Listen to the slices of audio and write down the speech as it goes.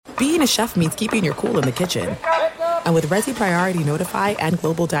being a chef means keeping your cool in the kitchen. And with Resi Priority Notify and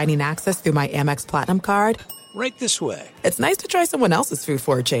Global Dining Access through my Amex Platinum card, right this way. It's nice to try someone else's food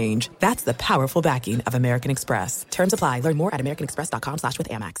for a change. That's the powerful backing of American Express. Terms apply. Learn more at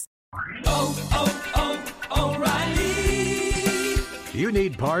americanexpress.com/withAmex. O'Reilly. You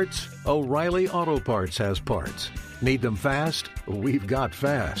need parts? O'Reilly Auto Parts has parts. Need them fast? We've got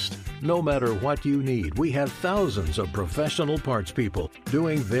fast. No matter what you need, we have thousands of professional parts people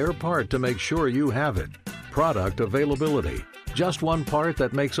doing their part to make sure you have it. Product availability. Just one part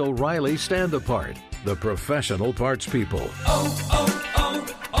that makes O'Reilly stand apart. The professional parts people.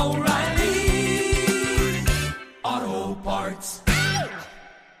 O'Reilly Auto Parts.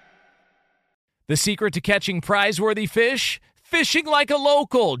 The secret to catching prize-worthy fish? Fishing like a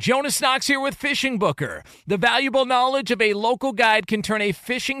local. Jonas Knox here with Fishing Booker. The valuable knowledge of a local guide can turn a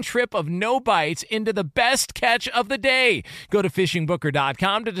fishing trip of no bites into the best catch of the day. Go to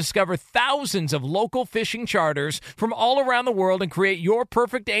fishingbooker.com to discover thousands of local fishing charters from all around the world and create your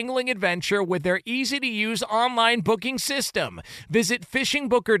perfect angling adventure with their easy-to-use online booking system. Visit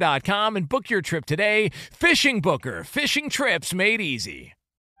fishingbooker.com and book your trip today. Fishing Booker. Fishing trips made easy.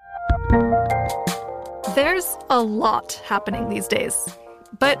 There's a lot happening these days,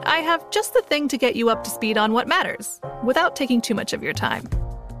 but I have just the thing to get you up to speed on what matters without taking too much of your time.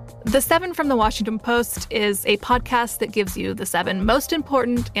 The 7 from the Washington Post is a podcast that gives you the 7 most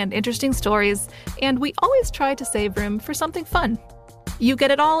important and interesting stories, and we always try to save room for something fun. You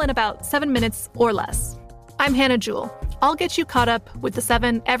get it all in about 7 minutes or less. I'm Hannah Jewell. I'll get you caught up with the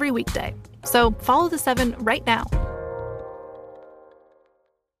 7 every weekday, so follow the 7 right now.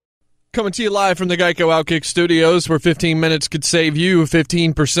 Coming to you live from the Geico Outkick Studios, where 15 minutes could save you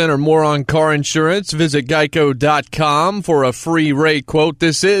 15% or more on car insurance. Visit geico.com for a free rate quote.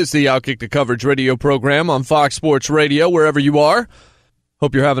 This is the Outkick the Coverage radio program on Fox Sports Radio, wherever you are.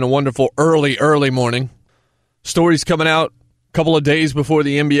 Hope you're having a wonderful early morning. Stories coming out a couple of days before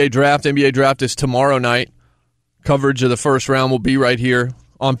the NBA draft. NBA draft is tomorrow night. Coverage of the first round will be right here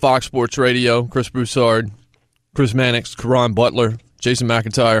on Fox Sports Radio. Chris Broussard, Chris Mannix, Karan Butler, Jason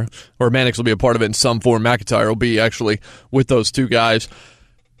McIntyre, or Mannix will be a part of it in some form. McIntyre will be actually with those two guys.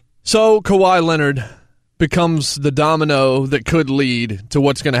 So Kawhi Leonard becomes the domino that could lead to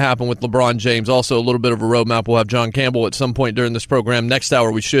what's going to happen with LeBron James. Also, a little bit of a roadmap. We'll have John Campbell at some point during this program. Next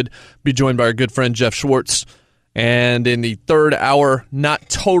hour, we should be joined by our good friend Jeff Schwartz. And in the third hour, not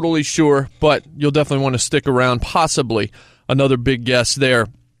totally sure, but you'll definitely want to stick around. Possibly another big guest there.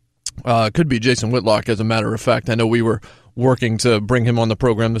 Could be Jason Whitlock, as a matter of fact. I know we were working to bring him on the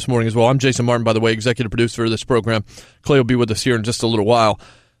program this morning as well. I'm Jason Martin, by the way, executive producer of this program. Clay will be with us here in just a little while.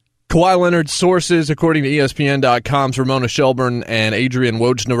 Kawhi Leonard's sources, according to ESPN.com's Ramona Shelburne and Adrian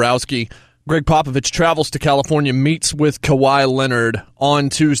Wojnarowski, Greg Popovich travels to California, meets with Kawhi Leonard on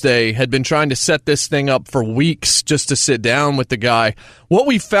Tuesday, had been trying to set this thing up for weeks just to sit down with the guy. What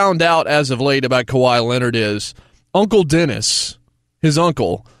we found out as of late about Kawhi Leonard is Uncle Dennis, his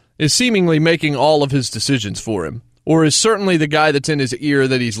uncle, is seemingly making all of his decisions for him, or is certainly the guy that's in his ear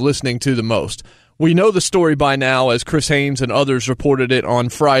that he's listening to the most. We know the story by now, as Chris Haynes and others reported it on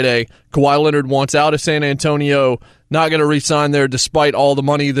Friday. Kawhi Leonard wants out of San Antonio, not going to re-sign there despite all the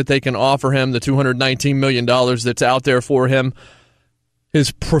money that they can offer him, the $219 million that's out there for him.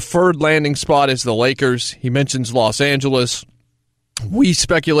 His preferred landing spot is the Lakers. He mentions Los Angeles. We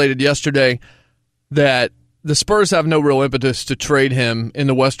speculated yesterday that the Spurs have no real impetus to trade him in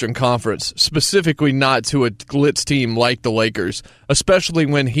the Western Conference, specifically not to a glitz team like the Lakers, especially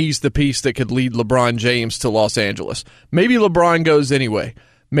when he's the piece that could lead LeBron James to Los Angeles. Maybe LeBron goes anyway.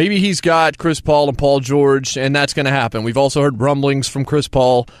 Maybe he's got Chris Paul and Paul George, and that's going to happen. We've also heard rumblings from Chris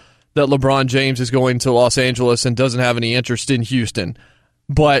Paul that LeBron James is going to Los Angeles and doesn't have any interest in Houston.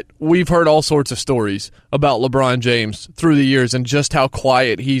 But we've heard all sorts of stories about LeBron James through the years and just how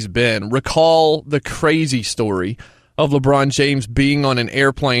quiet he's been. Recall the crazy story of LeBron James being on an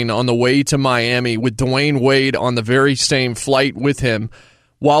airplane on the way to Miami with Dwayne Wade on the very same flight with him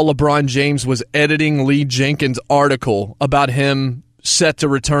while LeBron James was editing Lee Jenkins' article about him set to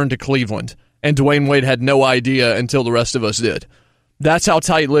return to Cleveland. And Dwayne Wade had no idea until the rest of us did. That's how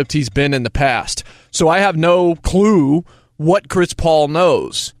tight-lipped he's been in the past. So I have no clue what Chris Paul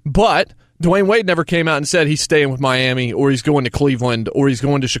knows. But Dwayne Wade never came out and said he's staying with Miami or he's going to Cleveland or he's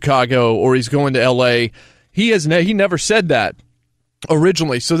going to Chicago or he's going to L.A. He never said that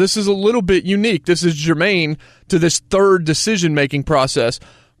originally. So this is a little bit unique. This is germane to this third decision-making process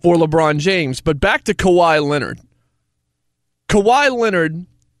for LeBron James. But back to Kawhi Leonard. Kawhi Leonard,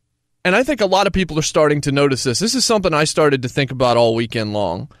 and I think a lot of people are starting to notice this. This is something I started to think about all weekend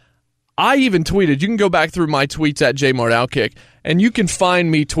long. I even tweeted, you can go back through my tweets at JMartOutkick, and you can find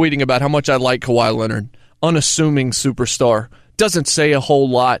me tweeting about how much I like Kawhi Leonard. Unassuming superstar. Doesn't say a whole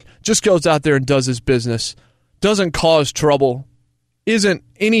lot. Just goes out there and does his business. Doesn't cause trouble. Isn't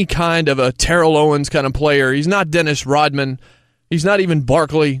any kind of a Terrell Owens kind of player. He's not Dennis Rodman. He's not even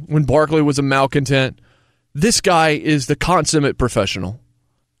Barkley when Barkley was a malcontent. This guy is the consummate professional.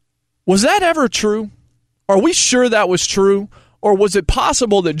 Was that ever true? Are we sure that was true? Or was it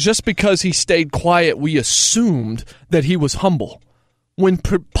possible that just because he stayed quiet, we assumed that he was humble? When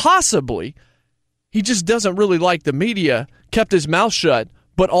possibly he just doesn't really like the media, kept his mouth shut,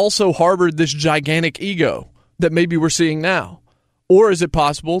 but also harbored this gigantic ego that maybe we're seeing now? Or is it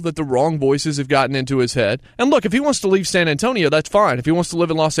possible that the wrong voices have gotten into his head? And look, if he wants to leave San Antonio, that's fine. If he wants to live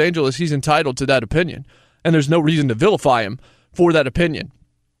in Los Angeles, he's entitled to that opinion. And there's no reason to vilify him for that opinion.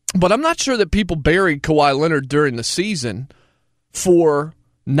 But I'm not sure that people buried Kawhi Leonard during the season for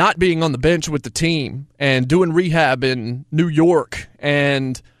not being on the bench with the team and doing rehab in New York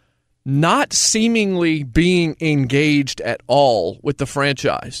and not seemingly being engaged at all with the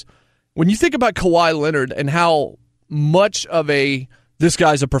franchise. When you think about Kawhi Leonard and how much of this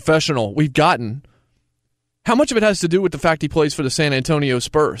guy's a professional we've gotten, how much of it has to do with the fact he plays for the San Antonio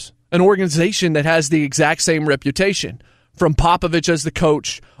Spurs, an organization that has the exact same reputation, from Popovich as the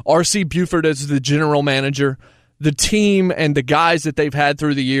coach, R.C. Buford as the general manager, the team and the guys that they've had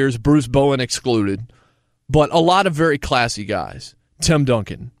through the years, Bruce Bowen excluded, but a lot of very classy guys. Tim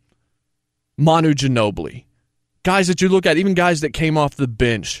Duncan, Manu Ginobili, guys that you look at, even guys that came off the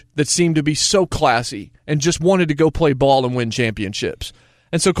bench that seemed to be so classy and just wanted to go play ball and win championships.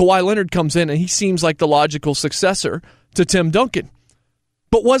 And so Kawhi Leonard comes in and he seems like the logical successor to Tim Duncan.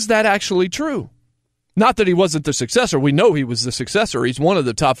 But was that actually true? Not that he wasn't the successor. We know he was the successor. He's one of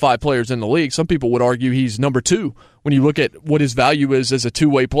the top 5 players in the league. Some people would argue he's number 2 when you look at what his value is as a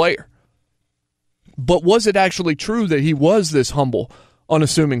two-way player. But was it actually true that he was this humble,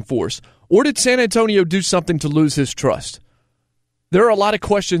 unassuming force? Or did San Antonio do something to lose his trust? There are a lot of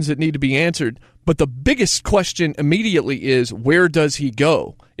questions that need to be answered, but the biggest question immediately is, where does he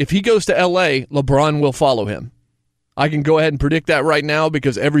go? If he goes to L.A., LeBron will follow him. I can go ahead and predict that right now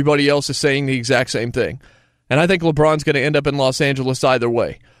because everybody else is saying the exact same thing. And I think LeBron's going to end up in Los Angeles either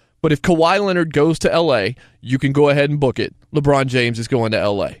way. But if Kawhi Leonard goes to L.A., you can go ahead and book it. LeBron James is going to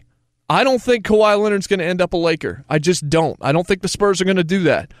L.A. I don't think Kawhi Leonard's going to end up a Laker. I just don't. I don't think the Spurs are going to do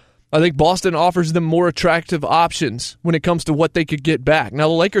that. I think Boston offers them more attractive options when it comes to what they could get back. Now,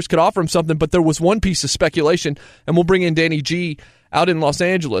 the Lakers could offer him something, but there was one piece of speculation, and we'll bring in Danny G out in Los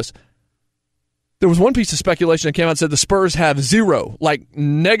Angeles. There was one piece of speculation that came out and said the Spurs have zero,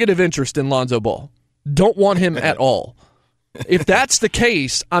 negative interest in Lonzo Ball. Don't want him at all. If that's the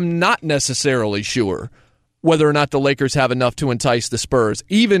case, I'm not necessarily sure whether or not the Lakers have enough to entice the Spurs,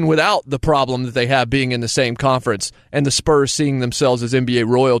 even without the problem that they have being in the same conference and the Spurs seeing themselves as NBA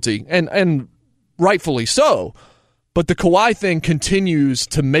royalty, and rightfully so. But the Kawhi thing continues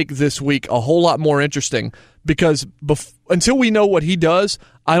to make this week a whole lot more interesting because until we know what he does,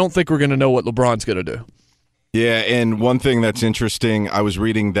 I don't think we're going to know what LeBron's going to do. Yeah, and one thing that's interesting, I was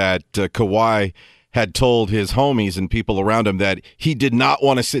reading that Kawhi had told his homies and people around him that he did not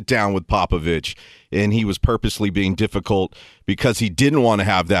want to sit down with Popovich, and he was purposely being difficult because he didn't want to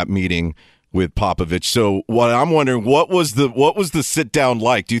have that meeting with Popovich. So what I'm wondering, what was the sit down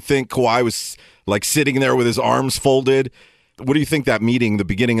like? Do you think Kawhi was sitting there with his arms folded? What do you think that meeting, the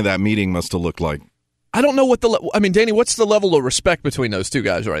beginning of that meeting, must have looked like? I don't know Danny, what's the level of respect between those two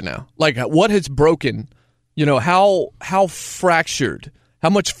guys right now? What has broken? How fractured? How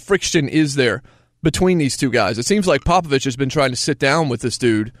much friction is there between these two guys? It seems like Popovich has been trying to sit down with this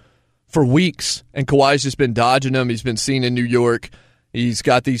dude for weeks, and Kawhi's just been dodging him. He's been seen in New York. He's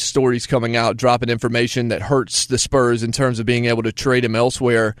got these stories coming out, dropping information that hurts the Spurs in terms of being able to trade him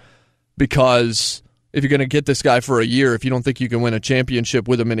elsewhere, because if you're going to get this guy for a year, if you don't think you can win a championship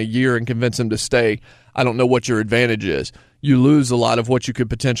with him in a year and convince him to stay, I don't know what your advantage is. You lose a lot of what you could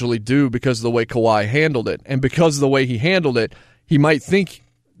potentially do because of the way Kawhi handled it. And because of the way he handled it, he might think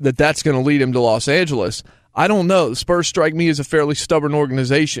that that's going to lead him to Los Angeles. I don't know. The Spurs strike me as a fairly stubborn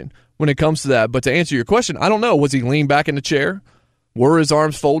organization when it comes to that. But to answer your question, I don't know. Was he leaned back in the chair? Were his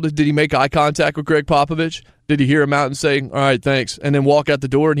arms folded? Did he make eye contact with Greg Popovich? Did he hear him out and say, all right, thanks, and then walk out the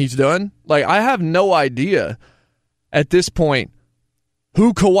door and he's done? I have no idea at this point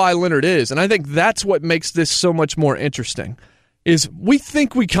who Kawhi Leonard is. And I think that's what makes this so much more interesting, is we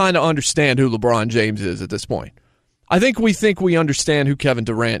think we kind of understand who LeBron James is at this point. I think we understand who Kevin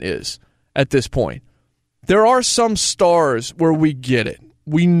Durant is at this point. There are some stars where we get it.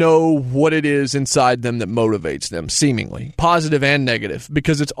 we know what it is inside them that motivates them, seemingly, positive and negative,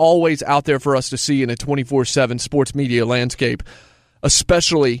 because it's always out there for us to see in a 24/7 sports media landscape,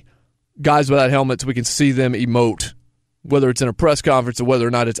 especially guys without helmets. We can see them emote, whether it's in a press conference or whether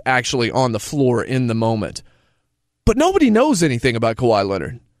or not it's actually on the floor in the moment. But nobody knows anything about Kawhi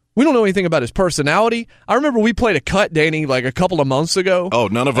Leonard. We don't know anything about his personality. I remember we played a cut, Danny, like a couple of months ago. Oh,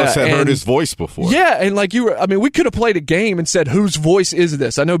 none of us had heard his voice before. Yeah, and like we could have played a game and said, whose voice is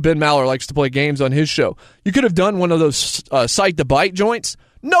this? I know Ben Maller likes to play games on his show. You could have done one of those Cite the Bite joints.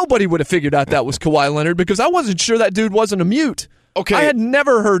 Nobody would have figured out that was Kawhi Leonard because I wasn't sure that dude wasn't a mute. Okay. I had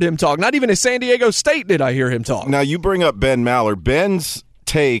never heard him talk. Not even at San Diego State did I hear him talk. Now, you bring up Ben Maller. Ben's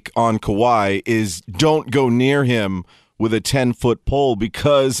take on Kawhi is don't go near him with a 10-foot pole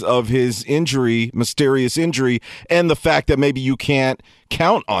because of his injury, mysterious injury, and the fact that maybe you can't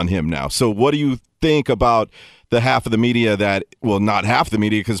count on him now. So what do you think about the half of the media that, well, not half the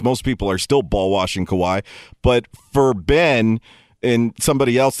media because most people are still ball-washing Kawhi, but for Ben and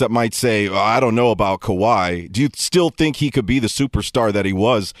somebody else that might say, oh, I don't know about Kawhi, do you still think he could be the superstar that he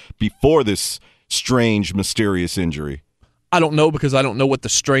was before this strange, mysterious injury? I don't know because I don't know what the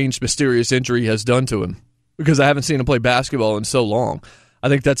strange, mysterious injury has done to him. Because I haven't seen him play basketball in so long. I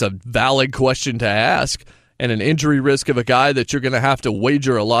think that's a valid question to ask, and an injury risk of a guy that you're going to have to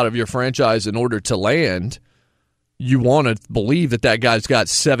wager a lot of your franchise in order to land. You want to believe that that guy's got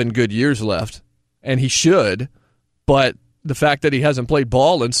 7 good years left, and he should, but the fact that he hasn't played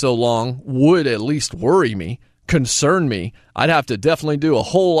ball in so long would at least worry me, concern me. I'd have to definitely do a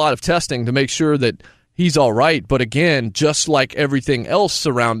whole lot of testing to make sure that he's all right, but again, just like everything else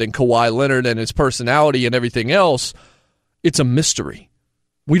surrounding Kawhi Leonard and his personality and everything else, it's a mystery.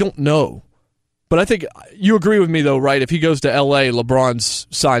 We don't know. But I think you agree with me, though, right? If he goes to L.A., LeBron's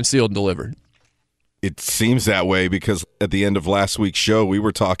signed, sealed, and delivered. It seems that way because at the end of last week's show, we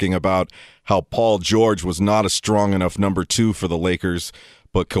were talking about how Paul George was not a strong enough number 2 for the Lakers,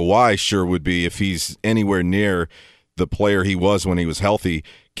 but Kawhi sure would be if he's anywhere near the player he was when he was healthy.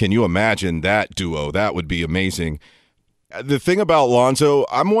 Can you imagine that duo? That would be amazing. The thing about Lonzo,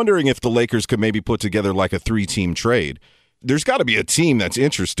 I'm wondering if the Lakers could maybe put together like a 3-team trade. There's got to be a team that's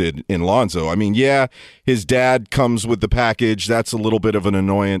interested in Lonzo. I mean, yeah, his dad comes with the package. That's a little bit of an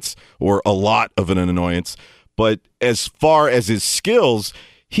annoyance, or a lot of an annoyance. But as far as his skills,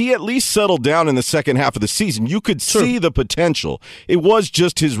 he at least settled down in the second half of the season. You could see the potential. It was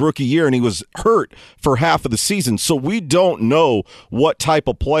just his rookie year, and he was hurt for half of the season. So we don't know what type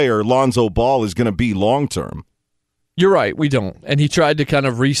of player Lonzo Ball is going to be long-term. You're right, we don't. And he tried to kind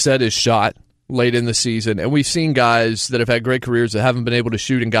of reset his shot late in the season. And we've seen guys that have had great careers that haven't been able to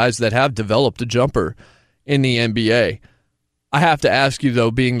shoot and guys that have developed a jumper in the NBA. I have to ask you,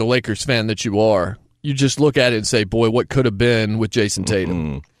 though, being the Lakers fan that you are, you just look at it and say, boy, what could have been with Jason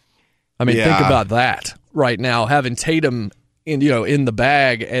Tatum? I mean, think about that right now, having Tatum in the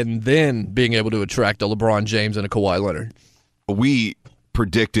bag and then being able to attract a LeBron James and a Kawhi Leonard. We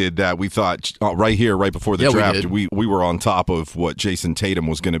predicted that. We thought right here, right before the draft, we were on top of what Jason Tatum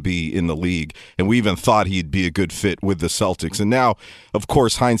was going to be in the league, and we even thought he'd be a good fit with the Celtics. And now, of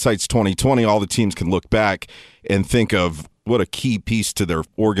course, hindsight's 20/20. All the teams can look back and think of what a key piece to their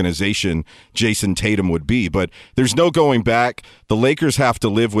organization Jason Tatum would be. But there's no going back. The Lakers have to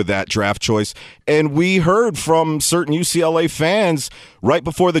live with that draft choice. And we heard from certain UCLA fans right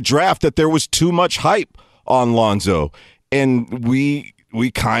before the draft that there was too much hype on Lonzo. And we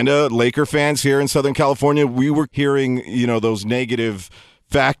kind of, Laker fans here in Southern California, we were hearing, those negative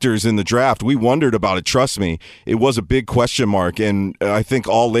factors in the draft. We wondered about it. Trust me, it was a big question mark. And I think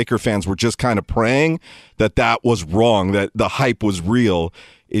all Laker fans were just kind of praying that was wrong, that the hype was real.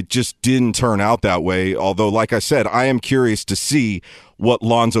 It just didn't turn out that way. Although, like I said, I am curious to see what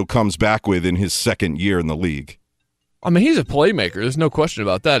Lonzo comes back with in his second year in the league. I mean, he's a playmaker. There's no question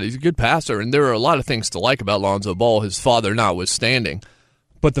about that. He's a good passer, and there are a lot of things to like about Lonzo Ball, his father notwithstanding.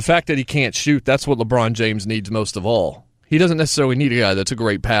 But the fact that he can't shoot, that's what LeBron James needs most of all. He doesn't necessarily need a guy that's a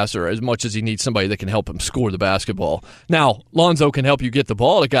great passer as much as he needs somebody that can help him score the basketball. Now, Lonzo can help you get the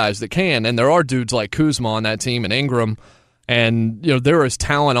ball to guys that can, and there are dudes like Kuzma on that team and Ingram, and there is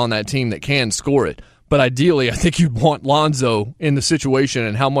talent on that team that can score it. But ideally, I think you'd want Lonzo in the situation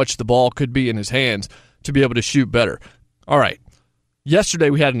and how much the ball could be in his hands to be able to shoot better. All right. Yesterday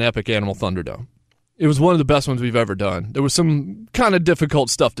we had an epic Animal Thunderdome. It was one of the best ones we've ever done. There was some kind of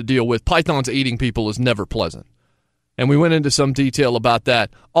difficult stuff to deal with. Pythons eating people is never pleasant. And we went into some detail about that.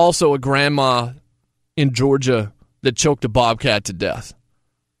 Also, a grandma in Georgia that choked a bobcat to death.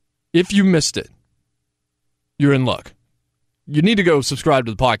 If you missed it, you're in luck. You need to go subscribe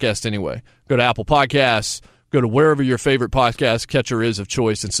to the podcast anyway. Go to Apple Podcasts, Go to wherever your favorite podcast catcher is of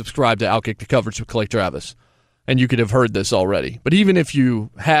choice and subscribe to Outkick the Coverage with Clay Travis. And you could have heard this already. But even if you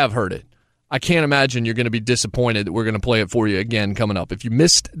have heard it, I can't imagine you're going to be disappointed that we're going to play it for you again coming up. If you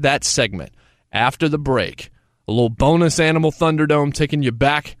missed that segment after the break, a little bonus Animal Thunderdome taking you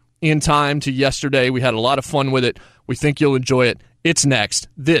back in time to yesterday. We had a lot of fun with it. We think you'll enjoy it. It's next.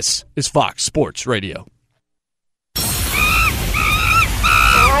 This is Fox Sports Radio.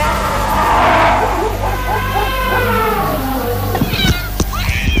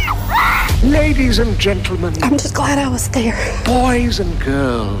 Ladies and gentlemen, I'm just glad I was there. boys and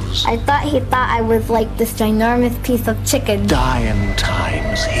girls, I thought he thought I was like this ginormous piece of chicken. dying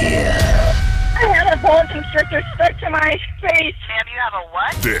times here. I had a boa constrictor stuck to my face. Sam, you have a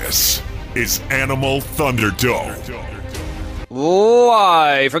what? This is Animal Thunderdome.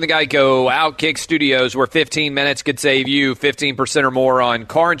 Live from the Geico Outkick Studios, where 15 minutes could save you 15% or more on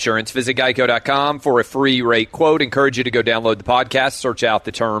car insurance. Visit geico.com for a free rate quote. Encourage you to go download the podcast. Search out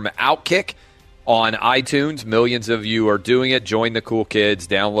the term Outkick on iTunes. Millions of you are doing it. Join the cool kids.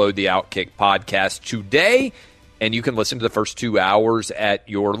 Download the Outkick podcast today, and you can listen to the first 2 hours at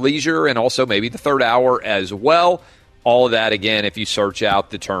your leisure, and also maybe the third hour as well. All of that, again, if you search out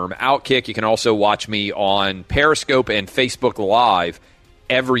the term Outkick. You can also watch me on Periscope and Facebook Live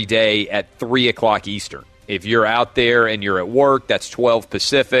every day at 3 o'clock Eastern. If you're out there and you're at work, that's 12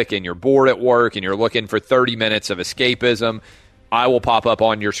 Pacific, and you're bored at work and you're looking for 30 minutes of escapism, I will pop up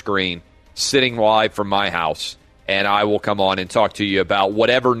on your screen, sitting live from my house, and I will come on and talk to you about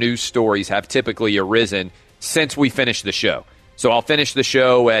whatever news stories have typically arisen since we finished the show. So I'll finish the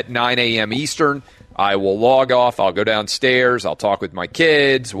show at 9 a.m. Eastern. I will log off. I'll go downstairs. I'll talk with my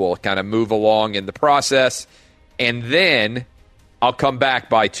kids. We'll kind of move along in the process. And then I'll come back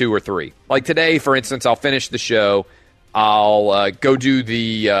by 2 or 3. Like today, for instance, I'll finish the show. I'll go do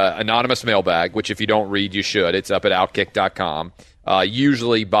the anonymous mailbag, which if you don't read, you should. It's up at Outkick.com.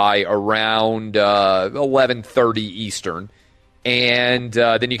 Usually by around 11:30 Eastern. And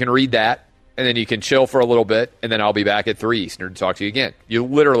then you can read that. And then you can chill for a little bit. And then I'll be back at 3 Eastern to talk to you again. You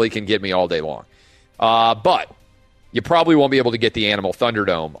literally can get me all day long. But you probably won't be able to get the Animal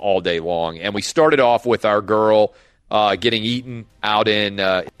Thunderdome all day long. And we started off with our girl getting eaten out in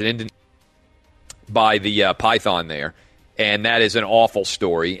by the python there. And that is an awful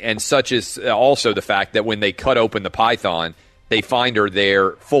story. And such is also the fact that when they cut open the python, they find her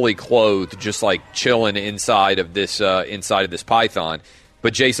there fully clothed, just like chilling inside of this python.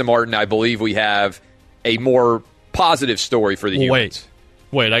 But Jason Martin, I believe we have a more positive story for the humans.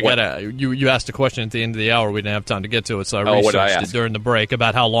 Wait, I gotta. You asked a question at the end of the hour. We didn't have time to get to it, so I researched it during the break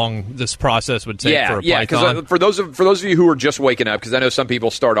about how long this process would take for a python. Yeah, because for those of you who are just waking up, because I know some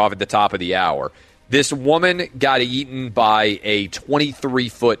people start off at the top of the hour. This woman got eaten by a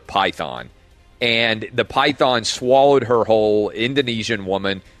 23-foot python, and the python swallowed her whole. Indonesian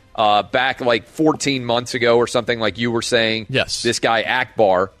woman. Back like 14 months ago or something, like you were saying. Yes. This guy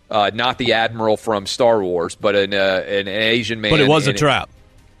Akbar, not the admiral from Star Wars, but an Asian man. But it was a trap.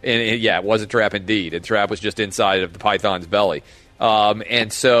 Yeah, it was a trap indeed. And the trap was just inside of the python's belly.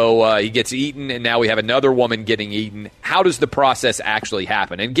 And so he gets eaten, and now we have another woman getting eaten. How does the process actually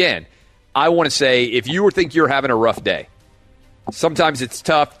happen? And again, I want to say, if you think you're having a rough day, sometimes it's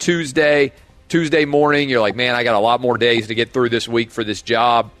tough. Tuesday morning, you're like, man, I got a lot more days to get through this week for this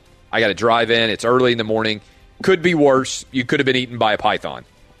job. I got to drive in. It's early in the morning. Could be worse. You could have been eaten by a python.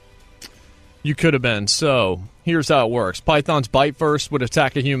 You could have been. So here's how it works. Pythons bite first, would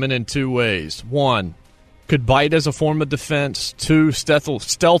attack a human in 2 ways. 1, could bite as a form of defense. 2,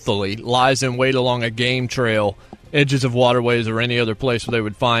 stealthily lies in wait along a game trail, edges of waterways, or any other place where they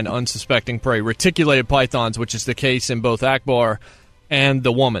would find unsuspecting prey. Reticulated pythons, which is the case in both Akbar and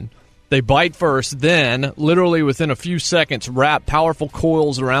the woman. They bite first, then, literally within a few seconds, wrap powerful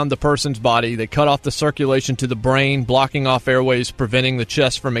coils around the person's body. They cut off the circulation to the brain, blocking off airways, preventing the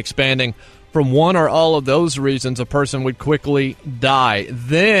chest from expanding. From one or all of those reasons, a person would quickly die.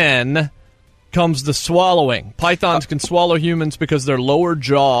 Then comes the swallowing. Pythons can swallow humans because their lower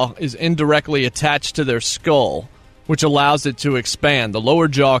jaw is indirectly attached to their skull, which allows it to expand. The lower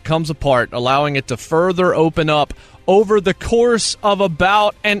jaw comes apart, allowing it to further open up. Over the course of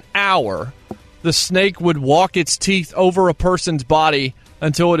about an hour, the snake would walk its teeth over a person's body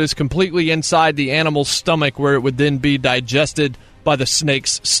until it is completely inside the animal's stomach, where it would then be digested by the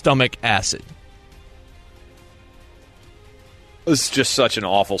snake's stomach acid. This is just such an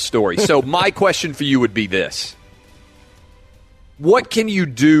awful story. So my question for you would be this. What can you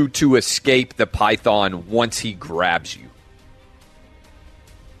do to escape the python once he grabs you?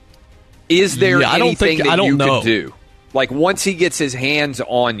 Is there anything that you can do? Like, once he gets his hands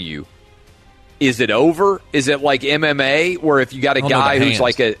on you, Is it over? Is it like MMA where if you got a guy who's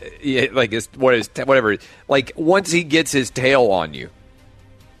whatever, like once he gets his tail on you,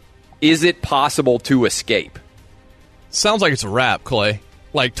 is it possible to escape? Sounds like it's a wrap, Clay.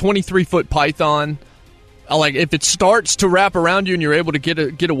 Like 23-foot python. Like if it starts to wrap around you and you're able to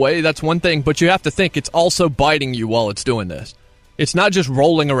get away, that's one thing. But you have to think it's also biting you while it's doing this. It's not just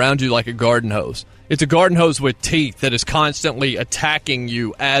rolling around you like a garden hose. It's a garden hose with teeth that is constantly attacking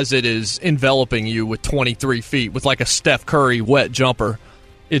you as it is enveloping you with 23 feet with like a Steph Curry wet jumper.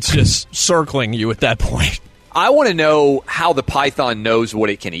 It's just circling you at that point. I want to know how the python knows what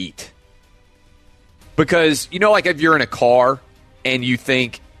it can eat. Because, like if you're in a car and you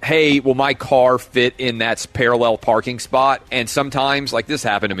think, hey, will my car fit in that parallel parking spot? And sometimes, like this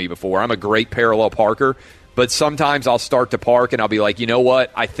happened to me before, I'm a great parallel parker, but sometimes I'll start to park and I'll be like, you know what?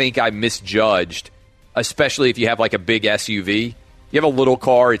 I think I misjudged, especially if you have like a big SUV. You have a little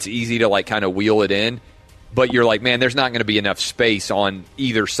car, it's easy to like kind of wheel it in, but you're like, man, there's not going to be enough space on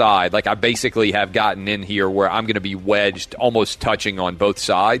either side. Like I basically have gotten in here where I'm going to be wedged, almost touching on both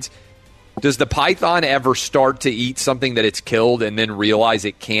sides. Does the python ever start to eat something that it's killed and then realize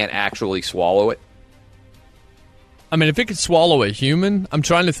it can't actually swallow it? I mean, if it could swallow a human, I'm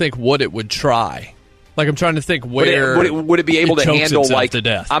trying to think what it would try. Like, I'm trying to think where would it be able to handle like to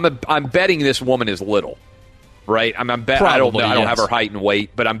death. I'm betting this woman is little, right? I don't know. I don't have her height and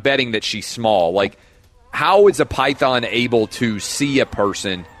weight, but I'm betting that she's small. Like, how is a python able to see a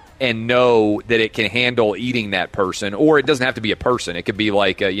person and know that it can handle eating that person? Or it doesn't have to be a person. It could be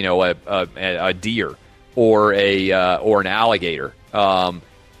like a deer or an alligator.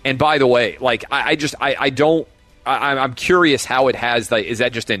 And by the way, like I'm curious how it has. Like, is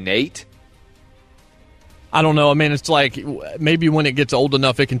that just innate? I don't know. I mean, it's like maybe when it gets old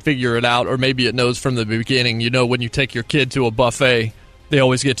enough, it can figure it out, or maybe it knows from the beginning. When you take your kid to a buffet, they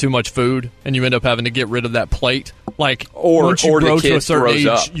always get too much food, and you end up having to get rid of that plate. Like, once you grow to a certain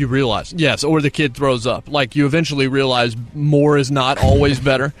age, you realize, yes, or the kid throws up. Like, you eventually realize more is not always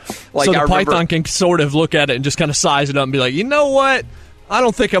better. Like, so the python can sort of look at it and just kind of size it up and be like, you know what? I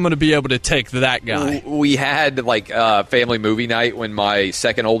don't think I'm going to be able to take that guy. We had like family movie night when my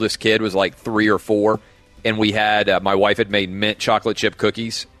second oldest kid was like 3 or 4. And we had, my wife had made mint chocolate chip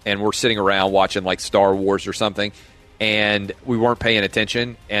cookies, and we're sitting around watching like Star Wars or something, and we weren't paying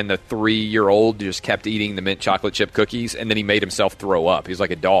attention, and the 3-year-old just kept eating the mint chocolate chip cookies, and then he made himself throw up. He was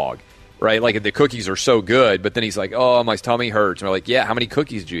like a dog, right? Like the cookies are so good, but then he's like, oh, my tummy hurts. And we're like, yeah, how many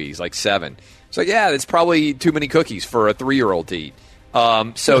cookies did you eat? He's like 7. It's like, yeah, that's probably too many cookies for a 3-year-old to eat.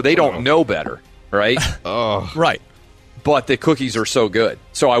 So they don't know better, right? Right. But the cookies are so good.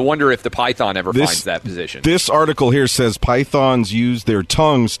 So I wonder if the python ever finds that position. This article here says pythons use their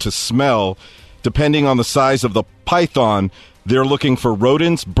tongues to smell. Depending on the size of the python, they're looking for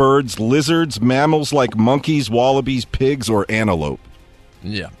rodents, birds, lizards, mammals like monkeys, wallabies, pigs, or antelope.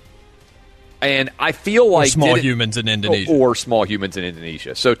 Yeah. And I feel like... small humans in Indonesia. Or small humans in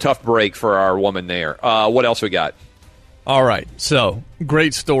Indonesia. So tough break for our woman there. What else we got? All right. So,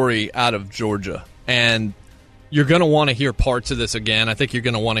 great story out of Georgia. And... you're going to want to hear parts of this again. I think you're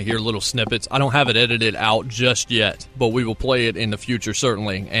going to want to hear little snippets. I don't have it edited out just yet, but we will play it in the future,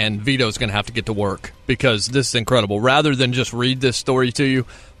 certainly. And Vito's going to have to get to work because this is incredible. Rather than just read this story to you,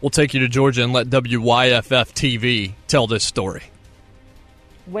 we'll take you to Georgia and let WYFF-TV tell this story.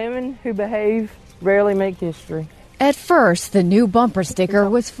 Women who behave rarely make history. At first, the new bumper sticker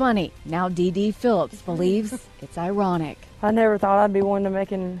was funny. Now D.D. Phillips believes it's ironic. I never thought I'd be one to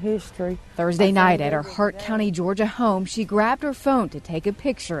making history. Thursday night at her Hart County, Georgia home, she grabbed her phone to take a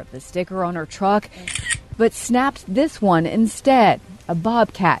picture of the sticker on her truck, but snapped this one instead, a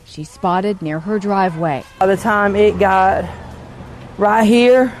bobcat she spotted near her driveway. By the time it got right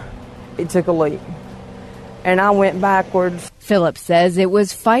here, it took a leap, and I went backwards. Phillips says it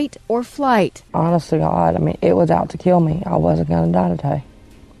was fight or flight. Honestly, God, I mean, it was out to kill me. I wasn't going to die today.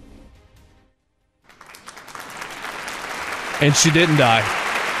 And she didn't die.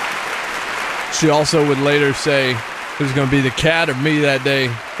 She also would later say it was going to be the cat or me that day,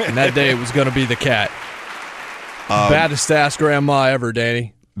 and that day it was going to be the cat. Baddest ass grandma ever,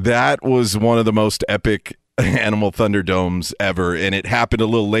 Danny. That was one of the most epic Animal Thunderdomes ever, and it happened a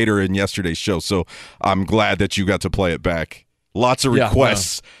little later in yesterday's show, so I'm glad that you got to play it back. Lots of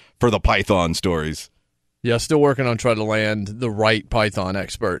requests for the Python stories. Yeah, still working on trying to land the right Python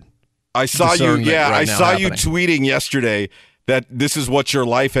expert. I saw you tweeting yesterday that this is what your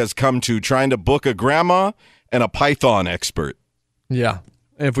life has come to, trying to book a grandma and a Python expert. Yeah.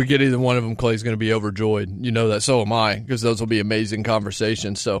 And if we get either one of them, Clay's going to be overjoyed. You know that. So am I, because those will be amazing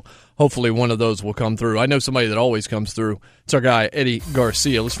conversations. So hopefully one of those will come through. I know somebody that always comes through. It's our guy, Eddie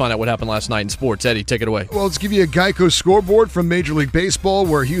Garcia. Let's find out what happened last night in sports. Eddie, take it away. Well, let's give you a Geico scoreboard from Major League Baseball,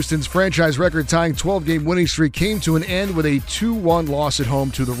 where Houston's franchise record-tying 12-game winning streak came to an end with a 2-1 loss at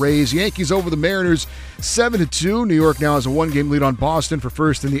home to the Rays. Yankees over the Mariners 7-2. New York now has a 1-game lead on Boston for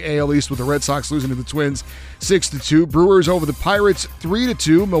first in the AL East, with the Red Sox losing to the Twins 6-2. Brewers over the Pirates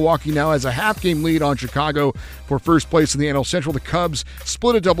 3-2. Milwaukee now has a half-game lead on Chicago for first place in the NL Central. The Cubs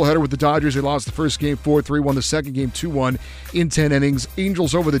split a doubleheader with the Dodgers. They lost the first game 4-3, won the second game 2-1 in 10 innings.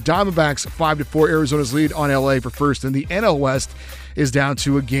 Angels over the Diamondbacks 5-4. Arizona's lead on LA for first in the NL West is down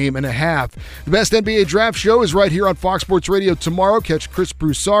to a game and a half. The best NBA draft show is right here on Fox Sports Radio tomorrow. Catch Chris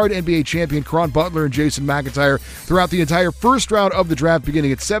Broussard, NBA champion Caron Butler, and Jason McIntyre throughout the entire first round of the draft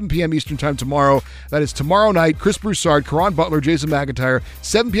beginning at 7 p.m. Eastern Time tomorrow. That is tomorrow night. Chris Broussard, Caron Butler, Jason McIntyre,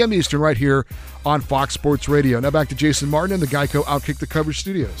 7 p.m. Eastern right here on Fox Sports Radio. Now back to Jason Martin in the Geico Outkick the Coverage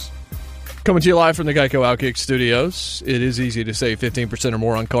studios. Coming to you live from the Geico Outkick Studios. It is easy to save 15% or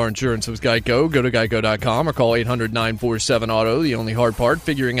more on car insurance with Geico. Go to geico.com or call 800-947-AUTO. The only hard part,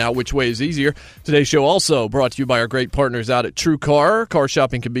 figuring out which way is easier. Today's show also brought to you by our great partners out at TrueCar. Car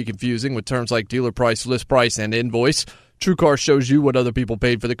shopping can be confusing with terms like dealer price, list price, and invoice. TrueCar shows you what other people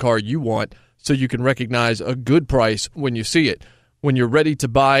paid for the car you want, so you can recognize a good price when you see it. When you're ready to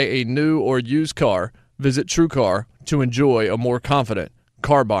buy a new or used car, visit TrueCar to enjoy a more confident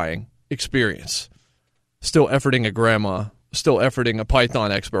car buying experience. Still efforting a grandma, still efforting a Python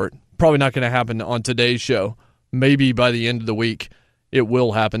expert. Probably not going to happen on today's show. Maybe by the end of the week it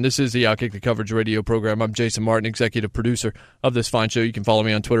will happen. This is the Outkick the Coverage radio program. I'm Jason Martin, executive producer of this fine show. You can follow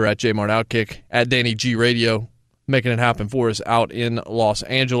me on Twitter at JMartOutkick, at Danny G Radio, making it happen for us out in Los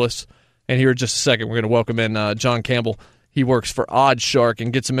Angeles. And here in just a second, we're going to welcome in John Campbell. He works for OddsShark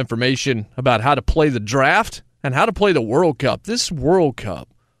and get some information about how to play the draft and how to play the World Cup. This World Cup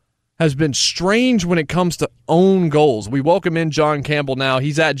has been strange when it comes to own goals. We welcome in John Campbell now.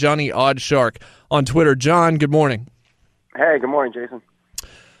 He's at Johnny OddsShark on Twitter. John, good morning. Hey, good morning, Jason.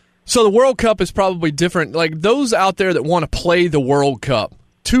 So the World Cup is probably different. Like those out there that want to play the World Cup,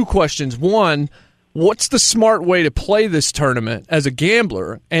 two questions. One, what's the smart way to play this tournament as a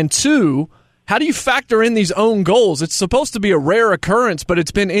gambler? And two, how do you factor in these own goals? It's supposed to be a rare occurrence, but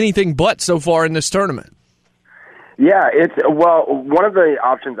it's been anything but so far in this tournament. Yeah, one of the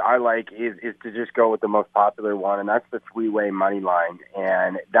options I like is to just go with the most popular one, and that's the three-way money line,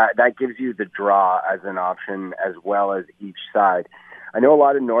 and that gives you the draw as an option as well as each side. I know a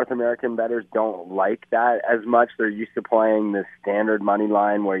lot of North American bettors don't like that as much. They're used to playing the standard money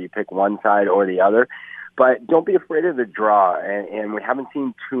line where you pick one side or the other, but don't be afraid of the draw, and we haven't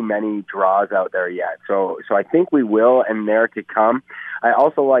seen too many draws out there yet. So I think we will, and there to come. I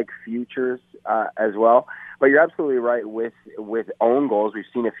also like futures as well. But you're absolutely right with own goals. We've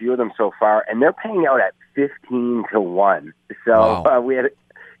seen a few of them so far, and they're paying out at 15-1. So wow. We had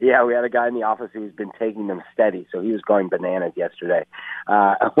a guy in the office who's been taking them steady. So he was going bananas yesterday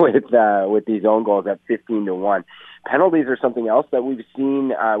with these own goals at 15-1. Penalties are something else that we've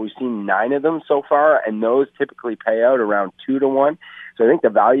seen. We've seen 9 of them so far, and those typically pay out around 2-1. So I think the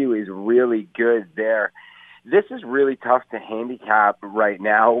value is really good there. This is really tough to handicap right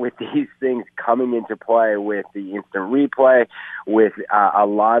now with these things coming into play, with the instant replay, with a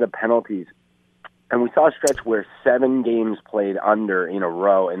lot of penalties. And we saw a stretch where 7 games played under in a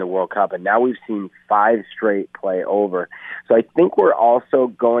row in the World Cup, and now we've seen 5 straight play over. So I think we're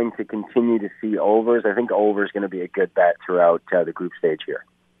also going to continue to see overs. I think over is going to be a good bet throughout the group stage here.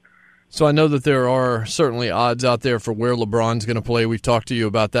 So I know that there are certainly odds out there for where LeBron's going to play. We've talked to you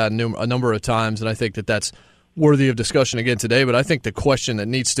about that a number of times, and I think that that's worthy of discussion again today. But I think the question that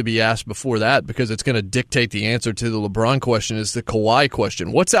needs to be asked before that, because it's going to dictate the answer to the LeBron question, is the Kawhi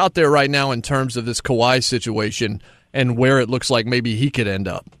question. What's out there right now in terms of this Kawhi situation and where it looks like maybe he could end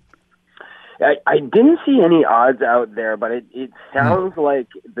up? I didn't see any odds out there, but it sounds like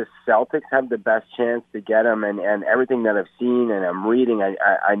the Celtics have the best chance to get him, and everything that I've seen and I'm reading,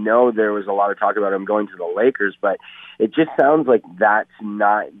 I know there was a lot of talk about him going to the Lakers, but it just sounds like that's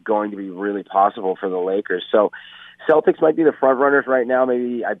not going to be really possible for the Lakers. So Celtics might be the front runners right now.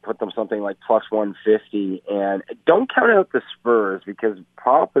 Maybe I'd put them something like plus 150. And don't count out the Spurs, because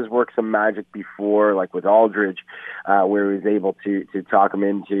Pop has worked some magic before, like with Aldridge, where he was able to talk him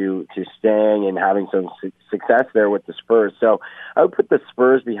into staying and having some success there with the Spurs. So I would put the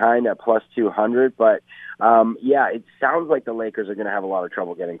Spurs behind at plus 200. But, it sounds like the Lakers are going to have a lot of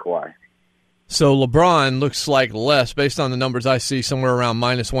trouble getting Kawhi. So LeBron looks like less, based on the numbers I see, somewhere around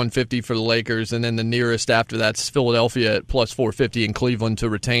minus 150 for the Lakers, and then the nearest after that's Philadelphia at plus 450 and Cleveland to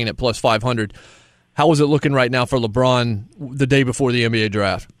retain at plus 500. How is it looking right now for LeBron the day before the NBA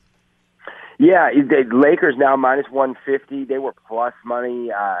draft? Yeah, the Lakers now minus 150. They were plus money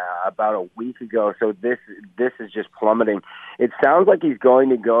about a week ago, so this is just plummeting. It sounds like he's going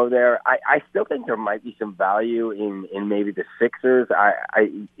to go there. I still think there might be some value in maybe the Sixers.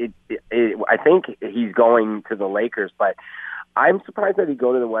 I think he's going to the Lakers, but I'm surprised that he'd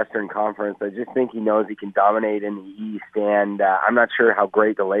go to the Western Conference. I just think he knows he can dominate in the East, and I'm not sure how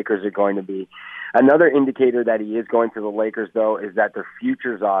great the Lakers are going to be. Another indicator that he is going to the Lakers, though, is that their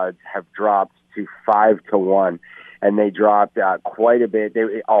futures odds have dropped to 5-1, and they dropped quite a bit. They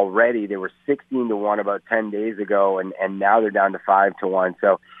were 16-1 about 10 days ago, and now they're down to 5-1.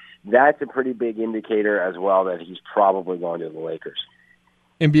 So that's a pretty big indicator as well that he's probably going to the Lakers.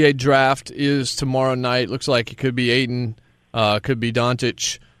 NBA draft is tomorrow night. Looks like it could be Ayton, could be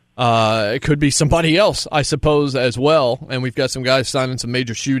Doncic. It could be somebody else, I suppose, as well. And we've got some guys signing some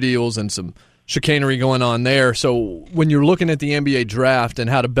major shoe deals and some chicanery going on there. So when you're looking at the NBA draft and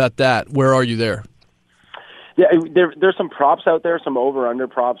how to bet that, where are you there? Yeah, there's some props out there, some over-under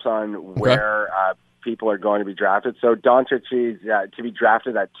props on where people are going to be drafted. So Doncic is to be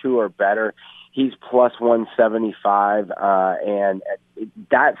drafted at 2 or better. He's plus 175, and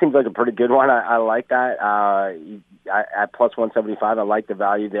that seems like a pretty good one. I like that. At plus 175, I like the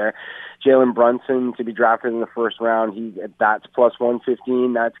value there. Jalen Brunson to be drafted in the first round, that's plus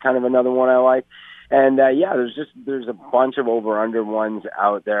 115. That's kind of another one I like. And there's a bunch of over/under ones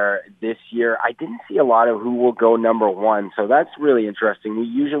out there this year. I didn't see a lot of who will go number 1, so that's really interesting. We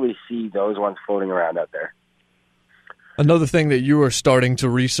usually see those ones floating around out there. Another thing that you are starting to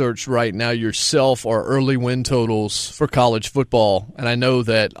research right now yourself are early win totals for college football. And I know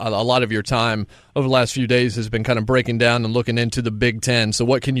that a lot of your time over the last few days has been kind of breaking down and looking into the Big Ten. So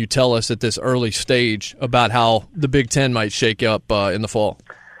what can you tell us at this early stage about how the Big Ten might shake up in the fall?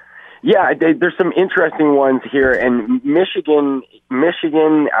 Yeah, there's some interesting ones here. And Michigan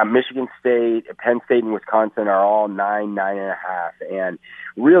State, Penn State, and Wisconsin are all 9.5. And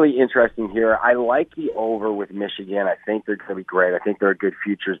really interesting here. I like the over with Michigan. I think they're going to be great. I think they're a good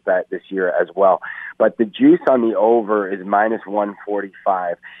futures bet this year as well. But the juice on the over is minus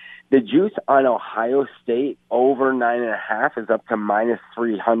 145. The juice on Ohio State over 9.5 is up to minus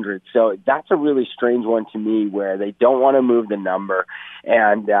 300. So that's a really strange one to me, where they don't want to move the number,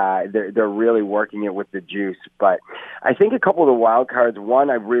 and they're really working it with the juice. But I think a couple of the wild cards. One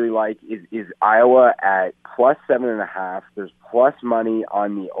I really like is Iowa at plus 7.5. There's plus money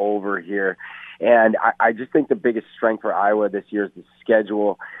on the over here, and I just think the biggest strength for Iowa this year is the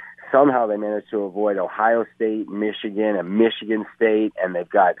schedule. Somehow they managed to avoid Ohio State, Michigan, and Michigan State, and they've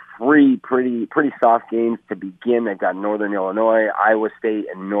got 3 pretty soft games to begin. They've got Northern Illinois, Iowa State,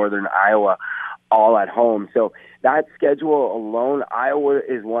 and Northern Iowa all at home. So that schedule alone, Iowa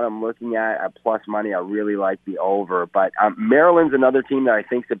is one I'm looking at plus money. I really like the over. But Maryland's another team that I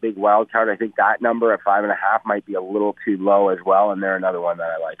think is a big wild card. I think that number at 5.5 might be a little too low as well, and they're another one that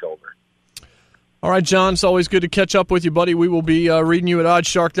I like over. All right, John, it's always good to catch up with you, buddy. We will be reading you at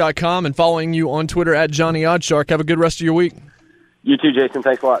oddshark.com and following you on Twitter at Johnny Oddshark. Have a good rest of your week. You too, Jason.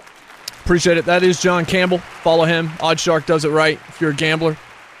 Thanks a lot. Appreciate it. That is John Campbell. Follow him. Oddshark does it right if you're a gambler.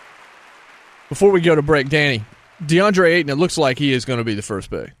 Before we go to break, Danny, DeAndre Ayton, it looks like he is going to be the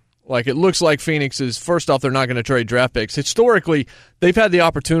first pick. Like, it looks like Phoenix is, first off, they're not going to trade draft picks. Historically, they've had the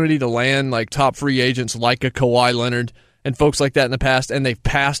opportunity to land, like, top free agents like a Kawhi Leonard and folks like that in the past, and they've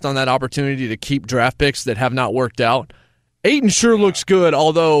passed on that opportunity to keep draft picks that have not worked out. Ayton sure looks good,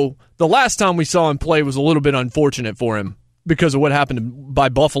 although the last time we saw him play was a little bit unfortunate for him because of what happened by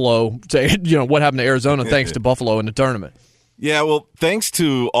Buffalo, what happened to Arizona thanks to Buffalo in the tournament. Yeah, well, thanks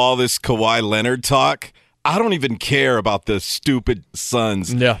to all this Kawhi Leonard talk, I don't even care about the stupid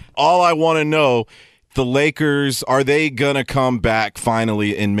Suns. Yeah. All I want to know, the Lakers, are they going to come back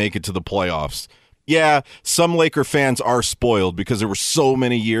finally and make it to the playoffs? Yeah, some Laker fans are spoiled because there were so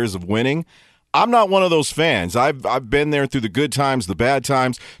many years of winning. I'm not one of those fans. I've been there through the good times, the bad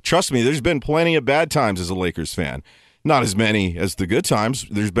times. Trust me, there's been plenty of bad times as a Lakers fan. Not as many as the good times.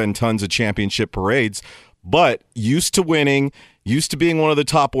 There's been tons of championship parades, but used to winning, used to being one of the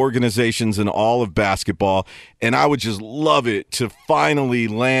top organizations in all of basketball, and I would just love it to finally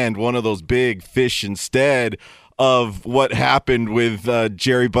land one of those big fish instead of what happened with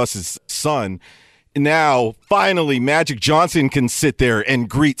Jerry Buss's son. Now, finally, Magic Johnson can sit there and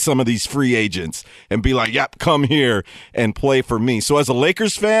greet some of these free agents and be like, yep, come here and play for me. So as a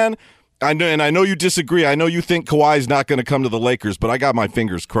Lakers fan, I know you disagree. I know you think Kawhi's not going to come to the Lakers, but I got my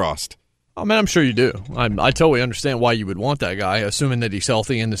fingers crossed. I mean, I'm sure you do. I totally understand why you would want that guy, assuming that he's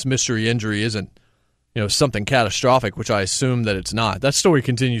healthy and this mystery injury isn't, something catastrophic, which I assume that it's not. That story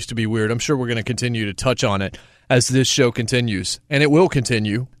continues to be weird. I'm sure we're going to continue to touch on it as this show continues, and it will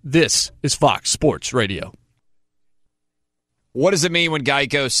continue. This is Fox Sports Radio. What does it mean when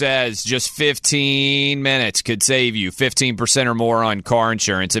Geico says just 15 minutes could save you 15% or more on car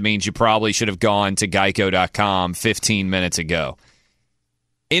insurance? It means you probably should have gone to geico.com 15 minutes ago.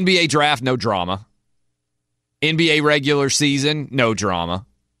 NBA draft, no drama. NBA regular season, no drama.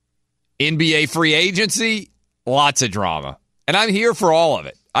 NBA free agency, lots of drama. And I'm here for all of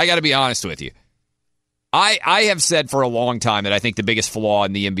it. I got to be honest with you. I have said for a long time that I think the biggest flaw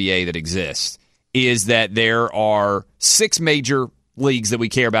in the NBA that exists is that there are 6 major leagues that we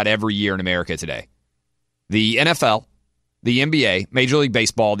care about every year in America today. The NFL, the NBA, Major League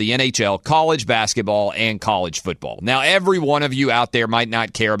Baseball, the NHL, college basketball, and college football. Now, every one of you out there might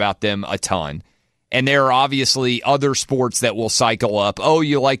not care about them a ton. And there are obviously other sports that will cycle up. Oh,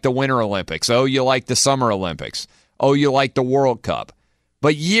 you like the Winter Olympics. Oh, you like the Summer Olympics. Oh, you like the World Cup.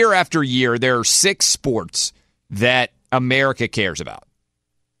 But year after year, there are 6 sports that America cares about.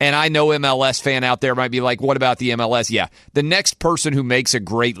 And I know MLS fan out there might be like, what about the MLS? Yeah, the next person who makes a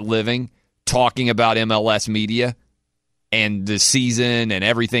great living talking about MLS media and the season and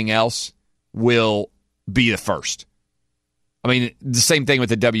everything else will be the first. I mean, the same thing with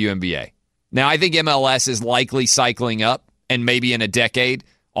the WNBA. Now, I think MLS is likely cycling up, and maybe in a decade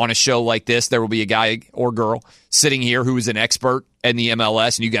on a show like this, there will be a guy or girl sitting here who is an expert in the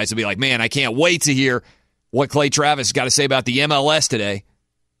MLS, and you guys will be like, man, I can't wait to hear what Clay Travis got to say about the MLS today.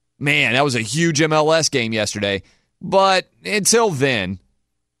 Man, that was a huge MLS game yesterday. But until then,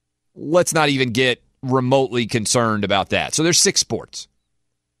 let's not even get remotely concerned about that. So there's 6 sports.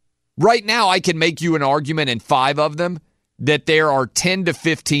 Right now, I can make you an argument in 5 of them that there are 10 to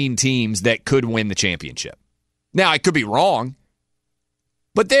 15 teams that could win the championship. Now, I could be wrong,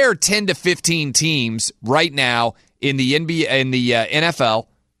 but there are 10 to 15 teams right now in the NBA, in the NFL,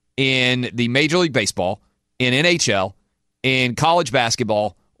 in the Major League Baseball, in NHL, in college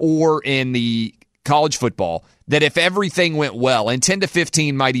basketball, or in the college football, that if everything went well, and 10 to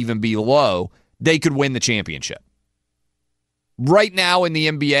 15 might even be low, they could win the championship. Right now in the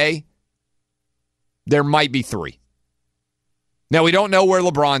NBA, there might be 3. Now, we don't know where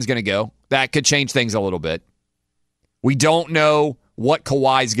LeBron's going to go. That could change things a little bit. We don't know what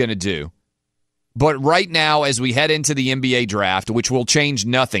Kawhi's going to do. But right now, as we head into the NBA draft, which will change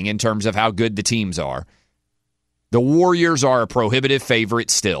nothing in terms of how good the teams are, the Warriors are a prohibitive favorite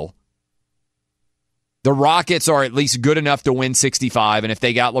still. The Rockets are at least good enough to win 65, and if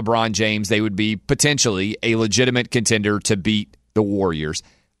they got LeBron James, they would be potentially a legitimate contender to beat the Warriors.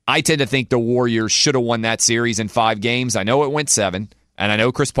 I tend to think the Warriors should have won that series in 5 games. I know it went 7, and I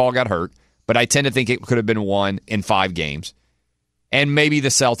know Chris Paul got hurt, but I tend to think it could have been won in 5 games. And maybe the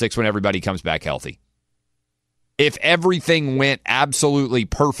Celtics when everybody comes back healthy. If everything went absolutely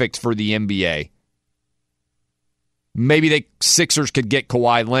perfect for the NBA, maybe the Sixers could get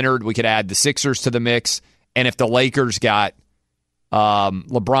Kawhi Leonard. We could add the Sixers to the mix. And if the Lakers got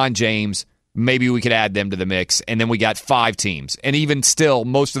LeBron James, maybe we could add them to the mix. And then we got 5 teams. And even still,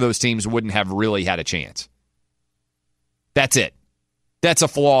 most of those teams wouldn't have really had a chance. That's it. That's a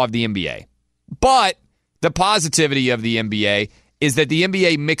flaw of the NBA. But the positivity of the NBA is that the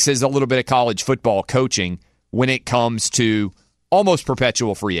NBA mixes a little bit of college football coaching when it comes to almost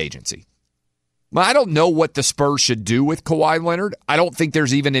perpetual free agency. I don't know what the Spurs should do with Kawhi Leonard. I don't think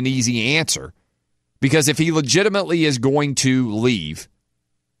there's even an easy answer. Because if he legitimately is going to leave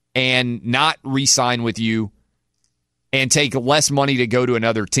and not re-sign with you and take less money to go to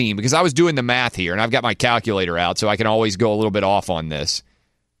another team, because I was doing the math here, and I've got my calculator out, so I can always go a little bit off on this.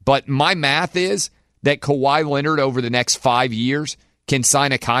 But my math is that Kawhi Leonard over the next 5 years can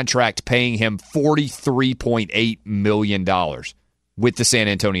sign a contract paying him $43.8 million with the San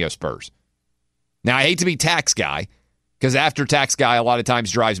Antonio Spurs. Now, I hate to be tax guy, because after tax guy a lot of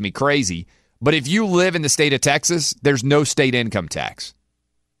times drives me crazy, but if you live in the state of Texas, there's no state income tax.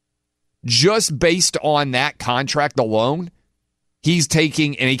 Just based on that contract alone, he's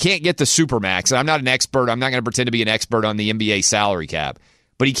taking, and he can't get the Supermax, and I'm not an expert, I'm not going to pretend to be an expert on the NBA salary cap,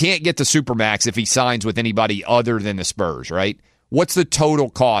 but he can't get the Supermax if he signs with anybody other than the Spurs, right? What's the total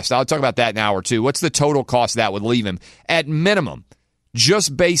cost? I'll talk about that in an hour or two. What's the total cost that would leave him? At minimum,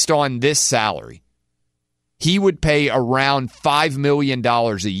 just based on this salary, he would pay around $5 million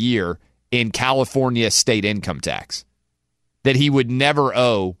a year in California state income tax that he would never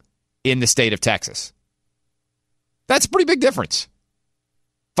owe in the state of Texas. That's a pretty big difference.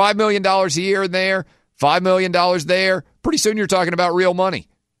 $5 million a year in there, $5 million there. Pretty soon you're talking about real money.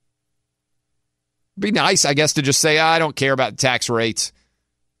 be nice, I guess, to just say, I don't care about tax rates.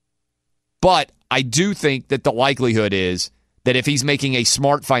 But I do think that the likelihood is that if he's making a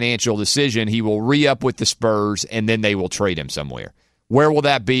smart financial decision, he will re-up with the Spurs, and then they will trade him somewhere. Where will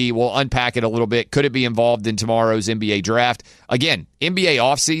that be? We'll unpack it a little bit. Could it be involved in tomorrow's NBA draft? Again, NBA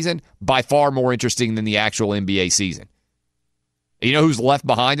offseason, by far more interesting than the actual NBA season. You know who's left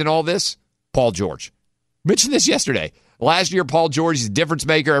behind in all this? Paul George. Mentioned this yesterday. Last year, Paul George is a difference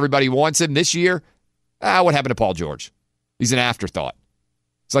maker. Everybody wants him. This year, what happened to Paul George? He's an afterthought.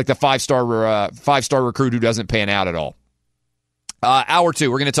 It's like the five-star recruit who doesn't pan out at all. Hour 2,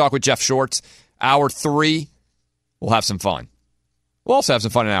 we're going to talk with Jeff Shorts. Hour 3, we'll have some fun. We'll also have some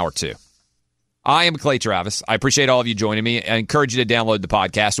fun in hour 2. I am Clay Travis. I appreciate all of you joining me. I encourage you to download the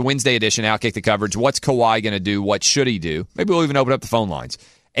podcast. Wednesday edition, Outkick the Coverage. What's Kawhi going to do? What should he do? Maybe we'll even open up the phone lines.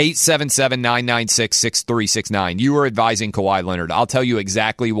 877-996-6369. You are advising Kawhi Leonard. I'll tell you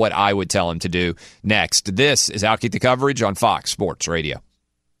exactly what I would tell him to do next. This is Outkick the Coverage on Fox Sports Radio.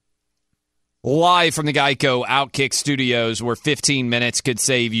 Live from the Geico Outkick Studios, where 15 minutes could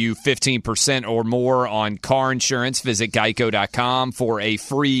save you 15% or more on car insurance. Visit geico.com for a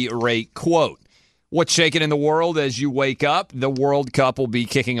free rate quote. What's shaking in the world as you wake up? The World Cup will be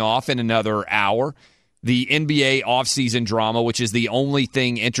kicking off in another hour. The NBA offseason drama, which is the only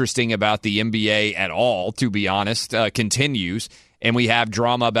thing interesting about the NBA at all, to be honest, continues. And we have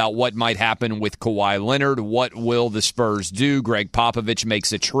drama about what might happen with Kawhi Leonard. What will the Spurs do? Greg Popovich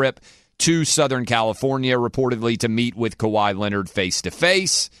makes a trip to Southern California, reportedly to meet with Kawhi Leonard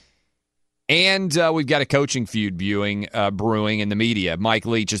face-to-face. And we've got a coaching feud brewing in the media. Mike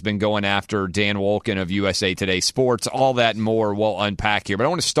Leach has been going after Dan Wolken of USA Today Sports. All that and more we'll unpack here. But I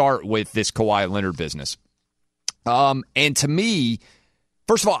want to start with this Kawhi Leonard business. And to me,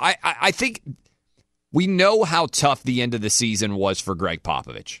 first of all, I think we know how tough the end of the season was for Greg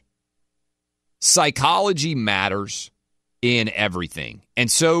Popovich. Psychology matters in everything, and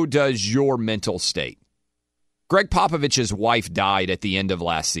so does your mental state. Greg Popovich's wife died at the end of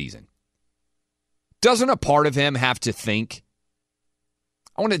last season. Doesn't a part of him have to think?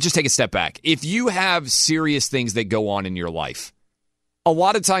 I want to just take a step back. If you have serious things that go on in your life, a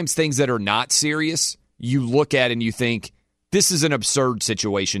lot of times things that are not serious, you look at and you think, this is an absurd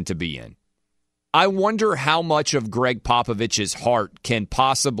situation to be in. I wonder how much of Greg Popovich's heart can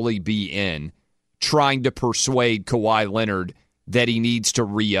possibly be in trying to persuade Kawhi Leonard that he needs to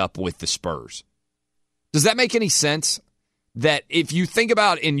re-up with the Spurs. Does that make any sense? That if you think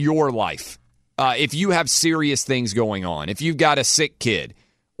about in your life, if you have serious things going on, if you've got a sick kid,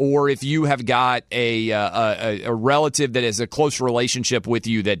 or if you have got a relative that has a close relationship with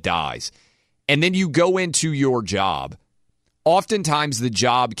you that dies, and then you go into your job, oftentimes the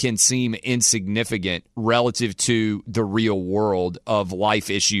job can seem insignificant relative to the real world of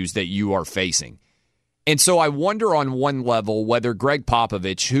life issues that you are facing. And so I wonder on one level whether Greg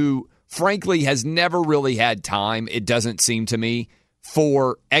Popovich, who frankly has never really had time, it doesn't seem to me,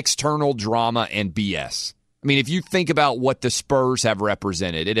 for external drama and BS. I mean, if you think about what the Spurs have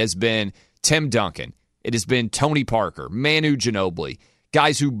represented, it has been Tim Duncan, it has been Tony Parker, Manu Ginobili,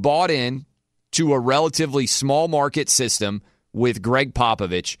 guys who bought in to a relatively small market system with Greg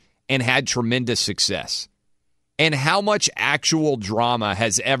Popovich and had tremendous success. And how much actual drama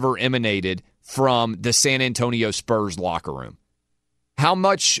has ever emanated from the San Antonio Spurs locker room? How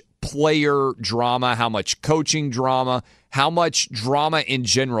much player drama, how much coaching drama, how much drama in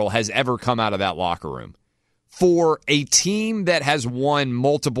general has ever come out of that locker room? For a team that has won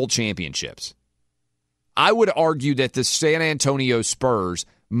multiple championships, I would argue that the San Antonio Spurs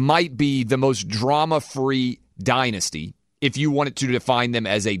might be the most drama-free dynasty, if you wanted to define them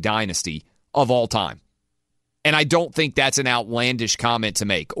as a dynasty, of all time. And I don't think that's an outlandish comment to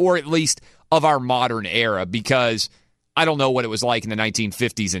make, or at least of our modern era, because I don't know what it was like in the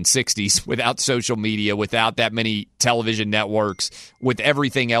 1950s and 60s without social media, without that many television networks, with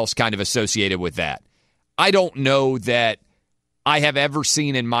everything else kind of associated with that. I don't know that I have ever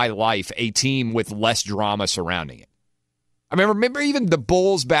seen in my life a team with less drama surrounding it. I remember even the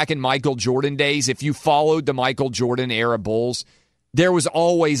Bulls back in Michael Jordan days. If you followed the Michael Jordan era Bulls, there was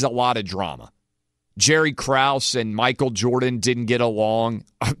always a lot of drama. Jerry Krause and Michael Jordan didn't get along.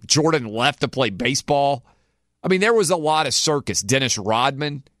 Jordan left to play baseball. I mean, there was a lot of circus. Dennis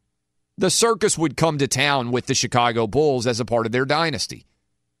Rodman. The circus would come to town with the Chicago Bulls as a part of their dynasty.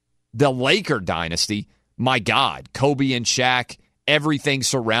 The Laker dynasty, my God, Kobe and Shaq, everything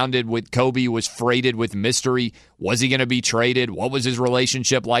surrounded with Kobe was freighted with mystery. Was he going to be traded? What was his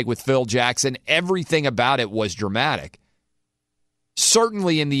relationship like with Phil Jackson? Everything about it was dramatic.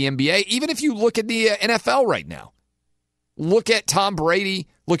 Certainly in the NBA, even if you look at the NFL right now. look at Tom Brady,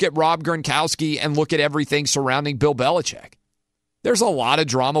 look at Rob Gronkowski, and look at everything surrounding Bill Belichick. There's a lot of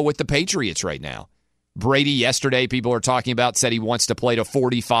drama with the Patriots right now. Brady yesterday, people are talking about, said he wants to play to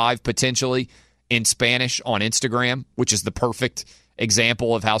 45 potentially in Spanish on Instagram, which is the perfect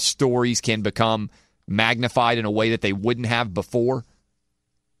example of how stories can become magnified in a way that they wouldn't have before.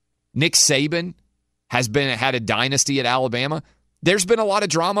 Nick Saban has had a dynasty at Alabama. There's been a lot of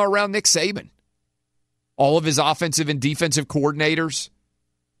drama around Nick Saban. All of his offensive and defensive coordinators.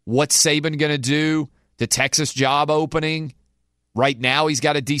 What's Saban going to do? The Texas job opening. Right now, he's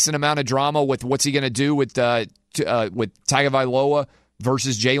got a decent amount of drama with what's he going to do with Tagovailoa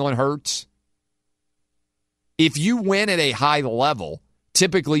versus Jalen Hurts. If you win at a high level,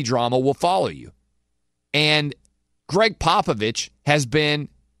 typically drama will follow you. And Greg Popovich has been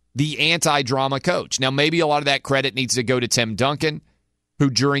the anti-drama coach. Now, maybe a lot of that credit needs to go to Tim Duncan, who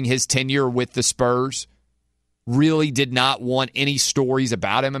during his tenure with the Spurs really did not want any stories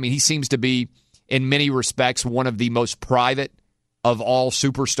about him. I mean, he seems to be, in many respects, one of the most private of all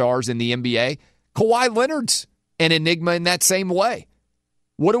superstars in the NBA. Kawhi Leonard's an enigma in that same way.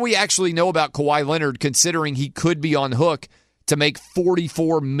 What do we actually know about Kawhi Leonard, considering he could be on hook to make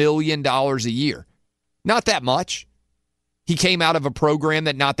 $44 million a year? Not that much. He came out of a program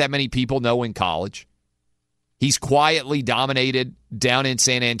that not that many people know in college. He's quietly dominated down in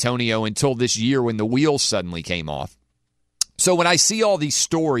San Antonio until this year when the wheels suddenly came off. So when I see all these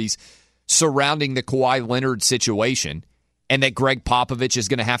stories surrounding the Kawhi Leonard situation, and that Greg Popovich is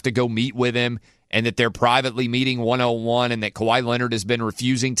going to have to go meet with him, and that they're privately meeting 101, and that Kawhi Leonard has been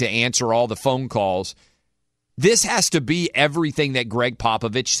refusing to answer all the phone calls, this has to be everything that Greg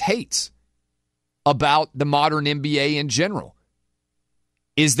Popovich hates about the modern NBA in general,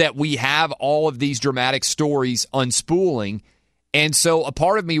 is that we have all of these dramatic stories unspooling. And so a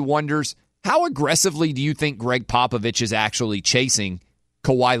part of me wonders, how aggressively do you think Greg Popovich is actually chasing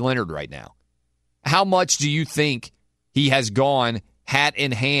Kawhi Leonard right now? How much do you think he has gone hat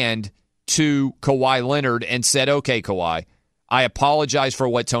in hand to Kawhi Leonard and said, okay, Kawhi, I apologize for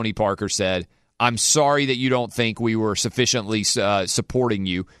what Tony Parker said. I'm sorry that you don't think we were sufficiently supporting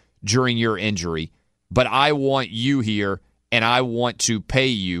you during your injury, but I want you here, and I want to pay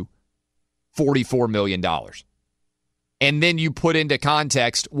you $44 million. And then you put into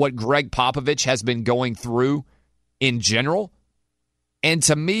context what Greg Popovich has been going through in general. And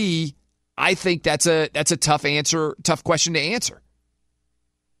to me, I think that's a tough question to answer.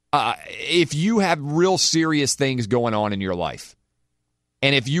 If you have real serious things going on in your life,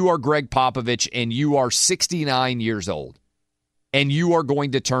 and if you are Greg Popovich and you are 69 years old, and you are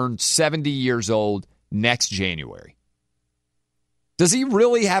going to turn 70 years old next January, does he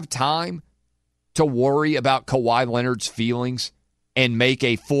really have time to worry about Kawhi Leonard's feelings and make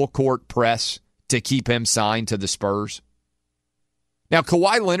a full court press to keep him signed to the Spurs? Now,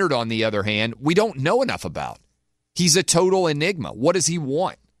 Kawhi Leonard, on the other hand, we don't know enough about. He's a total enigma. What does he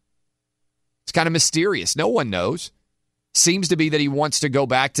want? It's kind of mysterious. No one knows. Seems to be that he wants to go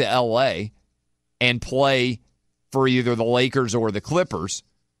back to L.A. and play for either the Lakers or the Clippers,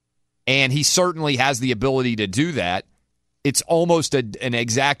 and he certainly has the ability to do that. It's almost an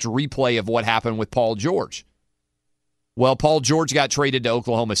exact replay of what happened with Paul George. Well, Paul George got traded to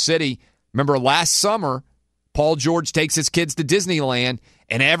Oklahoma City. Remember last summer, Paul George takes his kids to Disneyland,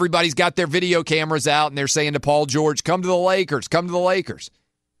 and everybody's got their video cameras out, and they're saying to Paul George, come to the Lakers, come to the Lakers.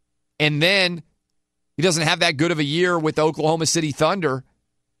 And then he doesn't have that good of a year with the Oklahoma City Thunder,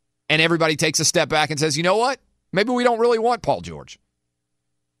 and everybody takes a step back and says, you know what? Maybe we don't really want Paul George.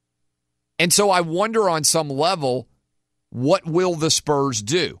 And so I wonder on some level, what will the Spurs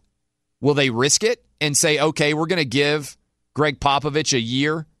do? Will they risk it and say, okay, we're going to give Greg Popovich a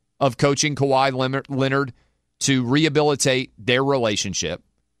year of coaching Kawhi Leonard to rehabilitate their relationship,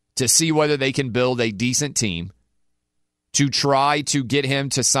 to see whether they can build a decent team, to try to get him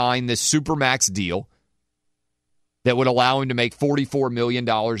to sign this Supermax deal that would allow him to make $44 million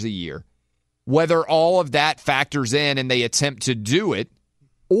a year? Whether all of that factors in and they attempt to do it,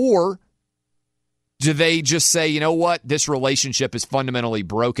 or do they just say, you know what, this relationship is fundamentally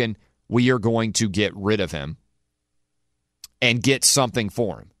broken, we are going to get rid of him and get something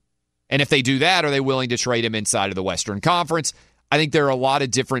for him? And if they do that, are they willing to trade him inside of the Western Conference? I think there are a lot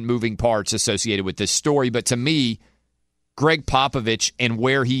of different moving parts associated with this story, but to me, Greg Popovich and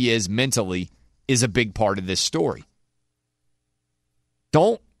where he is mentally is a big part of this story.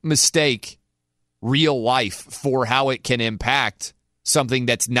 Don't mistake real life for how it can impact something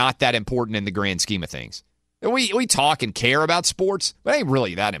that's not that important in the grand scheme of things. We talk and care about sports, but it ain't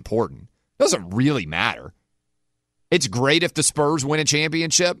really that important. It doesn't really matter. It's great if the Spurs win a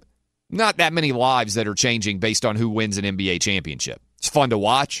championship. not that many lives that are changing based on who wins an NBA championship. It's fun to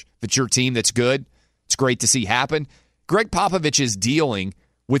watch. If it's your team that's good, it's great to see happen. Greg Popovich is dealing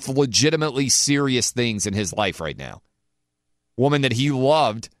with legitimately serious things in his life right now. Woman that he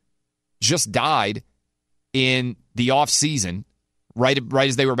loved just died in the offseason, right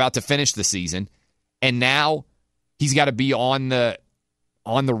as they were about to finish the season. And now he's got to be on the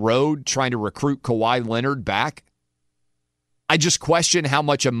road trying to recruit Kawhi Leonard back. I just question how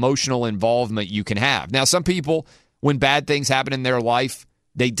much emotional involvement you can have. Now, some people, when bad things happen in their life,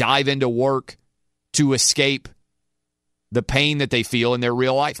 they dive into work to escape the pain that they feel in their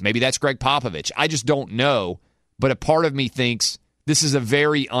real life. Maybe that's Greg Popovich. I just don't know. But a part of me thinks this is a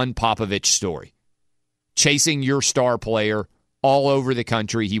very un-Popovich story. Chasing your star player all over the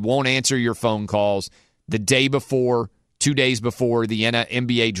country. He won't answer your phone calls. The day before, 2 days before the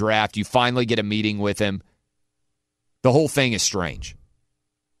NBA draft, you finally get a meeting with him. The whole thing is strange.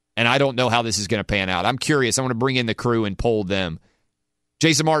 And I don't know how this is going to pan out. I'm curious. I want to bring in the crew and poll them.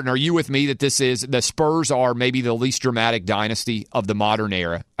 Jason Martin, are you with me that the Spurs are maybe the least dramatic dynasty of the modern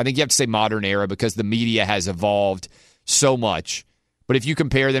era? I think you have to say modern era because the media has evolved so much. But if you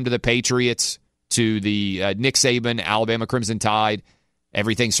compare them to the Patriots, to the Nick Saban, Alabama Crimson Tide,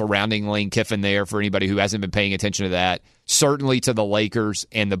 everything surrounding Lane Kiffin there for anybody who hasn't been paying attention to that, certainly to the Lakers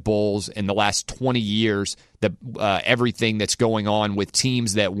and the Bulls in the last 20 years, everything that's going on with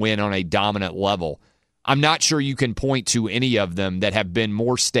teams that win on a dominant level. I'm not sure you can point to any of them that have been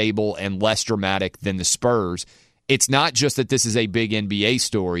more stable and less dramatic than the Spurs. It's not just that this is a big NBA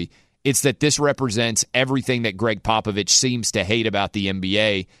story. It's that this represents everything that Greg Popovich seems to hate about the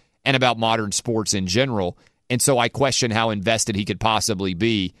NBA and about modern sports in general. And so I question how invested he could possibly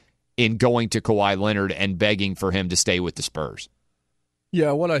be in going to Kawhi Leonard and begging for him to stay with the Spurs.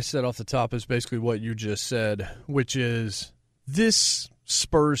 Yeah, what I said off the top is basically what you just said, which is this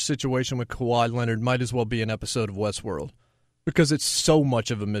Spurs situation with Kawhi Leonard might as well be an episode of Westworld because it's so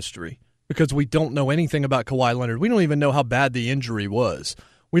much of a mystery because we don't know anything about Kawhi Leonard. We don't even know how bad the injury was.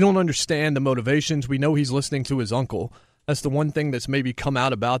 We don't understand the motivations. We know he's listening to his uncle. That's the one thing that's maybe come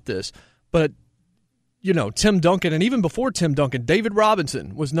out about this. But, you know, Tim Duncan, and even before Tim Duncan, David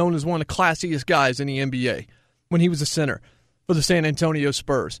Robinson was known as one of the classiest guys in the NBA when he was a center for the San Antonio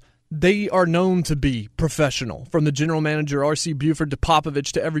Spurs. They are known to be professional, from the general manager, R.C. Buford, to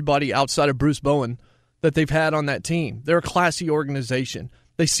Popovich, to everybody outside of Bruce Bowen that they've had on that team. They're a classy organization.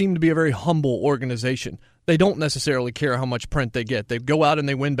 They seem to be a very humble organization. They don't necessarily care how much print they get. They go out and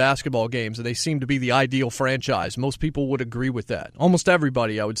they win basketball games, and they seem to be the ideal franchise. Most people would agree with that. Almost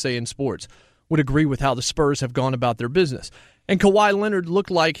everybody, I would say, in sports would agree with how the Spurs have gone about their business. And Kawhi Leonard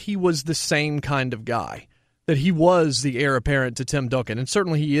looked like he was the same kind of guy, that he was the heir apparent to Tim Duncan, and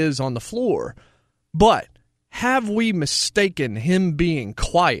certainly he is on the floor. But have we mistaken him being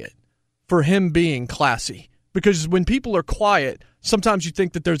quiet for him being classy? Because when people are quiet, sometimes you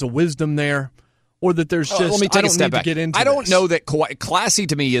think that there's a wisdom there, or that there's just, let me take I a don't step need back. to get into I don't this. know that classy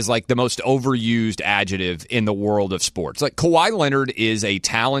to me is like the most overused adjective in the world of sports. Like Kawhi Leonard is a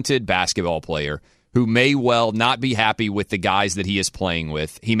talented basketball player who may well not be happy with the guys that he is playing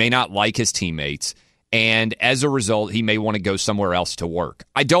with. He may not like his teammates. And as a result, he may want to go somewhere else to work.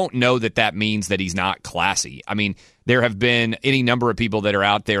 I don't know that that means that he's not classy. I mean, there have been any number of people that are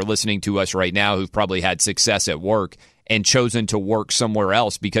out there listening to us right now who've probably had success at work and chosen to work somewhere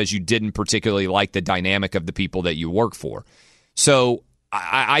else because you didn't particularly like the dynamic of the people that you work for. So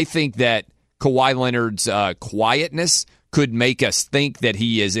I think that Kawhi Leonard's quietness could make us think that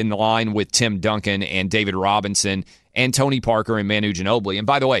he is in line with Tim Duncan and David Robinson and Tony Parker and Manu Ginobili. And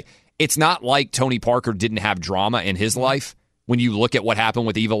by the way, it's not like Tony Parker didn't have drama in his life when you look at what happened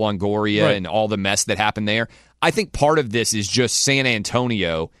with Eva Longoria and all the mess that happened there. I think part of this is just San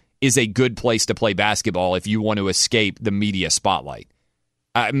Antonio is a good place to play basketball if you want to escape the media spotlight.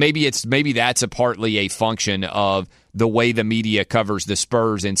 Maybe that's partly a function of the way the media covers the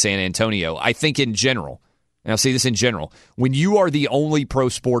Spurs in San Antonio. I think in general, and I'll say this in general, when you are the only pro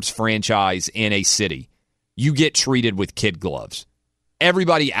sports franchise in a city, you get treated with kid gloves.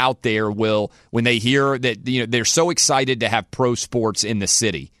 Everybody out there will, when they hear that, they're so excited to have pro sports in the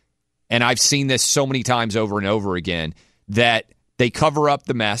city, and I've seen this so many times over and over again, that they cover up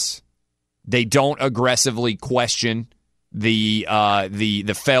the mess. They don't aggressively question the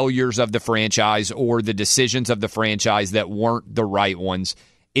failures of the franchise or the decisions of the franchise that weren't the right ones.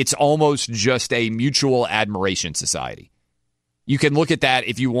 It's almost just a mutual admiration society. You can look at that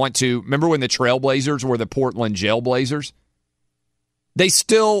if you want to. Remember when the Trailblazers were the Portland Jailblazers? They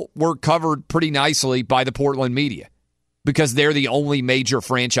still were covered pretty nicely by the Portland media because they're the only major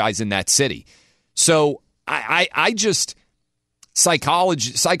franchise in that city. So I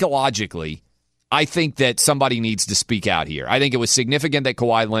psychologically, I think that somebody needs to speak out here. I think it was significant that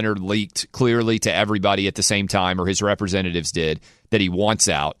Kawhi Leonard leaked clearly to everybody at the same time, or his representatives did, that he wants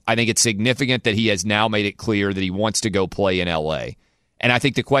out. I think it's significant that he has now made it clear that he wants to go play in L.A. And I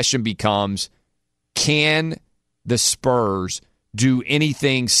think the question becomes, can the Spurs do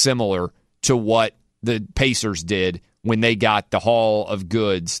anything similar to what the Pacers did when they got the haul of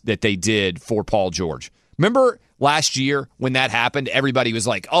goods that they did for Paul George? Remember last year when that happened, everybody was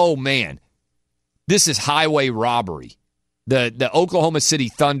like, oh, man, this is highway robbery. The Oklahoma City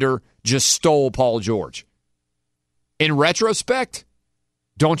Thunder just stole Paul George. In retrospect,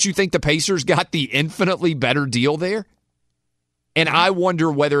 don't you think the Pacers got the infinitely better deal there? And I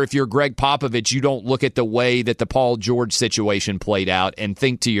wonder whether if you're Greg Popovich, you don't look at the way that the Paul George situation played out and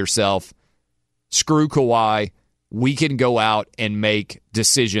think to yourself, screw Kawhi, we can go out and make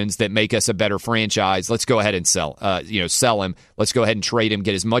decisions that make us a better franchise. Let's go ahead and sell him. Let's go ahead and trade him,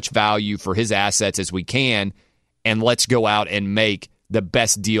 get as much value for his assets as we can, and let's go out and make the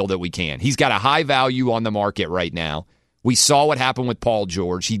best deal that we can. He's got a high value on the market right now. We saw what happened with Paul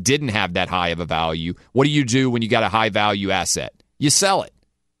George. He didn't have that high of a value. What do you do when you got a high value asset? You sell it.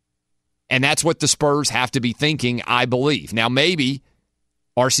 And that's what the Spurs have to be thinking, I believe. Now, maybe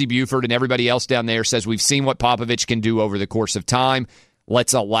R.C. Buford and everybody else down there says we've seen what Popovich can do over the course of time.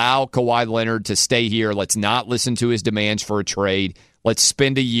 Let's allow Kawhi Leonard to stay here. Let's not listen to his demands for a trade. Let's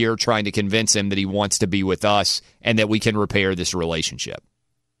spend a year trying to convince him that he wants to be with us and that we can repair this relationship.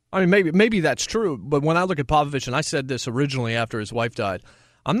 I mean, maybe that's true, but when I look at Popovich, and I said this originally after his wife died,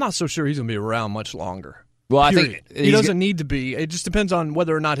 I'm not so sure he's going to be around much longer. Well, I Period. think he doesn't need to be. It just depends on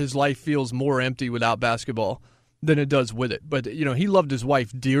whether or not his life feels more empty without basketball than it does with it. But, he loved his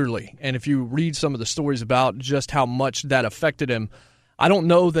wife dearly. And if you read some of the stories about just how much that affected him, I don't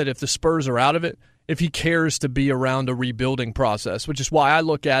know that if the Spurs are out of it, if he cares to be around a rebuilding process, which is why I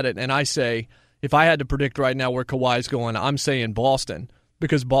look at it and I say, if I had to predict right now where Kawhi's going, I'm saying Boston.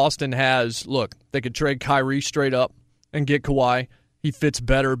 Because Boston they could trade Kyrie straight up and get Kawhi. He fits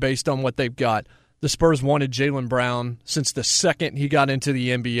better based on what they've got. The Spurs wanted Jaylen Brown since the second he got into the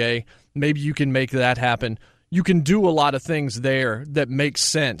NBA. Maybe you can make that happen. You can do a lot of things there that make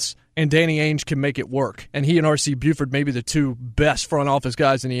sense, and Danny Ainge can make it work. And he and R.C. Buford may be the two best front office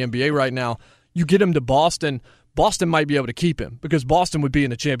guys in the NBA right now. You get him to Boston, Boston might be able to keep him because Boston would be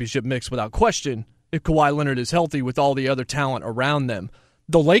in the championship mix without question if Kawhi Leonard is healthy with all the other talent around them.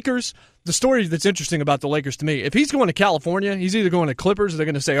 The Lakers, the story that's interesting about the Lakers to me, if he's going to California, he's either going to Clippers or they're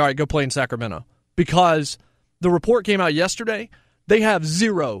going to say, all right, go play in Sacramento. Because the report came out yesterday, they have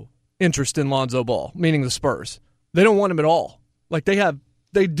zero interest in Lonzo Ball, meaning the Spurs. They don't want him at all.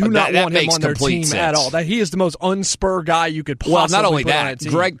 They do not want him on their team at all. That he is the most unspur guy you could possibly not only put on that, a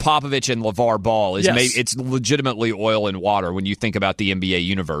team. Greg Popovich and LeVar Ball it's legitimately oil and water when you think about the NBA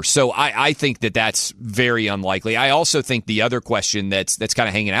universe. So I think that that's very unlikely. I also think the other question that's kind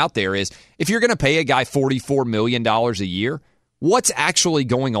of hanging out there is if you're going to pay a guy $44 million a year, what's actually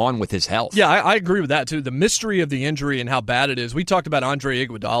going on with his health? Yeah, I agree with that, too. The mystery of the injury and how bad it is. We talked about Andre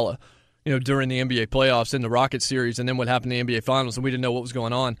Iguodala, during the NBA playoffs in the Rocket series and then what happened in the NBA Finals, and we didn't know what was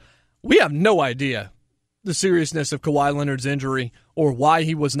going on. We have no idea the seriousness of Kawhi Leonard's injury or why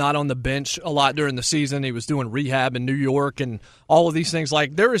he was not on the bench a lot during the season. He was doing rehab in New York and all of these things.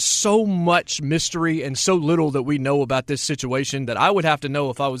 There is so much mystery and so little that we know about this situation that I would have to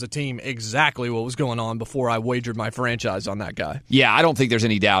know if I was a team exactly what was going on before I wagered my franchise on that guy. Yeah, I don't think there's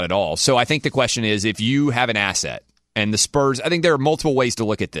any doubt at all. So I think the question is if you have an asset and the Spurs, I think there are multiple ways to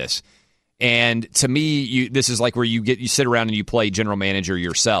look at this. And to me, this is like where you sit around and you play general manager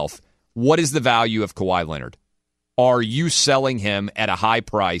yourself. What is the value of Kawhi Leonard? Are you selling him at a high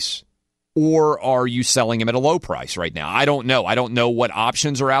price or are you selling him at a low price right now? I don't know. I don't know what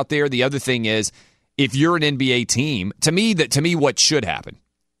options are out there. The other thing is, if you're an NBA team, to me what should happen,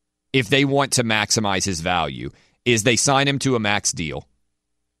 if they want to maximize his value, is they sign him to a max deal,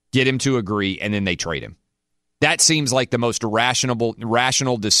 get him to agree, and then they trade him. That seems like the most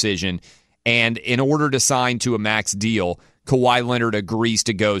rational decision. And in order to sign to a max deal, Kawhi Leonard agrees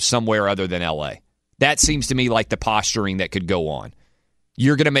to go somewhere other than L.A. That seems to me like the posturing that could go on.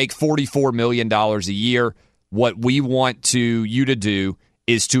 You're going to make $44 million a year. What we want you to do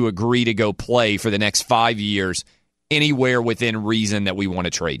is to agree to go play for the next 5 years anywhere within reason that we want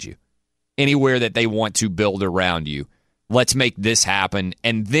to trade you. Anywhere that they want to build around you. Let's make this happen,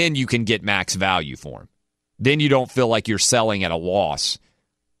 and then you can get max value for him. Then you don't feel like you're selling at a loss.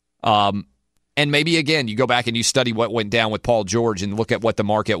 And maybe, again, you go back and you study what went down with Paul George and look at what the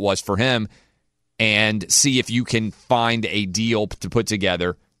market was for him and see if you can find a deal to put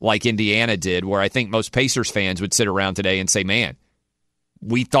together like Indiana did, where I think most Pacers fans would sit around today and say, man,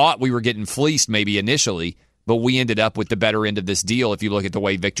 we thought we were getting fleeced maybe initially, but we ended up with the better end of this deal if you look at the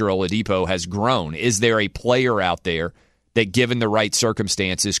way Victor Oladipo has grown. Is there a player out there that, given the right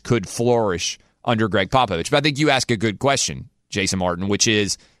circumstances, could flourish under Greg Popovich? But I think you ask a good question, Jason Martin, which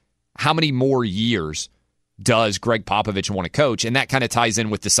is how many more years does Greg Popovich want to coach? And that kind of ties in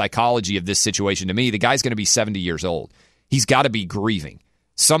with the psychology of this situation to me. The guy's going to be 70 years old. He's got to be grieving.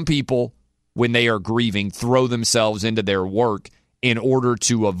 Some people, when they are grieving, throw themselves into their work in order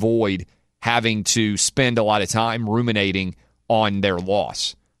to avoid having to spend a lot of time ruminating on their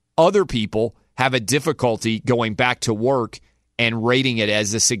loss. Other people have a difficulty going back to work and rating it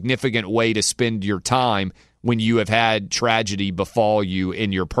as a significant way to spend your time when you have had tragedy befall you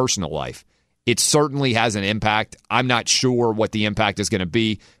in your personal life. It certainly has an impact. I'm not sure what the impact is going to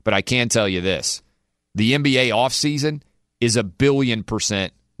be, but I can tell you this. The NBA offseason is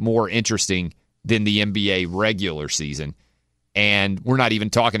 1,000,000,000% more interesting than the NBA regular season. And we're not even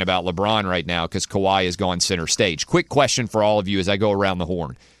talking about LeBron right now because Kawhi has gone center stage. Quick question for all of you as I go around the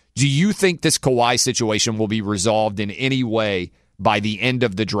horn. Do you think this Kawhi situation will be resolved in any way by the end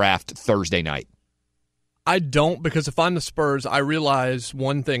of the draft Thursday night? I don't, because if I'm the Spurs, I realize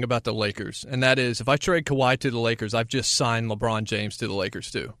one thing about the Lakers, and that is if I trade Kawhi to the Lakers, I've just signed LeBron James to the Lakers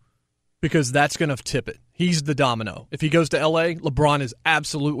too, because that's going to tip it. He's the domino. If he goes to L.A., LeBron is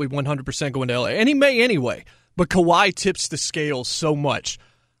absolutely 100% going to L.A., and he may anyway, but Kawhi tips the scales so much.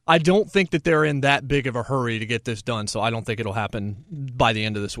 I don't think that they're in that big of a hurry to get this done, so I don't think it'll happen by the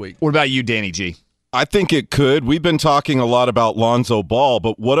end of this week. What about you, Danny G? I think it could. We've been talking a lot about Lonzo Ball,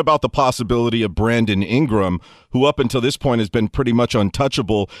 but what about the possibility of Brandon Ingram, who up until this point has been pretty much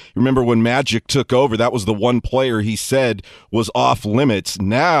untouchable? Remember when Magic took over, that was the one player he said was off limits.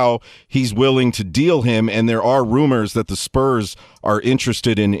 Now he's willing to deal him, and there are rumors that the Spurs are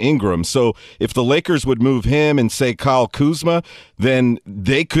interested in Ingram. So if the Lakers would move him and say Kyle Kuzma, then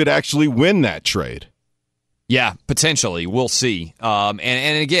they could actually win that trade. Yeah, potentially. We'll see. And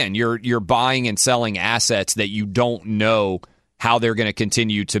again, you're buying and selling assets that you don't know how they're going to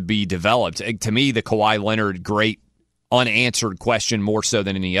continue to be developed. To me, the Kawhi Leonard great unanswered question more so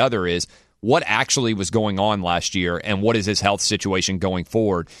than any other is what actually was going on last year and what is his health situation going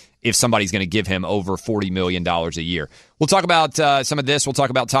forward if somebody's going to give him over $40 million a year. We'll talk about some of this. We'll talk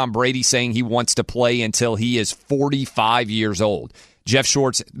about Tom Brady saying he wants to play until he is 45 years old. Jeff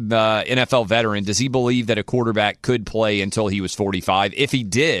Schwartz, the NFL veteran, does he believe that a quarterback could play until he was 45? If he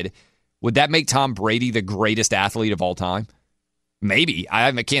did, would that make Tom Brady the greatest athlete of all time? Maybe.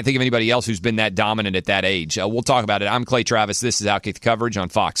 I can't think of anybody else who's been that dominant at that age. We'll talk about it. I'm Clay Travis. This is Outkick Coverage on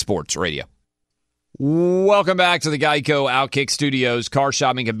Fox Sports Radio. Welcome back to the Geico Outkick Studios. Car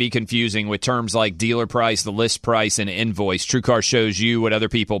shopping can be confusing with terms like dealer price, the list price, and invoice. TrueCar shows you what other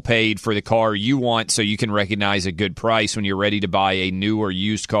people paid for the car you want so you can recognize a good price when you're ready to buy a new or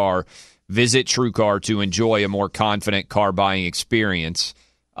used car. Visit TrueCar to enjoy a more confident car buying experience.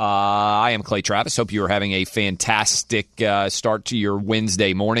 I am Clay Travis. Hope you are having a fantastic start to your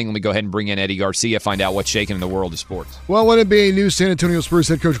Wednesday morning. Let me go ahead and bring in Eddie Garcia, find out what's shaking in the world of sports. Well, when NBA News, San Antonio Spurs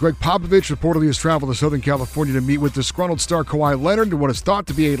head coach Greg Popovich reportedly has traveled to Southern California to meet with disgruntled star Kawhi Leonard in what is thought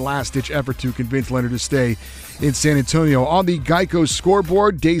to be a last-ditch effort to convince Leonard to stay in San Antonio. On the Geico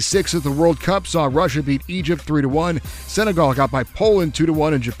scoreboard, Day 6 of the World Cup saw Russia beat Egypt 3-1. Senegal got by Poland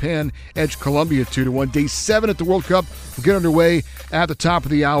 2-1, and Japan edged Colombia 2-1. Day 7 at the World Cup will get underway at the top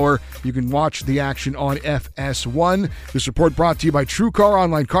of the hour. You can watch the action on FS1. This report brought to you by TrueCar.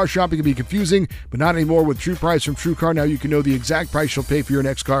 Online car shopping can be confusing, but not anymore with True Price from TrueCar. Now you can know the exact price you'll pay for your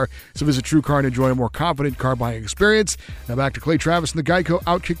next car. So visit TrueCar and enjoy a more confident car buying experience. Now back to Clay Travis in the Geico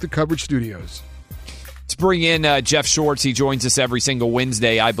Outkick the Coverage Studios. Let's bring in Jeff Schwartz. He joins us every single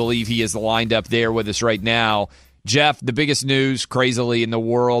Wednesday. I believe he is lined up there with us right now. Jeff, the biggest news, crazily, in the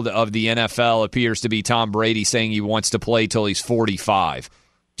world of the NFL appears to be Tom Brady saying he wants to play till he's 45.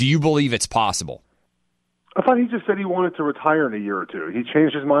 Do you believe it's possible? I thought he just said he wanted to retire in a year or two. He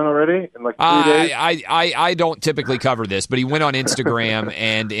changed his mind already in like 3 days? I don't typically cover this, but he went on Instagram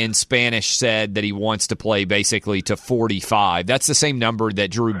and in Spanish said that he wants to play basically to 45. That's the same number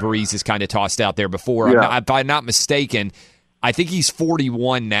that Drew Brees has kind of tossed out there before. Yeah. If I'm not mistaken, I think he's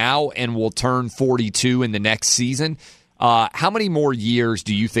 41 now and will turn 42 in the next season. How many more years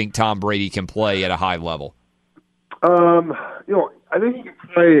do you think Tom Brady can play at a high level? I think he can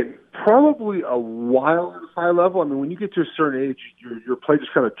play probably a while at a high level. I mean, when you get to a certain age, your play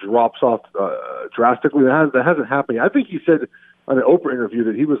just kind of drops off drastically. That hasn't happened yet. I think he said on an Oprah interview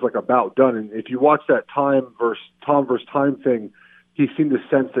that he was like about done. And if you watch that Tom versus time thing, he seemed to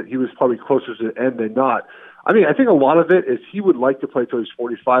sense that he was probably closer to the end than not. I mean, I think a lot of it is he would like to play till he's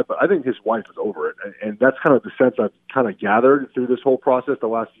 45, but I think his wife is over it. And that's kind of the sense I've kind of gathered through this whole process the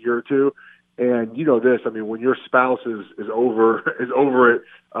last year or two. And you know this, I mean, when your spouse is over it,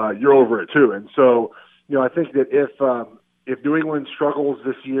 you're over it too. And so, you know, I think that if New England struggles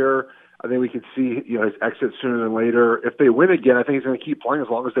this year, I think we could see, you know, his exit sooner than later. If they win again, I think he's going to keep playing as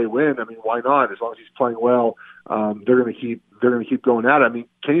long as they win. I mean, why not? As long as he's playing well, they're going to keep going at it. I mean,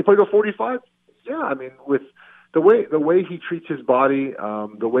 can he play till 45? Yeah, I mean, with the way he treats his body,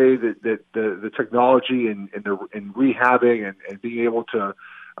 the way that the technology and rehabbing and being able to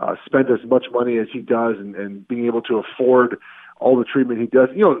spend as much money as he does and being able to afford all the treatment he does,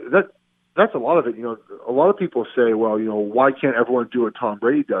 you know, that's a lot of it. You know, a lot of people say, well, you know, why can't everyone do what Tom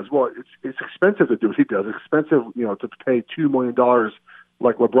Brady does? Well, it's expensive to do what he does. It's expensive, you know, to pay $2 million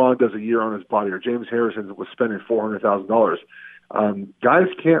like LeBron does a year on his body, or James Harrison was spending $400,000. Guys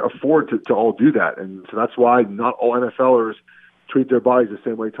can't afford to all do that, and so that's why not all NFLers treat their bodies the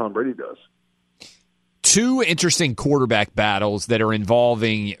same way Tom Brady does. Two interesting quarterback battles that are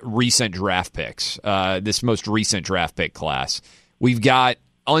involving recent draft picks, this most recent draft pick class. We've got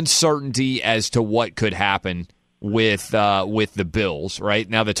uncertainty as to what could happen with the Bills. Right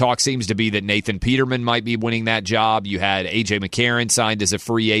now, the talk seems to be that Nathan Peterman might be winning that job. You had A.J. McCarron signed as a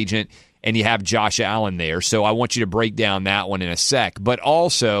free agent, and you have Josh Allen there. So I want you to break down that one in a sec. But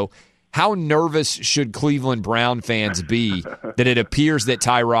also, how nervous should Cleveland Brown fans be that it appears that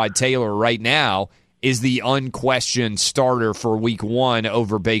Tyrod Taylor right now is the unquestioned starter for Week 1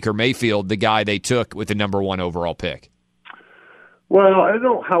 over Baker Mayfield, the guy they took with the number 1 overall pick? Well, I don't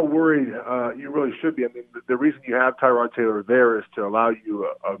know how worried you really should be. I mean, the reason you have Tyrod Taylor there is to allow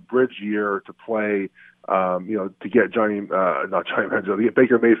you a bridge year to play, you know, to get to get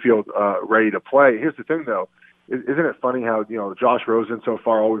Baker Mayfield ready to play. Here's the thing, though. Isn't it funny how, you know, Josh Rosen so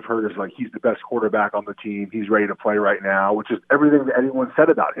far, all we've heard is like he's the best quarterback on the team. He's ready to play right now, which is everything that anyone said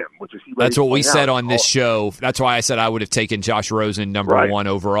about him, which is that's what we said on this show. That's why I said I would have taken Josh Rosen number 1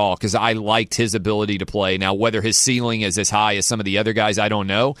 overall, because I liked his ability to play. Now, whether his ceiling is as high as some of the other guys, I don't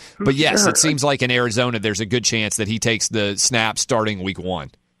know. But yes, it seems like in Arizona there's a good chance that he takes the snap starting Week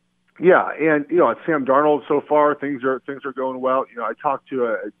 1. Yeah, and you know, at Sam Darnold so far, things are going well. You know, I talked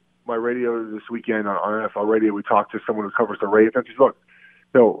to my radio this weekend on NFL Radio. We talked to someone who covers the Ravens. He said, look,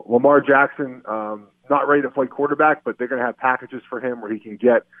 you know, Lamar Jackson not ready to play quarterback, but they're going to have packages for him where he can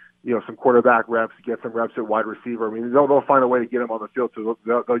get, you know, some quarterback reps, get some reps at wide receiver. I mean, they'll find a way to get him on the field, so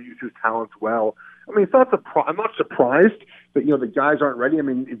they'll use his talents well. I mean, I'm not surprised that, you know, the guys aren't ready. I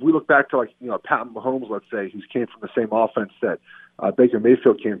mean, if we look back to, like, you know, Pat Mahomes, let's say, who came from the same offense that Baker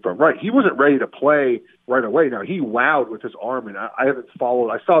Mayfield came from. Right, he wasn't ready to play right away. Now, he wowed with his arm, and I haven't followed.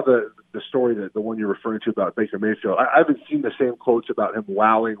 I saw the story, the one you're referring to about Baker Mayfield. I haven't seen the same quotes about him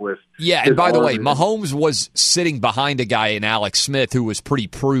wowing with and by the way, Mahomes was sitting behind a guy in Alex Smith who was pretty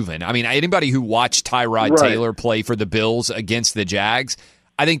proven. I mean, anybody who watched Tyrod Taylor play for the Bills against the Jags,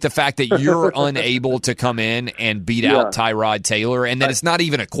 I think the fact that you're unable to come in and beat out Tyrod Taylor, and then it's not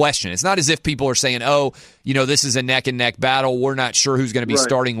even a question. It's not as if people are saying, oh, you know, this is a neck-and-neck battle. We're not sure who's going to be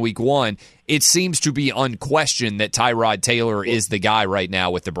starting Week 1. It seems to be unquestioned that Tyrod Taylor is the guy right now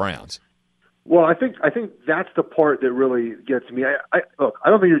with the Browns. Well, I think that's the part that really gets me. Look, I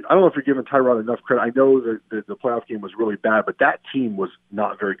don't know if you're giving Tyrod enough credit. I know that the playoff game was really bad, but that team was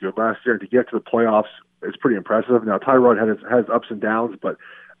not very good last year. And to get to the playoffs, it's pretty impressive. Now, Tyrod has ups and downs, but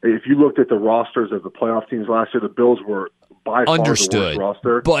if you looked at the rosters of the playoff teams last year, the Bills were by far the worst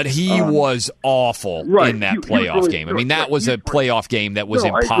roster. But he was awful in that playoff game. I mean, that was a playoff game that was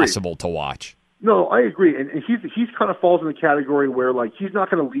impossible to watch. No, I agree, and he's kind of falls in the category where, like, he's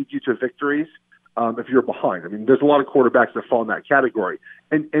not going to lead you to victories if you're behind. I mean, there's a lot of quarterbacks that fall in that category.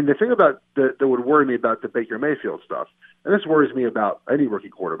 And the thing about that would worry me about the Baker Mayfield stuff, and this worries me about any rookie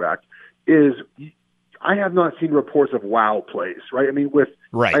quarterback, is I have not seen reports of wow plays, right? I mean,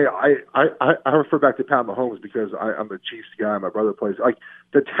 I refer back to Pat Mahomes because I'm a Chiefs guy. My brother plays. Like,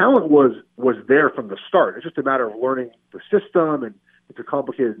 the talent was there from the start. It's just a matter of learning the system, and it's a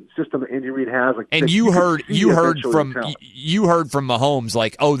complicated system that Andy Reid has. Like, and you heard from Mahomes,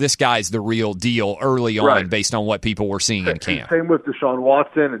 like, oh, this guy's the real deal early on, based on what people were seeing in camp. Same with Deshaun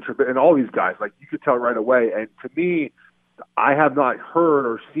Watson and all these guys. Like, you could tell right away. And to me, I have not heard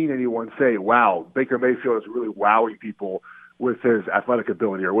or seen anyone say, wow, Baker Mayfield is really wowing people with his athletic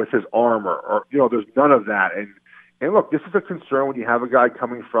ability or with his arm or you know, there's none of that. And look, this is a concern when you have a guy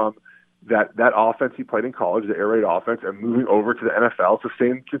coming from that offense he played in college, the air raid offense, and moving over to the NFL. It's the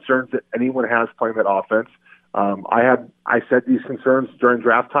same concerns that anyone has playing that offense. I said these concerns during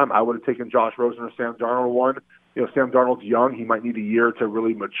draft time. I would have taken Josh Rosen or Sam Darnold one. Sam Darnold's young. He might need a year to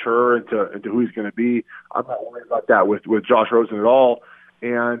really mature into who he's going to be. I'm not worried about that with Josh Rosen at all.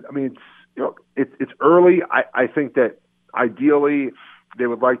 And I mean, it's early. I think that ideally they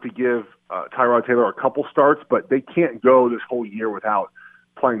would like to give Tyrod Taylor a couple starts, but they can't go this whole year without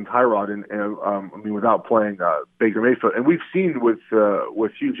playing Tyrod and without playing Baker Mayfield. And we've seen with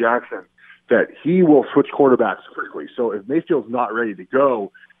Hugh Jackson that he will switch quarterbacks quickly. So if Mayfield's not ready to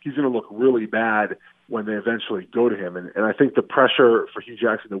go, he's going to look really bad when they eventually go to him. And I think the pressure for Hugh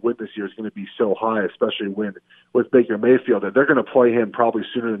Jackson to win this year is going to be so high, especially with Baker Mayfield, that they're going to play him probably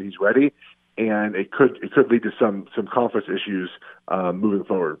sooner than he's ready. And it could lead to some conference issues moving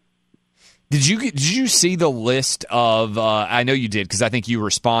forward. Did you see the list of? I know you did because I think you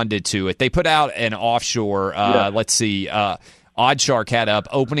responded to it. They put out an offshore. Let's see. OddsShark had up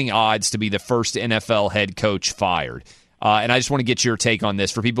opening odds to be the first NFL head coach fired. And I just want to get your take on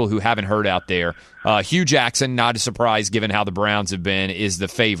this for people who haven't heard out there. Hugh Jackson, not a surprise given how the Browns have been, is the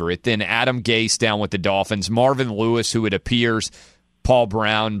favorite. Then Adam Gase down with the Dolphins. Marvin Lewis, who it appears Paul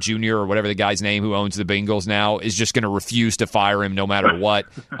Brown Jr. or whatever the guy's name who owns the Bengals now is just going to refuse to fire him no matter what.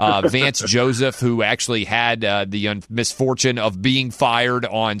 Vance Joseph, who actually had the misfortune of being fired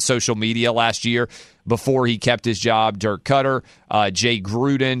on social media last year before he kept his job. Dirk Cutter, Jay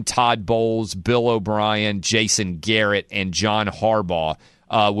Gruden, Todd Bowles, Bill O'Brien, Jason Garrett, and John Harbaugh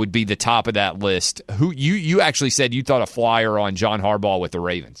would be the top of that list. Who you actually said you thought a flyer on John Harbaugh with the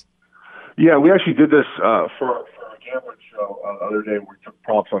Ravens. Yeah, we actually did this for a gambling show the other day. We took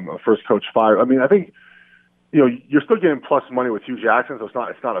props on the first coach fired. I mean, I think you're still getting plus money with Hugh Jackson, so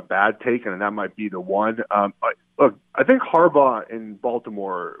it's not a bad take, and that might be the one. Look, I think Harbaugh in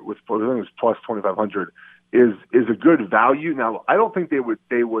Baltimore with I think it was plus 2,500 is a good value. Now, I don't think they would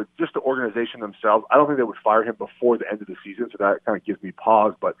just the organization themselves. I don't think they would fire him before the end of the season, so that kind of gives me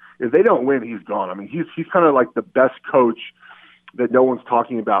pause. But if they don't win, he's gone. I mean, he's kind of like the best coach that no one's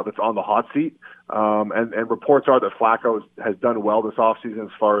talking about that's on the hot seat. And reports are that Flacco has done well this offseason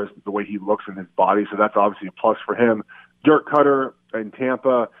as far as the way he looks in his body, so that's obviously a plus for him. Dirk Cutter in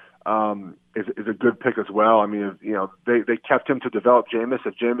Tampa is a good pick as well. I mean, they kept him to develop Jameis.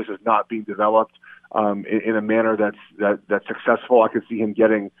 If Jameis is not being developed in a manner that's successful, I could see him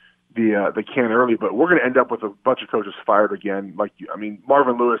getting the can early. But we're going to end up with a bunch of coaches fired again.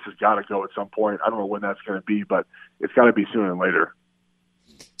 Marvin Lewis has got to go at some point. I don't know when that's going to be, but it's got to be sooner than later.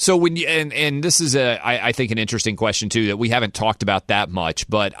 So when you, and this is I think an interesting question too that we haven't talked about that much,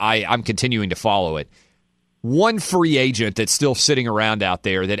 but I'm continuing to follow it. One free agent that's still sitting around out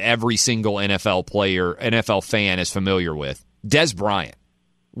there that every single NFL fan is familiar with, Dez Bryant.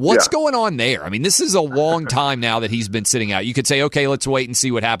 What's going on there? I mean, this is a long time now that he's been sitting out. You could say, okay, let's wait and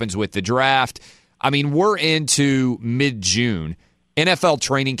see what happens with the draft. I mean, we're into mid-June. NFL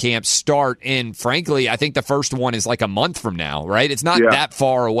training camps start in, frankly, I think the first one is like a month from now, right? It's not that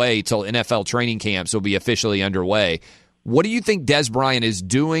far away till NFL training camps will be officially underway. What do you think Dez Bryant is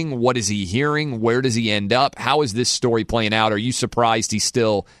doing? What is he hearing? Where does he end up? How is this story playing out? Are you surprised he's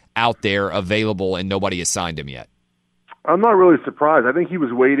still out there available and nobody has signed him yet? I'm not really surprised. I think he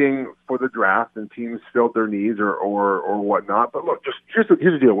was waiting for the draft and teams filled their needs or whatnot. But look, just here's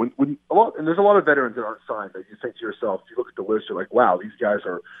the deal. When and there's a lot of veterans that aren't signed that you think to yourself, if you look at the list, you're like, wow, these guys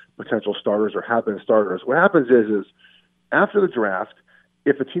are potential starters or have been starters. What happens is after the draft,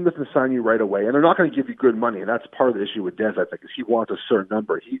 if a team doesn't sign you right away, and they're not going to give you good money, and that's part of the issue with Dez, I think, is he wants a certain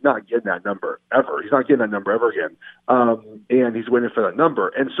number. He's not getting that number ever. He's not getting that number ever again. And he's waiting for that number.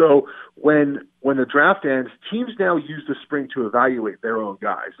 And so when the draft ends, teams now use the spring to evaluate their own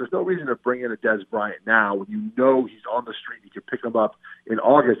guys. There's no reason to bring in a Dez Bryant now when you know he's on the street. You can pick him up in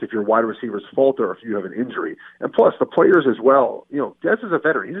August if your wide receivers falter or if you have an injury. And plus, the players as well. Dez is a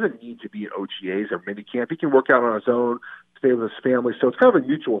veteran. He doesn't need to be in OTAs or minicamp. He can work out on his own, stay with his family. So it's kind of a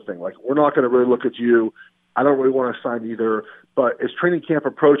mutual thing. Like, we're not going to really look at you. I don't really want to sign either. But as training camp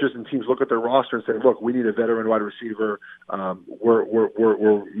approaches and teams look at their roster and say, look, we need a veteran wide receiver.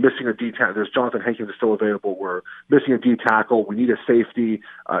 We're missing a D tackle. There's Jonathan Hankins is still available. We're missing a D tackle. We need a safety.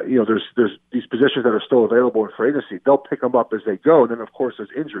 There's these positions that are still available in free agency. They'll pick them up as they go. And then, of course, there's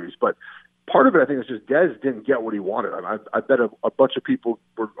injuries. But part of it, I think, is just Dez didn't get what he wanted. I bet a bunch of people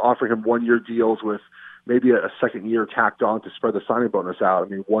were offering him one-year deals with maybe a second year tacked on to spread the signing bonus out. I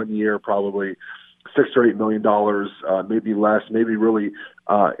mean, 1 year probably $6 or $8 million, maybe less, maybe really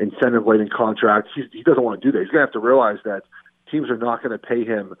incentive-laden contract. He doesn't want to do that. He's going to have to realize that teams are not going to pay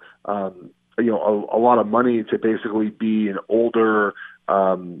him, a lot of money to basically be an older,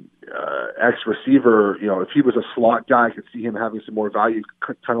 ex-receiver, if he was a slot guy, I could see him having some more value,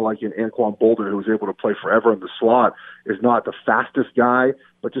 kind of like in Anquan Boldin, who was able to play forever in the slot, is not the fastest guy,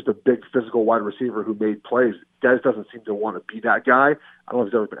 but just a big physical wide receiver who made plays. Dez doesn't seem to want to be that guy. I don't know if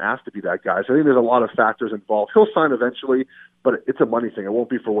he's ever been asked to be that guy. So I think there's a lot of factors involved. He'll sign eventually, but it's a money thing. It won't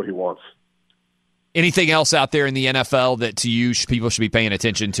be for what he wants. Anything else out there in the NFL that to you people should be paying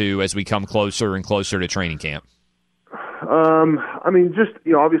attention to as we come closer and closer to training camp?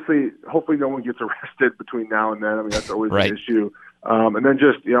 Obviously, hopefully no one gets arrested between now and then. I mean, that's always right. An issue. And then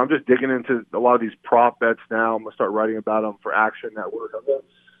I'm just digging into a lot of these prop bets now. I'm going to start writing about them for Action Network. And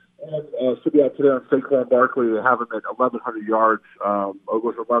should be out today on Saquon Barkley. They have him at 1,100 yards. It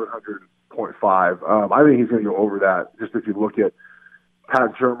was 1,100.5. I think he's going to go over that, just if you look at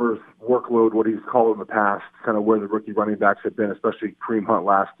Pat Shurmur's workload, what he's called in the past, kind of where the rookie running backs have been, especially Kareem Hunt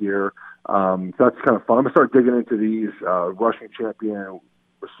last year. So that's kind of fun. I'm going to start digging into these rushing champion,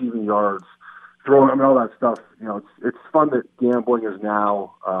 receiving yards, throwing, all that stuff. It's fun that gambling is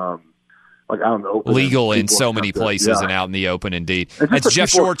now out in the open. Legal in so many places and out in the open, indeed. That's Jeff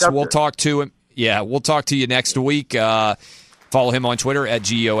Shorts. We'll talk to him. Yeah, we'll talk to you next week. Follow him on Twitter at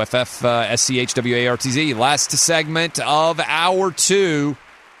GOFF-SCHWARTZ. Last segment of Hour 2.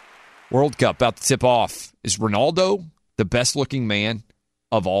 World Cup about to tip off. Is Ronaldo the best-looking man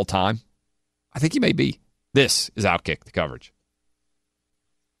of all time? I think he may be. This is Outkick, the coverage.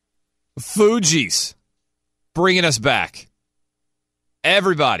 Fugees bringing us back.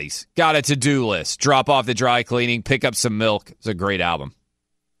 Everybody's got a to-do list. Drop off the dry cleaning, pick up some milk. It's a great album.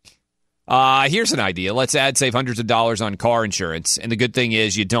 Here's an idea. Let's save hundreds of dollars on car insurance. And the good thing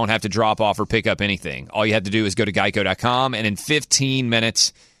is you don't have to drop off or pick up anything. All you have to do is go to geico.com, and in 15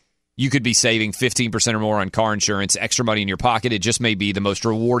 minutes, you could be saving 15% or more on car insurance, extra money in your pocket. It just may be the most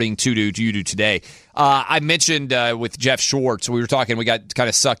rewarding to-do you do today. I mentioned with Jeff Schwartz, we got kind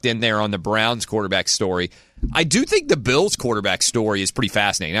of sucked in there on the Browns quarterback story. I do think the Bills quarterback story is pretty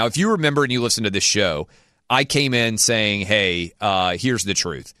fascinating. Now, if you remember and you listen to this show, I came in saying, hey, here's the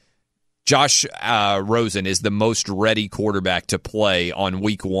truth. Josh Rosen is the most ready quarterback to play on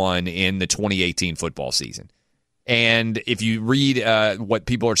week 1 in the 2018 football season. And if you read what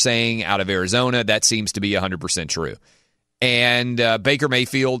people are saying out of Arizona, that seems to be 100% true. And Baker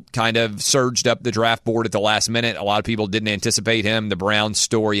Mayfield kind of surged up the draft board at the last minute. A lot of people didn't anticipate him. The Browns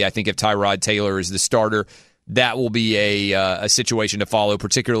story, I think if Tyrod Taylor is the starter, that will be a situation to follow,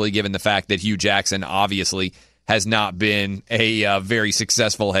 particularly given the fact that Hugh Jackson obviously has not been a very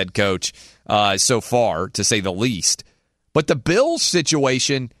successful head coach so far, to say the least. But the Bills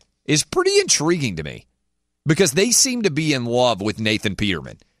situation is pretty intriguing to me because they seem to be in love with Nathan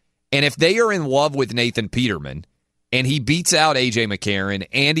Peterman. And if they are in love with Nathan Peterman and he beats out A.J. McCarron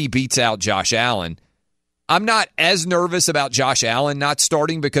and he beats out Josh Allen, I'm not as nervous about Josh Allen not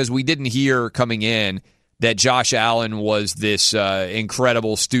starting because we didn't hear coming in that Josh Allen was this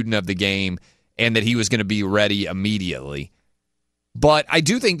incredible student of the game and that he was going to be ready immediately. But I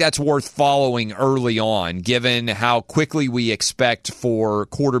do think that's worth following early on, given how quickly we expect for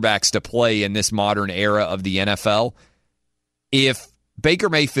quarterbacks to play in this modern era of the NFL. If Baker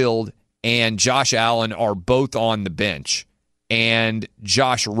Mayfield and Josh Allen are both on the bench and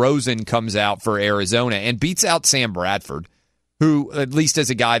Josh Rosen comes out for Arizona and beats out Sam Bradford, who at least is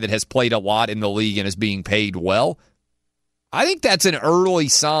a guy that has played a lot in the league and is being paid well, I think that's an early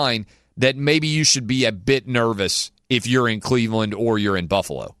sign that maybe you should be a bit nervous if you're in Cleveland or you're in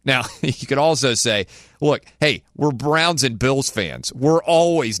Buffalo. Now, you could also say, look, hey, we're Browns and Bills fans. We're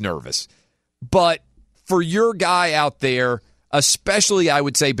always nervous. But for your guy out there, especially I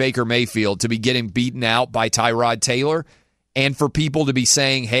would say Baker Mayfield, to be getting beaten out by Tyrod Taylor, and for people to be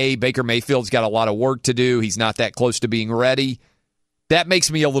saying, hey, Baker Mayfield's got a lot of work to do, he's not that close to being ready, that makes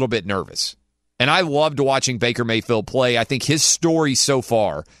me a little bit nervous. And I loved watching Baker Mayfield play. I think his story so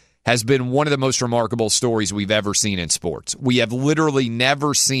far has been one of the most remarkable stories we've ever seen in sports. We have literally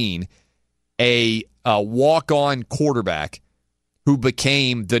never seen a walk-on quarterback who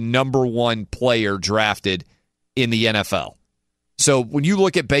became the number 1 player drafted in the NFL. So when you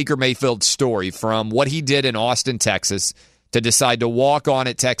look at Baker Mayfield's story, from what he did in Austin, Texas, to decide to walk on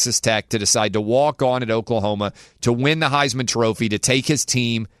at Texas Tech, to decide to walk on at Oklahoma, to win the Heisman Trophy, to take his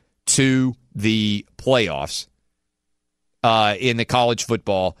team to the playoffs in the college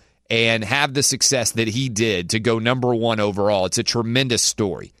football, and have the success that he did to go number 1 overall. It's a tremendous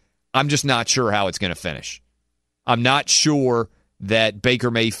story. I'm just not sure how it's going to finish. I'm not sure that Baker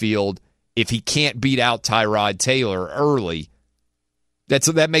Mayfield, if he can't beat out Tyrod Taylor early,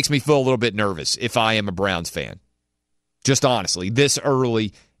 that makes me feel a little bit nervous if I am a Browns fan. Just honestly, this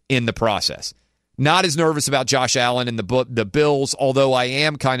early in the process. Not as nervous about Josh Allen and the Bills, although I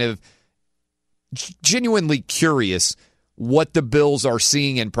am kind of genuinely curious what the Bills are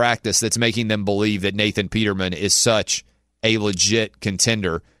seeing in practice that's making them believe that Nathan Peterman is such a legit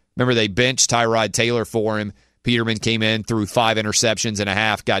contender. Remember, they benched Tyrod Taylor for him. Peterman came in, threw 5 interceptions and a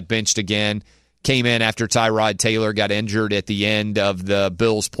half, got benched again. Came in after Tyrod Taylor got injured at the end of the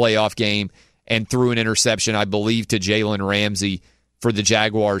Bills playoff game and threw an interception, I believe, to Jalen Ramsey for the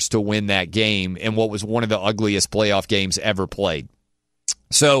Jaguars to win that game in what was one of the ugliest playoff games ever played.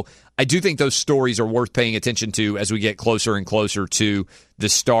 So I do think those stories are worth paying attention to as we get closer and closer to the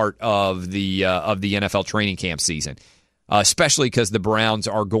start of the NFL training camp season, especially because the Browns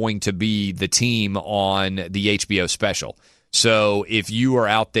are going to be the team on the HBO special. So if you are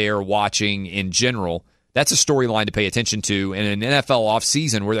out there watching in general, that's a storyline to pay attention to in an NFL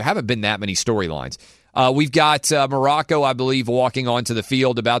offseason where there haven't been that many storylines. We've got Morocco, I believe, walking onto the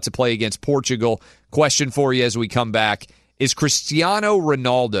field, about to play against Portugal. Question for you as we come back. Is Cristiano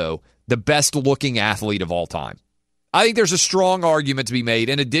Ronaldo the best-looking athlete of all time? I think there's a strong argument to be made,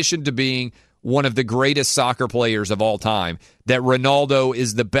 in addition to being one of the greatest soccer players of all time, that Ronaldo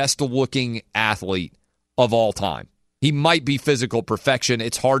is the best-looking athlete of all time. He might be physical perfection.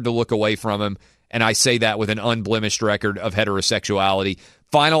 It's hard to look away from him, and I say that with an unblemished record of heterosexuality.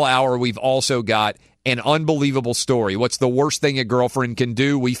 Final hour, we've also got an unbelievable story. What's the worst thing a girlfriend can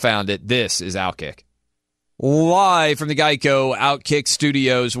do? We found it. This is Outkick. Live from the Geico Outkick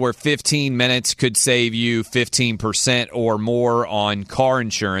studios, where 15 minutes could save you 15% or more on car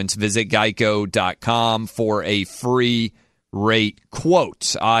insurance. Visit geico.com for a free rate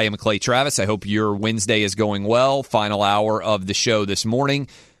quote. I am Clay Travis. I hope your Wednesday is going well. Final hour of the show this morning.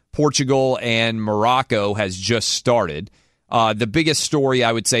 Portugal and Morocco has just started. The biggest story,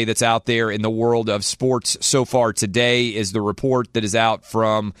 I would say, that's out there in the world of sports so far today is the report that is out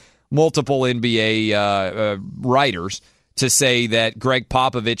from multiple NBA writers to say that Greg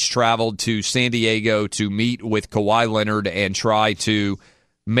Popovich traveled to San Diego to meet with Kawhi Leonard and try to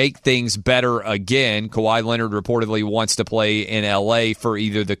make things better again. Kawhi Leonard reportedly wants to play in L.A. for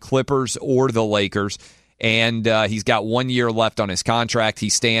either the Clippers or the Lakers, and he's got 1 year left on his contract. He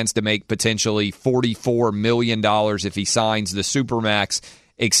stands to make potentially $44 million if he signs the Supermax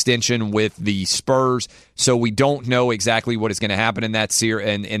extension with the Spurs. So we don't know exactly what is going to happen in that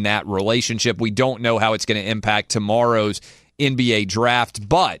in that relationship. We don't know how it's going to impact tomorrow's NBA draft.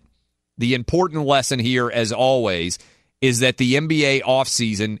 But the important lesson here, as always, is that the NBA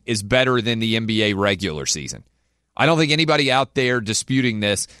offseason is better than the NBA regular season. I don't think anybody out there disputing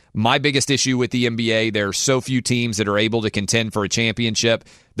this. My biggest issue with the NBA, there are so few teams that are able to contend for a championship.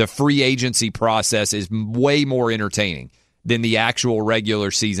 The free agency process is way more entertaining than the actual regular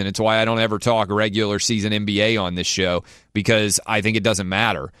season. It's why I don't ever talk regular season NBA on this show, because I think it doesn't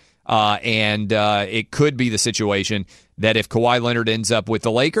matter. And it could be the situation that if Kawhi Leonard ends up with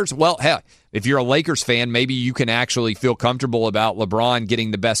the Lakers, well, hell, if you're a Lakers fan, maybe you can actually feel comfortable about LeBron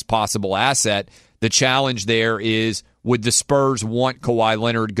getting the best possible asset. The challenge there is, would the Spurs want Kawhi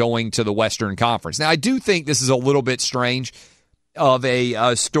Leonard going to the Western Conference? Now, I do think this is a little bit strange of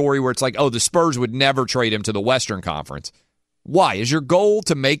a story where it's like, oh, the Spurs would never trade him to the Western Conference. Why? Is your goal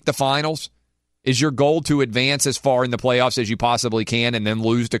to make the finals? Is your goal to advance as far in the playoffs as you possibly can and then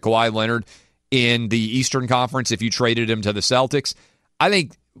lose to Kawhi Leonard in the Eastern Conference if you traded him to the Celtics? I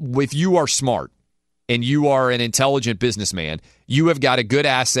think if you are smart and you are an intelligent businessman, you have got a good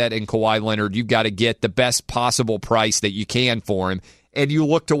asset in Kawhi Leonard. You've got to get the best possible price that you can for him. And you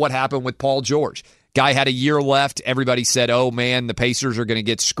look to what happened with Paul George. Guy had a year left. Everybody said, oh, man, the Pacers are going to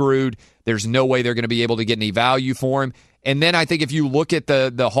get screwed. There's no way they're going to be able to get any value for him. And then I think if you look at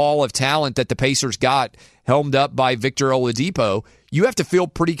the haul of talent that the Pacers got, helmed up by Victor Oladipo, you have to feel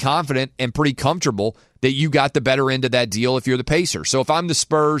pretty confident and pretty comfortable that you got the better end of that deal if you're the Pacers. So if I'm the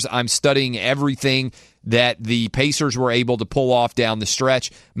Spurs, I'm studying everything that the Pacers were able to pull off down the stretch.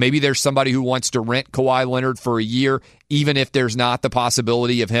 Maybe there's somebody who wants to rent Kawhi Leonard for a year, even if there's not the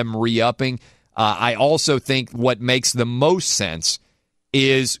possibility of him re-upping. I also think what makes the most sense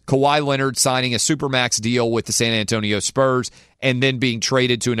is Kawhi Leonard signing a Supermax deal with the San Antonio Spurs and then being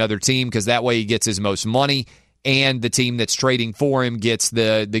traded to another team, because that way he gets his most money and the team that's trading for him gets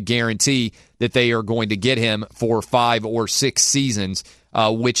the guarantee that they are going to get him for 5 or 6 seasons,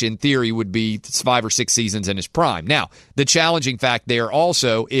 which in theory would be 5 or 6 seasons in his prime. Now, the challenging fact there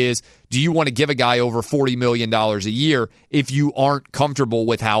also is, do you want to give a guy over $40 million a year if you aren't comfortable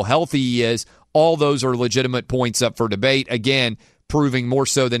with how healthy he is? All those are legitimate points up for debate. Again, proving more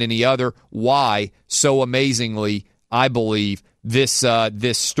so than any other why, so amazingly, I believe this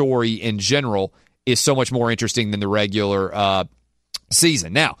story in general is so much more interesting than the regular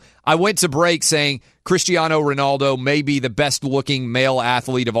season. Now, I went to break saying Cristiano Ronaldo may be the best-looking male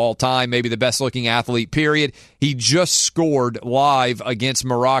athlete of all time, maybe the best-looking athlete, period. He just scored live against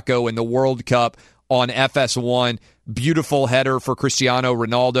Morocco in the World Cup on FS1. Beautiful header for Cristiano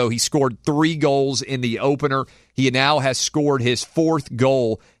Ronaldo. He scored 3 goals in the opener. He now has scored his 4th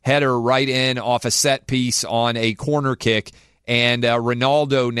goal, header right in off a set piece on a corner kick. And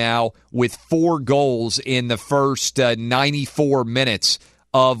Ronaldo now with 4 goals in the first 94 minutes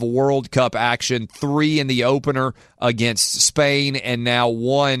of World Cup action, 3 in the opener against Spain, and now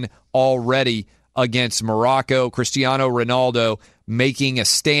 1 already against Morocco. Cristiano Ronaldo making a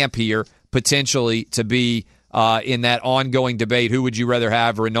stamp here, potentially to be in that ongoing debate. Who would you rather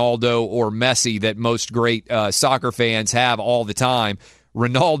have, Ronaldo or Messi, that most great soccer fans have all the time?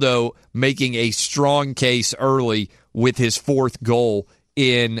 Ronaldo making a strong case early with his 4th goal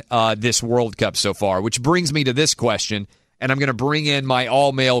in this World Cup so far, which brings me to this question, and I'm going to bring in my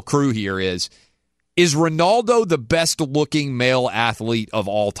all-male crew here, is Ronaldo the best-looking male athlete of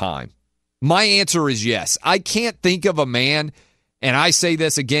all time? My answer is yes. I can't think of a man, and I say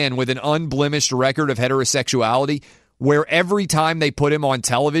this again with an unblemished record of heterosexuality, where every time they put him on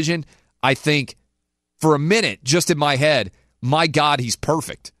television, I think for a minute, just in my head, my God, he's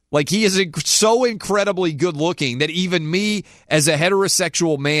perfect. Like, he is so incredibly good looking that even me as a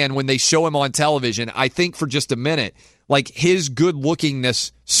heterosexual man, when they show him on television, I think for just a minute, like, his good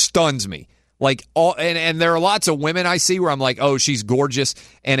lookingness stuns me. Like, and there are lots of women I see where I'm like, oh, she's gorgeous,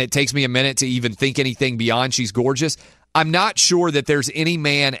 and it takes me a minute to even think anything beyond she's gorgeous. I'm not sure that there's any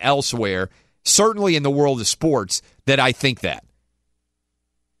man elsewhere, certainly in the world of sports, that I think that.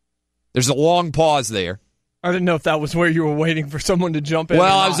 There's a long pause there. I didn't know if that was where you were waiting for someone to jump in.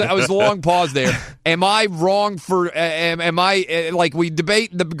 Well, I was a long pause there. Am I wrong for? Am I like, we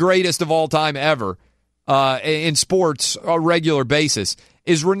debate the greatest of all time ever in sports on a regular basis?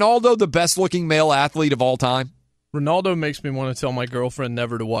 Is Ronaldo the best looking male athlete of all time? Ronaldo makes me want to tell my girlfriend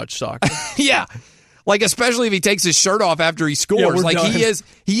never to watch soccer. Yeah. Like, especially if he takes his shirt off after he scores. Yeah, like, done.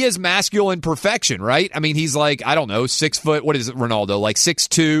 he is masculine perfection, right? I mean, he's like, I don't know, 6 foot. What is it, Ronaldo? Like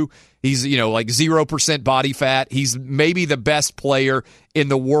 6'2". He's, like 0% body fat. He's maybe the best player in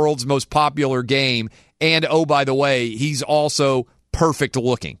the world's most popular game. And, oh, by the way, he's also perfect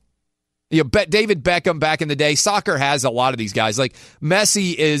looking. David Beckham back in the day, soccer has a lot of these guys. Like,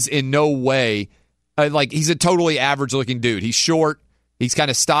 Messi is in no way, he's a totally average looking dude. He's short. He's kind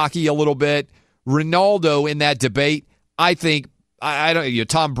of stocky a little bit. Ronaldo in that debate, I think, I don't.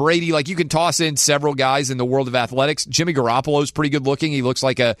 Tom Brady, like, you can toss in several guys in the world of athletics. Jimmy Garoppolo's pretty good looking. He looks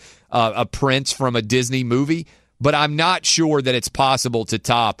like a prince from a Disney movie, but I'm not sure that it's possible to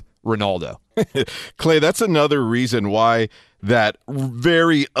top Ronaldo. Clay, that's another reason why that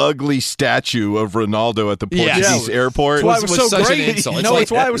very ugly statue of Ronaldo at the Portuguese airport That's why it was so such great. an insult. No,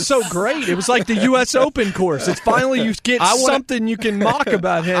 it's why it was so great. It was like the U.S. Open course. It's finally you get something you can mock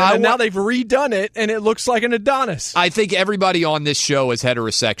about him, and now they've redone it, and it looks like an Adonis. I think everybody on this show is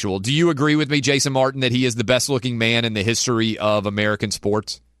heterosexual. Do you agree with me, Jason Martin, that he is the best-looking man in the history of American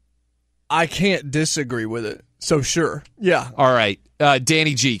sports? I can't disagree with it. So sure. Yeah. All right.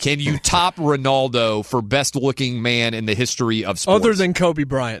 Danny G, can you top Ronaldo for best-looking man in the history of sports? Other than Kobe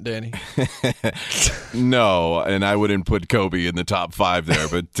Bryant, Danny. No, and I wouldn't put Kobe in the top 5 there.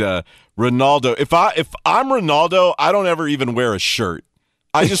 But Ronaldo, if I'm Ronaldo, I don't ever even wear a shirt.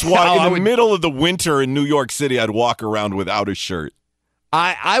 I just walk in the middle of the winter in New York City. I'd walk around without a shirt.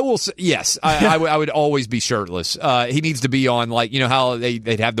 I will say, yes, I would always be shirtless. He needs to be on, like, how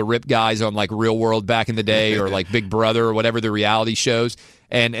they'd have the rip guys on, like, Real World back in the day, or like Big Brother or whatever the reality shows,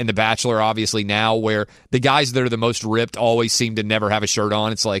 and The Bachelor obviously now, where the guys that are the most ripped always seem to never have a shirt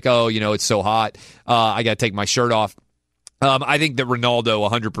on. It's like, oh, it's so hot, I got to take my shirt off. I think that Ronaldo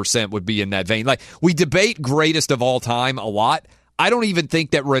 100% would be in that vein. Like, we debate greatest of all time a lot. I don't even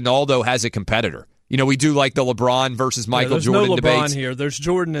think that Ronaldo has a competitor. We do like the LeBron versus Michael Jordan debates. There's no LeBron here. There's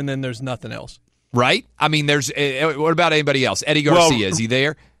Jordan, and then there's nothing else. Right? I mean, there's what about anybody else? Eddie Garcia, is he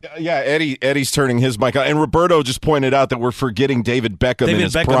there? Yeah, Eddie's turning his mic on. And Roberto just pointed out that we're forgetting David Beckham in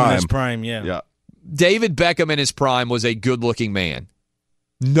his prime. Yeah. David Beckham in his prime was a good-looking man.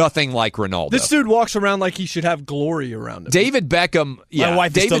 Nothing like Ronaldo. This dude walks around like he should have glory around him. David Beckham, My wife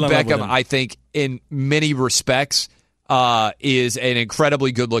is David still in love with Beckham, him. I think, in many respects, is an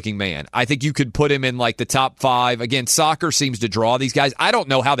incredibly good-looking man. I think you could put him in, like, the top 5. Again, soccer seems to draw these guys. I don't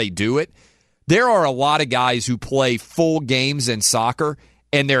know how they do it. There are a lot of guys who play full games in soccer,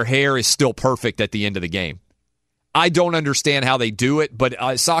 and their hair is still perfect at the end of the game. I don't understand how they do it,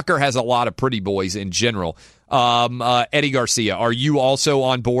 but soccer has a lot of pretty boys in general. Eddie Garcia, are you also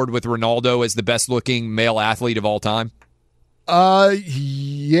on board with Ronaldo as the best-looking male athlete of all time?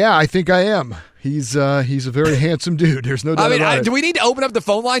 Yeah, I think I am. He's a very handsome dude. There's no doubt about it. Do we need to open up the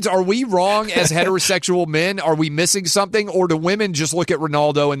phone lines? Are we wrong as heterosexual men? Are we missing something? Or do women just look at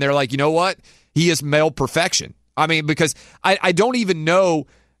Ronaldo and they're like, you know what? He is male perfection. I mean, because I don't even know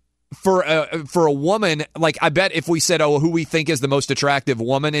for a woman, like I bet if we said, who we think is the most attractive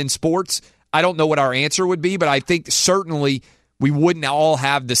woman in sports, I don't know what our answer would be, but I think certainly we wouldn't all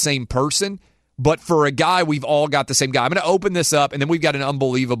have the same person. But for a guy, we've all got the same guy. I'm going to open this up, and then we've got an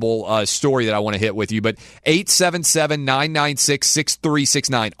unbelievable story that I want to hit with you. But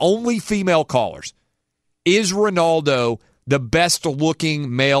 877-996-6369. Only female callers. Is Ronaldo the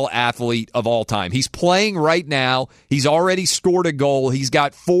best-looking male athlete of all time? He's playing right now. He's already scored a goal. He's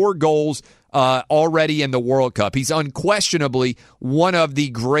got 4 goals already in the World Cup. He's unquestionably one of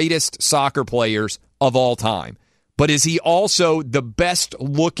the greatest soccer players of all time. But is he also the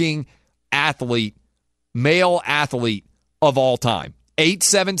best-looking male athlete of all time?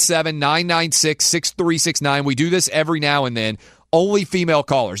 877-996-6369. We do this every now and then. Only female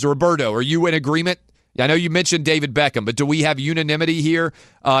callers. Roberto, are you in agreement? I know you mentioned David Beckham, but do we have unanimity here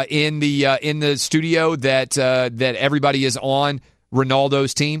in the studio that everybody is on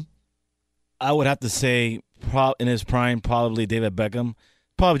Ronaldo's team? I would have to say, in his prime, probably David Beckham.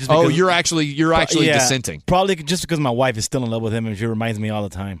 Probably just because, you're actually dissenting. Probably just because my wife is still in love with him and she reminds me all the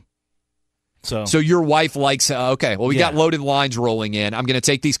time. So your wife likes okay. Well, we got loaded lines rolling in. I'm going to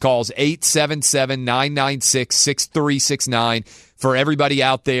take these calls 877-996-6369 for everybody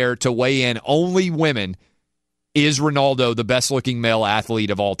out there to weigh in. Only women. Is Ronaldo the best-looking male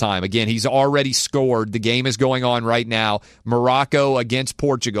athlete of all time? Again, he's already scored. The game is going on right now. Morocco against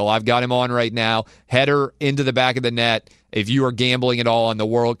Portugal. I've got him on right now. Header into the back of the net. If you are gambling at all on the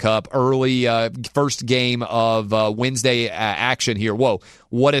World Cup, early first game of Wednesday action here. Whoa,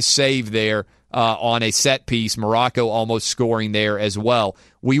 what a save there on a set piece. Morocco almost scoring there as well.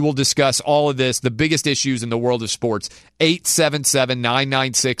 We will discuss all of this, the biggest issues in the world of sports.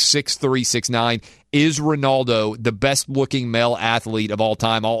 877-996-6369. Is Ronaldo the best-looking male athlete of all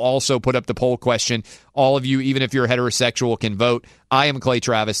time? I'll also put up the poll question. All of you, even if you're heterosexual, can vote. I am Clay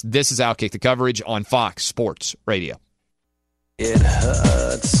Travis. This is Outkick the Coverage on Fox Sports Radio. It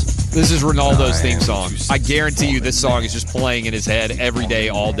hurts. This is Ronaldo's theme song. I guarantee you this song is just playing in his head every day,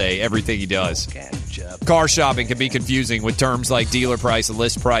 all day, everything he does. Car shopping can be confusing with terms like dealer price,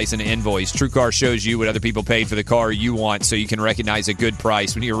 list price, and invoice. TrueCar shows you what other people paid for the car you want so you can recognize a good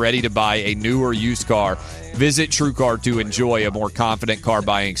price when you're ready to buy a new or used car. Visit TrueCar to enjoy a more confident car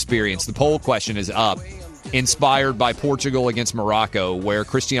buying experience. The poll question is up. Inspired by Portugal against Morocco, where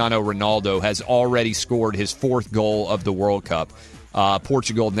Cristiano Ronaldo has already scored his 4th goal of the World Cup.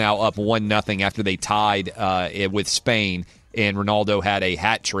 Portugal now up 1-0 after they tied with Spain, and Ronaldo had a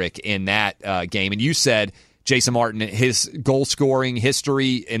hat trick in that game. And you said, Jason Martin, his goal-scoring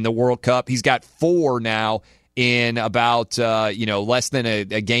history in the World Cup, he's got 4 now in about less than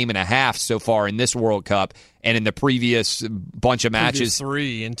a game and a half so far in this World Cup. And in the previous bunch of matches,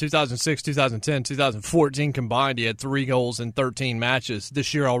 3 in 2006, 2010, 2014 combined, he had 3 goals in 13 matches.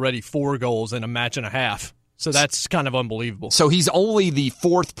 This year already 4 goals in a match and a half. So that's kind of unbelievable. So he's only the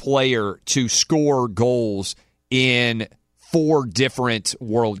 4th player to score goals in 4 different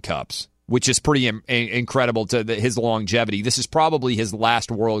World Cups, which is pretty incredible to his longevity. This is probably his last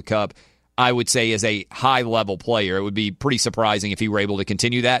World Cup, I would say, as a high-level player. It would be pretty surprising if he were able to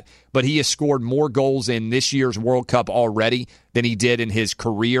continue that. But he has scored more goals in this year's World Cup already than he did in his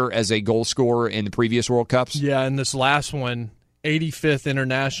career as a goal scorer in the previous World Cups. Yeah, and this last one, 85th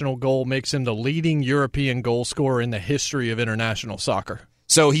international goal, makes him the leading European goal scorer in the history of international soccer.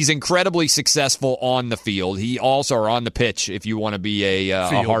 So he's incredibly successful on the field. He also, or on the pitch, if you want to be a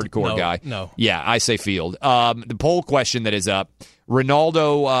hardcore guy. No. Yeah, I say field. The poll question that is up,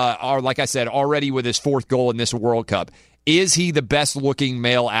 Ronaldo, like I said, already with his 4th goal in this World Cup. Is he the best-looking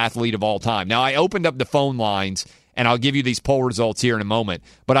male athlete of all time? Now, I opened up the phone lines, and I'll give you these poll results here in a moment.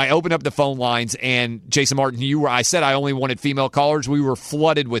 But I opened up the phone lines, and Jason Martin, I said I only wanted female callers. We were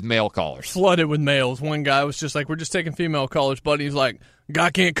flooded with male callers. Flooded with males. One guy was just like, we're just taking female callers, buddy. He's like, guy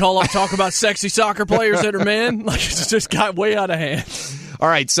can't call up, talk about sexy soccer players that are men. Like, it just got way out of hand. All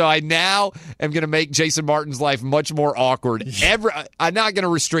right, so I now am going to make Jason Martin's life much more awkward. I'm not going to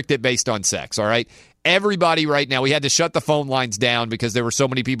restrict it based on sex, all right? Everybody right now, we had to shut the phone lines down because there were so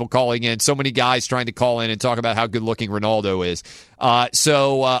many people calling in, so many guys trying to call in and talk about how good-looking Ronaldo is.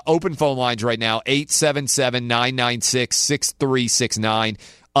 So open phone lines right now, 877-996-6369.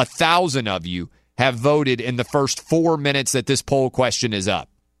 1,000 of you have voted in the first 4 minutes that this poll question is up.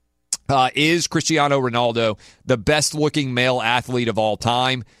 Is Cristiano Ronaldo the best-looking male athlete of all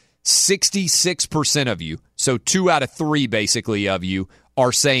time? 66% of you, so 2 out of 3 basically of you,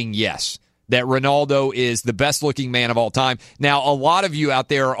 are saying yes, that Ronaldo is the best-looking man of all time. Now, a lot of you out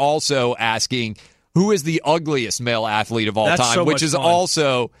there are also asking, who is the ugliest male athlete of all time, so which is fun.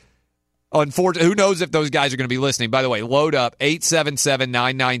 Also, unfortunately, who knows if those guys are going to be listening. By the way, load up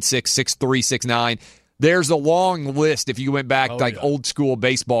 877-996-6369. There's a long list, if you went back, old school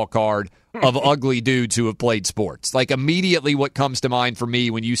baseball card, of ugly dudes who have played sports. Like, immediately what comes to mind for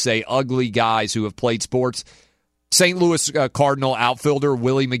me when you say ugly guys who have played sports, St. Louis Cardinal outfielder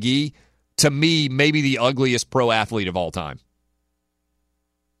Willie McGee, to me, maybe the ugliest pro athlete of all time.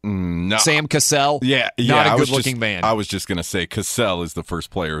 No. Sam Cassell, not a good-looking man. I was just going to say Cassell is the first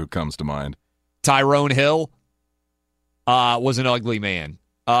player who comes to mind. Tyrone Hill was an ugly man.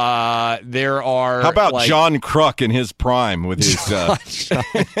 There are. How about John Kruk in his prime with his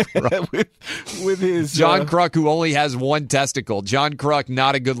with his John Kruk, who only has one testicle. John Kruk,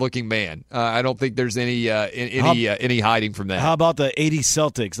 not a good-looking man. I don't think there's any hiding from that. How about the '80s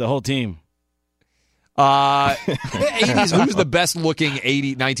Celtics, the whole team? 80s. Who's the best-looking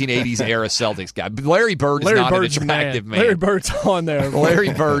 1980s era Celtics guy? Larry Bird is not an attractive man. Larry Bird's on there.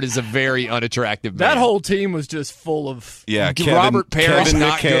 Larry Bird is a very unattractive man. That whole team was just full of Robert Parrish,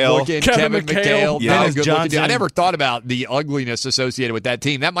 not good looking. Kevin McHale, not good looking. I never thought about the ugliness associated with that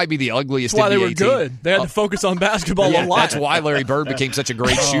team. That might be the ugliest. That's why NBA they were good. Team. They had to focus on basketball a lot. That's why Larry Bird became such a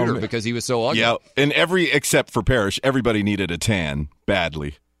great shooter, because he was so ugly. Yeah, and except for Parrish, everybody needed a tan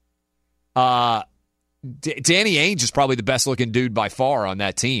badly. Danny Ainge is probably the best-looking dude by far on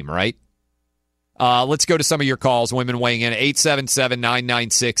that team, right? Let's go to some of your calls. Women weighing in,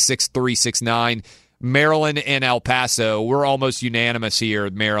 877-996-6369. Maryland and El Paso. We're almost unanimous here,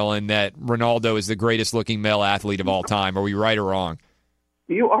 Maryland, that Ronaldo is the greatest-looking male athlete of all time. Are we right or wrong?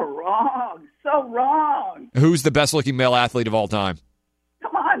 You are wrong. So wrong. Who's the best-looking male athlete of all time?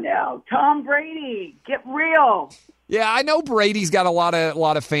 Come on now. Tom Brady. Get real. Yeah, I know Brady's got a lot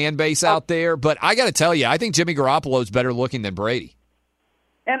of fan base out there, but I got to tell you, I think Jimmy Garoppolo is better looking than Brady.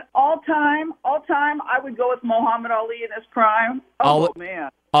 And all time, I would go with Muhammad Ali in his prime.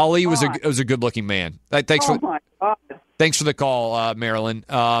 Man. Ali was a good looking man. Thanks my God. Thanks for the call, Marilyn.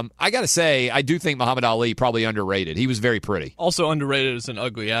 I got to say, I do think Muhammad Ali probably underrated. He was very pretty. Also underrated as an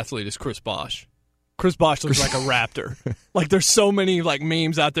ugly athlete is Chris Bosh. Chris Bosh looks like a raptor. Like, there's so many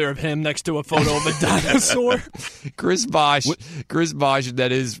memes out there of him next to a photo of a dinosaur. Chris Bosh, that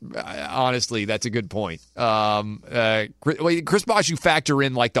is, honestly, that's a good point. Chris Bosh, you factor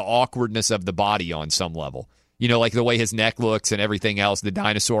in, the awkwardness of the body on some level. You know, like the way his neck looks and everything else, the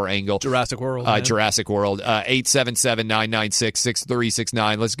dinosaur angle. Jurassic World. Jurassic World.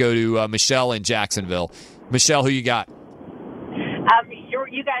 877-996-6369. Let's go to Michelle in Jacksonville. Michelle, who you got?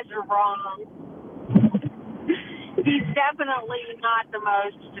 You guys are wrong. He's definitely not the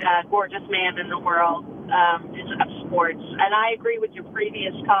most gorgeous man in the world of sports. And I agree with your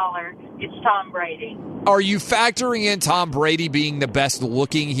previous caller. It's Tom Brady. Are you factoring in Tom Brady being the best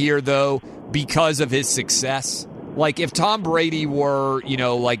looking here, though, because of his success? Like, if Tom Brady were,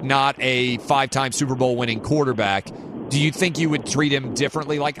 not a 5-time Super Bowl winning quarterback, do you think you would treat him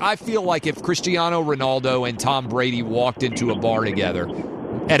differently? Like, I feel like if Cristiano Ronaldo and Tom Brady walked into a bar together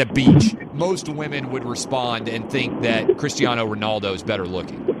at a beach, most women would respond and think that Cristiano Ronaldo is better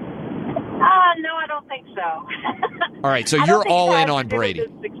looking. No, I don't think so. All right, so you're all in on Brady.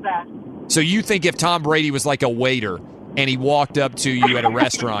 So you think if Tom Brady was like a waiter and he walked up to you at a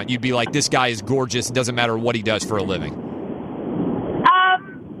restaurant, you'd be like, this guy is gorgeous. It doesn't matter what he does for a living.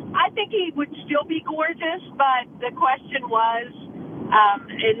 I think he would still be gorgeous, but the question was,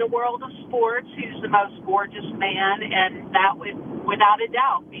 in the world of sports, who's the most gorgeous man? And that would, without a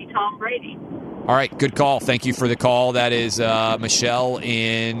doubt, be Tom Brady. All right, good call. Thank you for the call. That is Michelle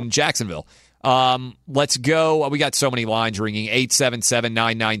in Jacksonville. Let's go. We got so many lines ringing.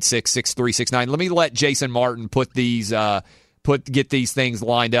 877-996-6369. Let me let Jason Martin get these things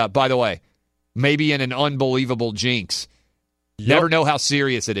lined up. By the way, maybe in an unbelievable jinx. Yep. Never know how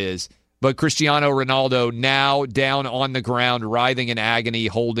serious it is. But Cristiano Ronaldo now down on the ground, writhing in agony,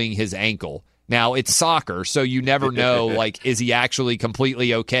 holding his ankle. Now, it's soccer, so you never know, is he actually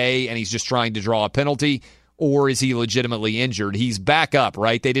completely okay and he's just trying to draw a penalty, or is he legitimately injured? He's back up,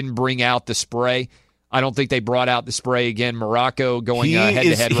 right? They didn't bring out the spray. I don't think they brought out the spray again. Morocco going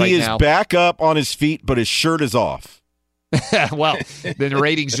head-to-head right now. He is back up on his feet, but his shirt is off. Well, then the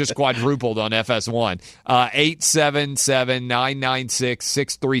ratings just quadrupled on FS1.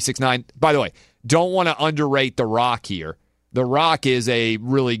 877-996-6369. By the way, don't want to underrate The Rock here, The Rock is a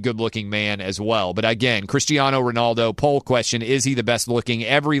really good-looking man as well. But again, Cristiano Ronaldo, poll question, is he the best-looking?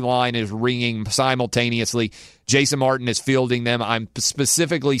 Every line is ringing simultaneously. Jason Martin is fielding them. I'm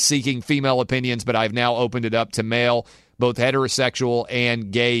specifically seeking female opinions, but I've now opened it up to male, both heterosexual and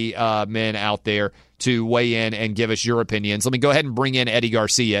gay men out there to weigh in and give us your opinions. Let me go ahead and bring in Eddie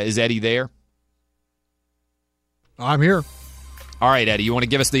Garcia. Is Eddie there? I'm here. All right, Eddie, you want to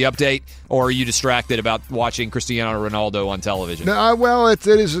give us the update, or are you distracted about watching Cristiano Ronaldo on television? No, well, it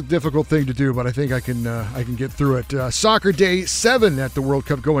is a difficult thing to do, but I think I can get through it. Soccer Day 7 at the World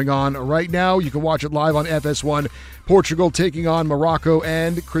Cup going on right now. You can watch it live on FS1. Portugal taking on Morocco,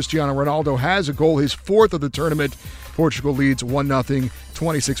 and Cristiano Ronaldo has a goal, his 4th of the tournament. Portugal leads 1-0,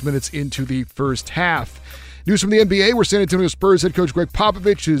 26 minutes into the first half. News from the NBA, where San Antonio Spurs head coach Greg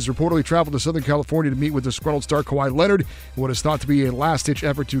Popovich has reportedly traveled to Southern California to meet with disgruntled star Kawhi Leonard in what is thought to be a last-ditch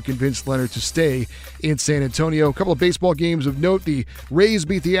effort to convince Leonard to stay in San Antonio. A couple of baseball games of note. The Rays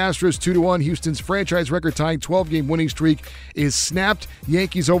beat the Astros 2-1. Houston's franchise record-tying 12-game winning streak is snapped.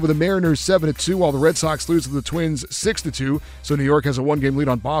 Yankees over the Mariners 7-2, while the Red Sox lose to the Twins 6-2. So New York has a 1-game lead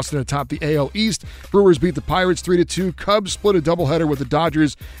on Boston atop the AL East. Brewers beat the Pirates 3-2. Cubs split a doubleheader with the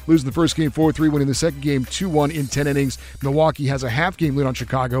Dodgers, losing the first game 4-3, winning the second game 2-1 in 10 innings. Milwaukee has a half-game lead on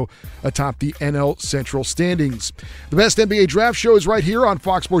Chicago atop the NL Central standings. The best NBA draft show is right here on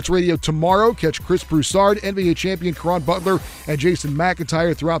Fox Sports Radio tomorrow. Catch Chris Broussard, NBA champion Caron Butler, and Jason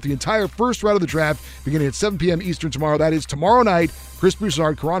McIntyre throughout the entire first round of the draft, beginning at 7 p.m. Eastern tomorrow. That is tomorrow night. Chris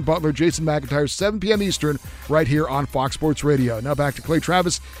Broussard, Caron Butler, Jason McIntyre, 7 p.m. Eastern, right here on Fox Sports Radio. Now back to Clay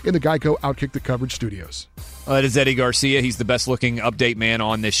Travis in the Geico Outkick the Coverage studios. It is Eddie Garcia. He's the best-looking update man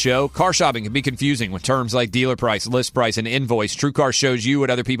on this show. Car shopping can be confusing with terms like dealer price, list price, and invoice. TrueCar shows you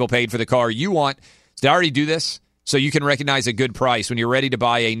what other people paid for the car you want. They already do this, so you can recognize a good price. When you're ready to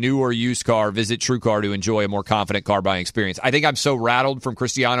buy a new or used car, visit TrueCar to enjoy a more confident car buying experience. I think I'm so rattled from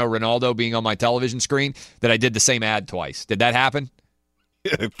Cristiano Ronaldo being on my television screen that I did the same ad twice. Did that happen?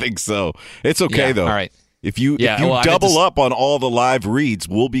 I think so. It's okay, though. All right. If you double up on all the live reads,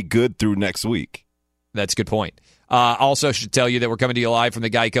 we'll be good through next week. That's a good point. Also should tell you that we're coming to you live from the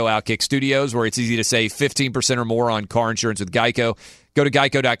Geico Outkick Studios, where it's easy to save 15% or more on car insurance with Geico. Go to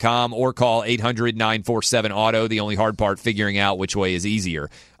geico.com or call 800-947-AUTO. The only hard part, figuring out which way is easier.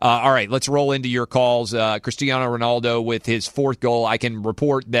 All right, let's roll into your calls. Cristiano Ronaldo with his 4th goal. I can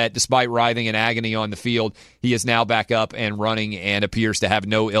report that despite writhing in agony on the field, he is now back up and running and appears to have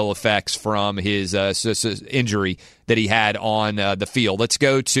no ill effects from his injury that he had on the field. Let's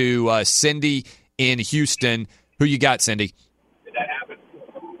go to Cindy in Houston. Who you got, Cindy?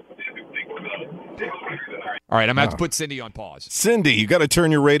 All right, I'm going to have to put Cindy on pause. Cindy, you got to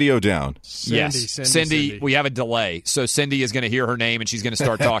turn your radio down. Cindy, we have a delay. So Cindy is going to hear her name, and she's going to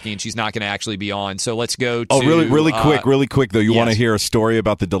start talking, and she's not going to actually be on. So let's go to... Oh, really quick, though. You want to hear a story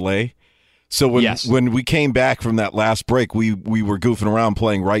about the delay? So when we came back from that last break, we were goofing around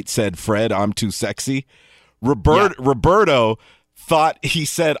playing Right Said Fred, I'm Too Sexy. Roberto thought he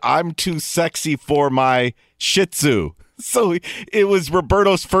said, I'm too sexy for my Shih Tzu. So it was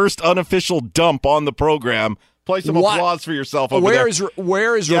Roberto's first unofficial dump on the program. Play some applause for yourself over there.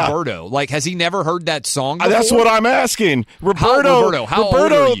 Where is Roberto? Like, has he never heard that song before? That's what I'm asking. Roberto, how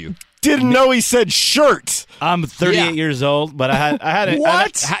old are you? Didn't know he said shirt. I'm 38 years old, but I hadn't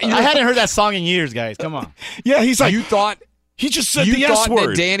heard that song in years, guys. Come on. Yeah, he's like, you thought he just said the S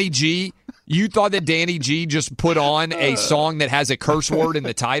word. You thought that Danny G just put on a song that has a curse word in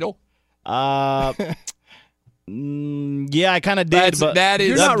the title? Yeah, I kind of did. Danny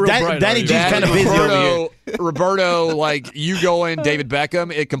G's kind of busy over here. Roberto, like you going David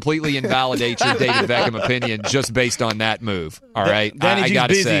Beckham, it completely invalidates your David Beckham opinion just based on that move. All right, Danny G's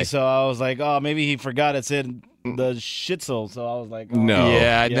busy, say. so I was like, oh, maybe he forgot it said the Shitzel, so I was like, oh, no,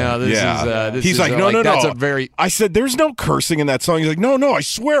 He's like, no. That's a very. I said, there's no cursing in that song. He's like, no, I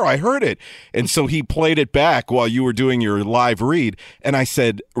swear I heard it. And so he played it back while you were doing your live read, and I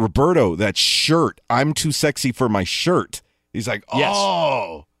said, Roberto, that shirt, I'm too sexy for my shirt. He's like,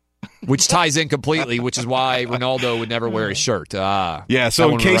 oh. Which ties in completely, which is why Ronaldo would never wear his shirt. Yeah,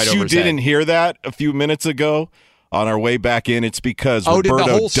 so in case you didn't hear that a few minutes ago, on our way back in, it's because Roberto did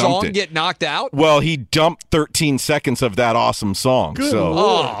the whole dumped song it. get knocked out? Well, he dumped 13 seconds of that awesome song. Good so,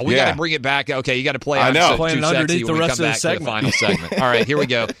 Lord. We got to bring it back. Okay, you got to play I know. Playing underneath the rest of the segment. The final segment. All right, here we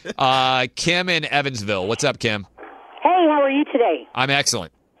go. Kim in Evansville. What's up, Kim? Hey, how are you today? I'm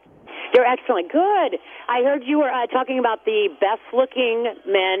excellent. You're excellent. Good. I heard you were talking about the best-looking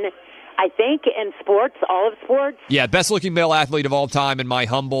men I think in sports, all of sports. Yeah, best-looking male athlete of all time, in my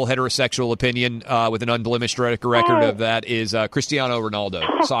humble heterosexual opinion, with an unblemished record of that, is Cristiano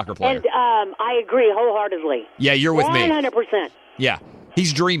Ronaldo, soccer player. And I agree wholeheartedly. Yeah, you're with me. 100%. Yeah,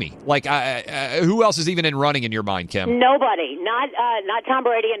 he's dreamy. Like, who else is even in running in your mind, Kim? Nobody. Not Tom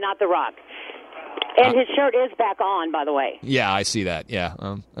Brady and not The Rock. And his shirt is back on, by the way. Yeah, I see that. Yeah,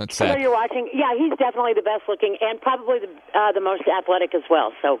 that's I know sad. you're watching. Yeah, he's definitely the best looking and probably the most athletic as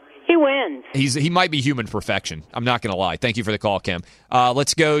well. So he wins. He might be human perfection. I'm not going to lie. Thank you for the call, Kim.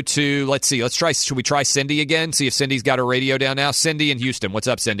 Let's try. Should we try Cindy again? See if Cindy's got her radio down now. Cindy in Houston. What's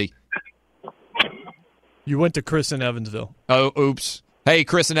up, Cindy? You went to Chris in Evansville. Oh, oops. Hey,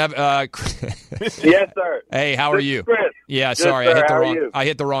 Chris and Yes, sir. Hey, how are you? Chris. Yeah, Good, sorry, sir. How are you? I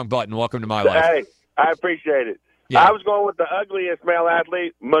hit the wrong button. Welcome to my life. Hey, I appreciate it. Yeah. I was going with the ugliest male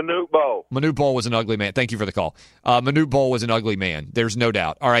athlete, Manute Bol. Manute Bol was an ugly man. Thank you for the call. Manute Bol was an ugly man. There's no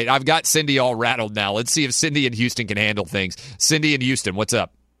doubt. All right, I've got Cindy all rattled now. Let's see if Cindy in Houston can handle things. Cindy in Houston, what's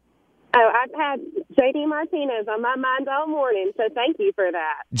up? Oh, I've had J.D. Martinez on my mind all morning, so thank you for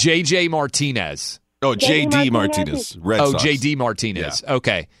that. J.J. Martinez. Oh, J.D. Martinez. Red Sox. J.D. Martinez. Yeah.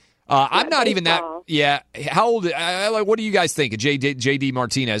 Okay. I'm not even that. Yeah. How old? What do you guys think of J.D.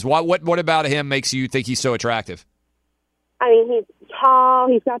 Martinez? What about him makes you think he's so attractive? I mean, he's tall.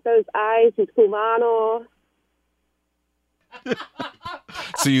 He's got those eyes. He's Cubano.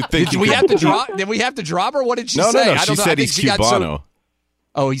 So you think Did we have to drop her? What did she say? No. I don't She know. said he's Cubano.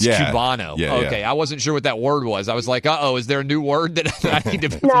 He's Cubano. Yeah, okay, I wasn't sure what that word was. I was like, is there a new word that I need to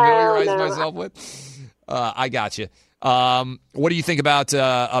familiarize myself with? I got you. What do you think about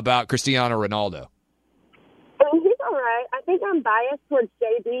Cristiano Ronaldo? I mean, he's all right. I think I'm biased towards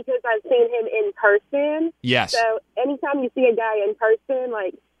JD because I've seen him in person. Yes. So anytime you see a guy in person,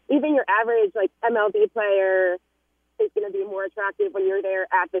 like even your average like MLB player is going to be more attractive when you're there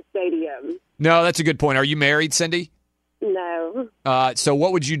at the stadium. No, that's a good point. Are you married, Cindy? No. So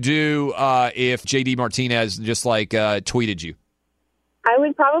what would you do if JD Martinez just tweeted you? I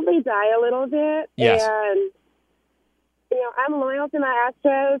would probably die a little bit. Yes. And, I'm loyal to my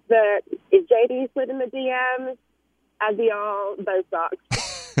Astros, but if JD slid in the DMs, I'd be all those socks.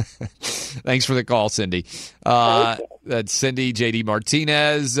 Thanks for the call, Cindy. That's Cindy, JD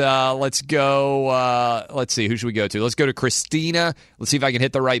Martinez. Let's go. Let's see. Who should we go to? Let's go to Christina. Let's see if I can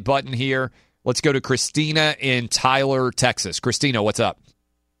hit the right button here. Let's go to Christina in Tyler, Texas. Christina, what's up?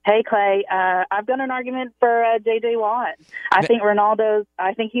 Hey, Clay. I've got an argument for J.J. Watt. I think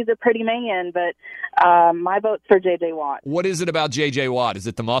he's a pretty man, but my vote's for J.J. Watt. What is it about J.J. Watt? Is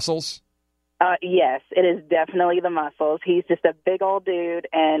it the muscles? Yes, it is definitely the muscles. He's just a big old dude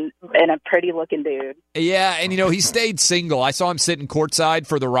and a pretty-looking dude. Yeah, and, he stayed single. I saw him sitting courtside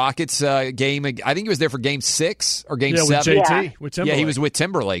for the Rockets game. I think he was there for Game 6 or Game 7. With JT, with Timberlake. Yeah, he was with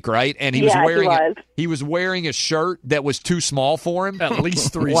Timberlake, right? And he was wearing a shirt that was too small for him. At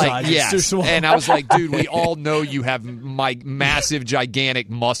least 3 sizes yes. too small. And I was like, dude, we all know you have massive, gigantic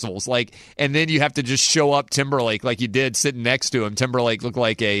muscles. And then you have to just show up Timberlake like you did sitting next to him. Timberlake looked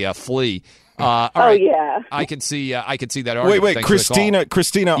like a flea. All right. Yeah. I can see that argument. Wait, Thanks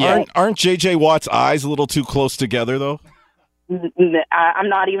Christina, yeah. aren't JJ Watt's eyes a little too close together though? I'm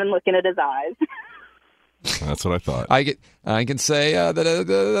not even looking at his eyes. That's what I thought. I can say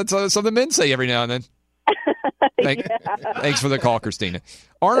that's something men say every now and then. Thanks for the call, Christina.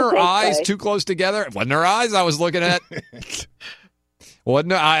 Aren't her eyes too close together? Wasn't her eyes I was looking at?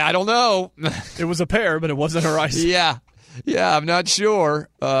 Wasn't I don't know. It was a pair, but it wasn't her eyes. Yeah, I'm not sure.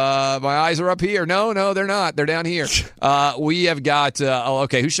 My eyes are up here. No, they're not. They're down here. We have got,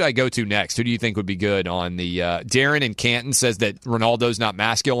 okay, who should I go to next? Who do you think would be good on the, Darren in Canton says that Ronaldo's not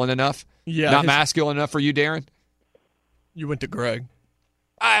masculine enough. Yeah. Not masculine enough for you, Darren? You went to Greg.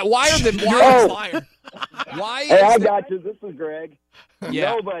 Why are the, why Hey, I got you. This is Greg.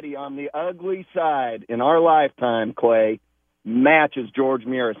 Yeah. Nobody on the ugly side in our lifetime, Clay, matches George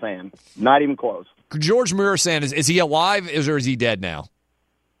Murasan. Not even close. George Murasan, is he alive or is he dead now?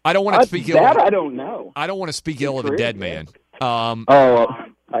 I don't want to speak ill. I don't know. I don't want to speak ill of a dead man.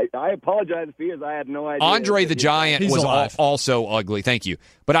 I apologize if he is. I had no idea. Andre the Giant was alive. Also ugly. Thank you.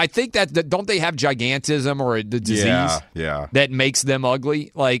 But I think that don't they have gigantism or the disease that makes them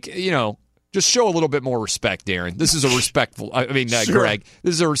ugly? Just show a little bit more respect, Darren. This is a respectful. Greg.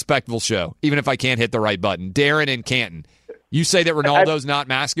 This is a respectful show, even if I can't hit the right button. Darren in Canton, you say that Ronaldo's not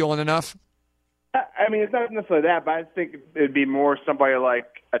masculine enough? I mean, it's not necessarily that, but I think it'd be more somebody like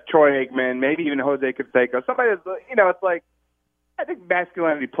a Troy Aikman, maybe even Jose Canseco. Somebody that's, it's like, I think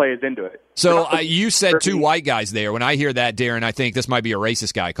masculinity plays into it. So you said two white guys there. When I hear that, Darren, I think this might be a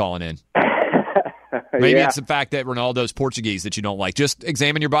racist guy calling in. Maybe Yeah. it's the fact that Ronaldo's Portuguese that you don't like. Just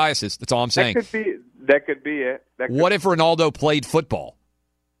examine your biases. That's all I'm saying. That could be it. What if Ronaldo played football?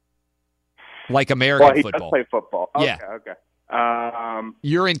 Like American Well, he football. does play football. Okay, Yeah. okay.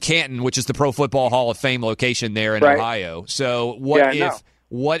 You're in Canton, which is the Pro Football Hall of Fame location there in Right. Ohio. So Yeah,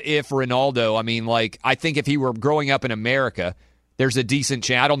 what if Ronaldo, I mean, like, I think if he were growing up in America, there's a decent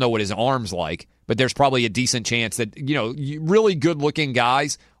chance. I don't know what his arm's like, but there's probably a decent chance that, really good-looking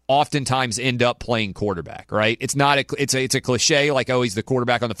guys oftentimes end up playing quarterback, right? It's not it's a cliche like, oh, he's the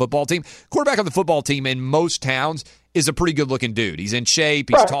quarterback on the football team. Quarterback on the football team in most towns is a pretty good-looking dude. He's in shape,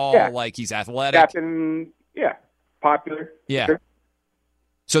 he's tall, like he's athletic. Captain, popular. Yeah. Sure.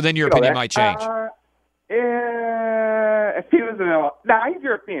 So then your You know opinion that. might change. If he was he's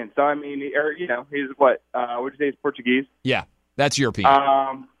European, so I mean, he's what? Would you say he's Portuguese? Yeah, that's European.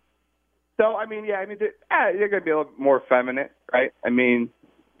 So I mean, they're going to be a little more effeminate, right? I mean,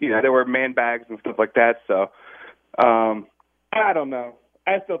 there were man bags and stuff like that. So I don't know.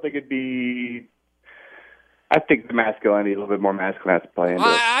 I still think it'd be. I think the masculinity, a little bit more masculine, has to play into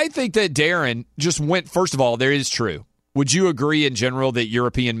it. I think that Darren just went. First of all, there is true. Would you agree in general that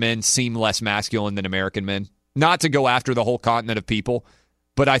European men seem less masculine than American men? Not to go after the whole continent of people,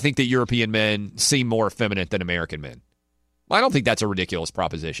 but I think that European men seem more effeminate than American men. I don't think that's a ridiculous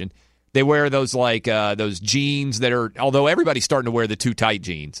proposition. They wear those those jeans that are, although everybody's starting to wear the too tight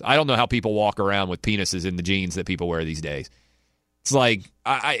jeans. I don't know how people walk around with penises in the jeans that people wear these days. It's like,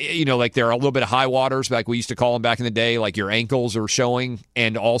 like there are a little bit of high waters, like we used to call them back in the day, like your ankles are showing,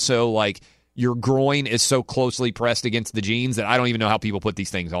 and also like your groin is so closely pressed against the jeans that I don't even know how people put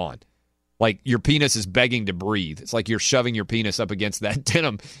these things on. Like your penis is begging to breathe. It's like you're shoving your penis up against that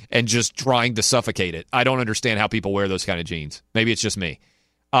denim and just trying to suffocate it. I don't understand how people wear those kind of jeans. Maybe it's just me.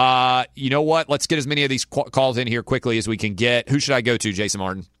 You know what? Let's get as many of these calls in here quickly as we can get. Who should I go to, Jason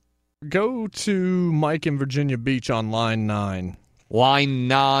Martin? Go to Mike in Virginia Beach on line 9. Line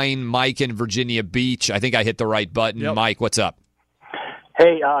 9, Mike in Virginia Beach. I think I hit the right button. Yep. Mike, what's up?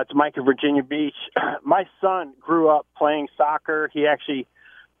 Hey, it's Mike in Virginia Beach. My son grew up playing soccer. He actually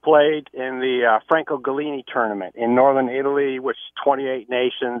played in the Franco Gallini tournament in northern Italy, which is 28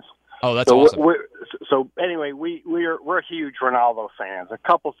 nations. Oh, that's awesome. So anyway, we're huge Ronaldo fans. A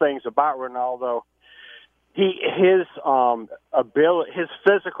couple things about Ronaldo. His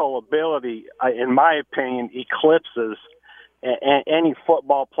physical ability, in my opinion, eclipses any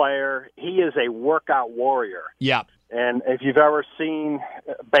football player. He is a workout warrior. Yeah. And if you've ever seen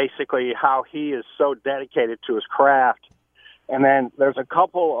basically how he is so dedicated to his craft, and then there's a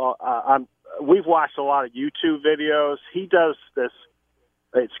couple, we've watched a lot of YouTube videos. He does this,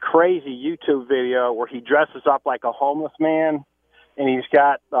 it's crazy YouTube video where he dresses up like a homeless man, and he's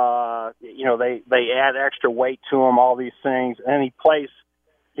got, they add extra weight to him, all these things, and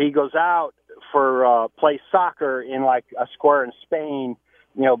he goes out plays soccer in like a square in Spain,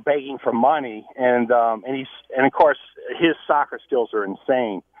 begging for money, and of course his soccer skills are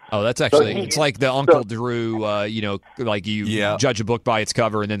insane. Oh, that's actually it's like the Uncle Drew, like you judge a book by its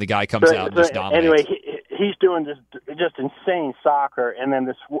cover, and then the guy comes out and just dominates. Anyway, he's doing this just insane soccer, and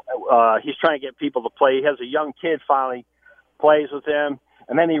then he's trying to get people to play. He has a young kid finally plays with him,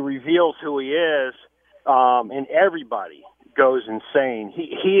 and then he reveals who he is, and everybody goes insane.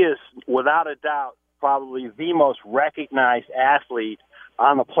 He is without a doubt probably the most recognized athlete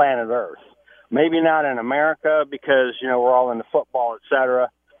on the planet Earth. Maybe not in America because, we're all into football, et cetera.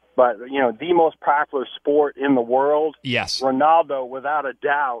 But, the most popular sport in the world. Yes. Ronaldo, without a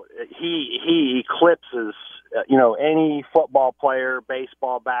doubt, he eclipses, any football player,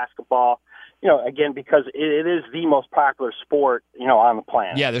 baseball, basketball, again, because it is the most popular sport, on the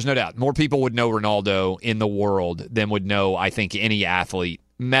planet. Yeah, there's no doubt. More people would know Ronaldo in the world than would know, I think, any athlete.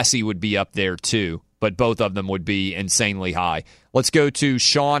 Messi would be up there, too. But both of them would be insanely high. Let's go to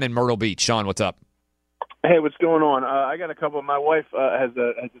Sean in Myrtle Beach. Sean, what's up? Hey, what's going on? I got a couple. My wife has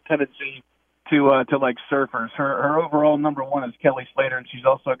a tendency to like surfers. Her overall number one is Kelly Slater, and she's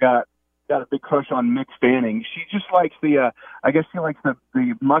also got a big crush on Mick Fanning. She just likes I guess she likes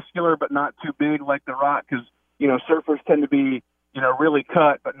the muscular but not too big like The Rock, because surfers tend to be really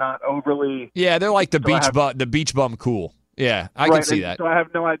cut but not overly. Yeah, they're like the beach bum cool. Yeah, I can see that. So I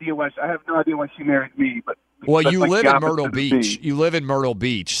have no idea why she married me. But well, you like live in Myrtle Beach. You live in Myrtle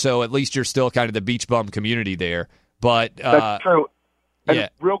Beach, so at least you're still kind of the beach bum community there. But that's true. And yeah.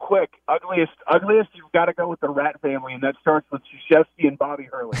 Real quick, ugliest, you've got to go with the Rat family, and that starts with Krzyzewski and Bobby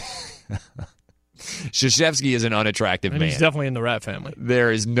Hurley. Krzyzewski is an unattractive man. He's definitely in the Rat family.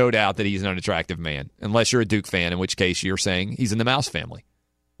 There is no doubt that he's an unattractive man, unless you're a Duke fan, in which case you're saying he's in the Mouse family.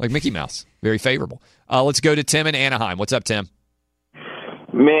 Like Mickey Mouse. Very favorable. Let's go to Tim in Anaheim. What's up, Tim?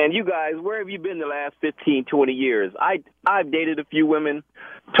 Man, you guys, where have you been the last 15, 20 years? I've dated a few women,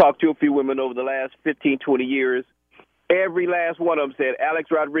 talked to a few women over the last 15, 20 years. Every last one of them said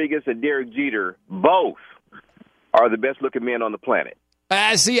Alex Rodriguez and Derek Jeter, both are the best-looking men on the planet.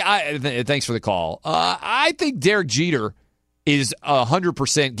 Thanks for the call. I think Derek Jeter is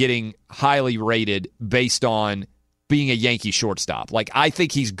 100% getting highly rated based on being a Yankee shortstop. Like, I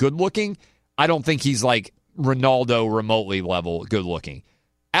think he's good-looking. I don't think he's like Ronaldo remotely level good-looking.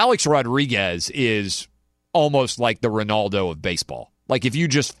 Alex Rodriguez is almost like the Ronaldo of baseball. Like, if you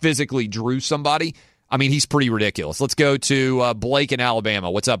just physically drew somebody, I mean, he's pretty ridiculous. Let's go to Blake in Alabama.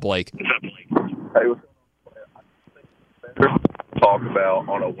 What's up, Blake? Hey, talk about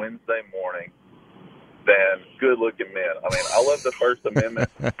on a Wednesday morning than good-looking men. I mean, I love the First Amendment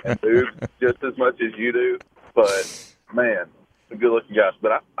and boobs just as much as you do, but, man, some good-looking guys.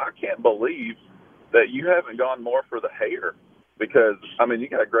 But I can't believe that you haven't gone more for the hair because, I mean, you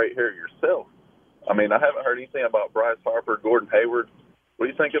got great hair yourself. I mean, I haven't heard anything about Bryce Harper, Gordon Hayward. What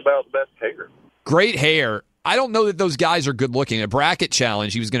do you think about best hair? Great hair. I don't know that those guys are good looking. A bracket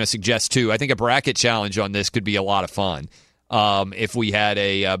challenge, he was going to suggest too. I think a bracket challenge on this could be a lot of fun. If we had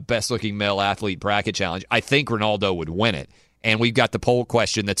a best looking male athlete bracket challenge, I think Ronaldo would win it. And we've got the poll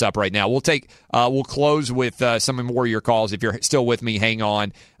question that's up right now. We'll close with some more of your calls. If you're still with me, hang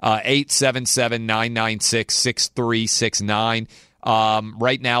on. 877-996-6369.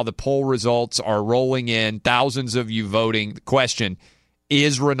 Right now, the poll results are rolling in. Thousands of you voting. The question: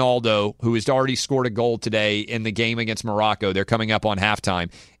 is Ronaldo, who has already scored a goal today in the game against Morocco, they're coming up on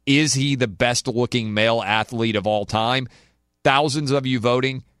halftime, is he the best-looking male athlete of all time? Thousands of you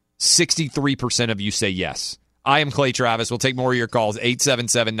voting. 63% of you say yes. I am Clay Travis. We'll take more of your calls.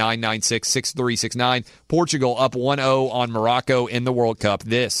 877-996-6369. Portugal up 1-0 on Morocco in the World Cup.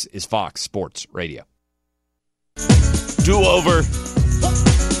 This is Fox Sports Radio. Do-over.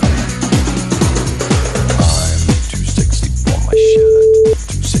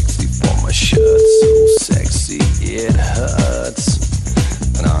 My shirt so sexy it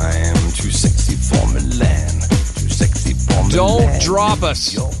hurts, and I am too sexy for Milan, too sexy for Milan. Don't drop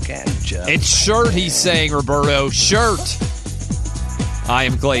us. It's shirt, he's saying, Roberto. Shirt. I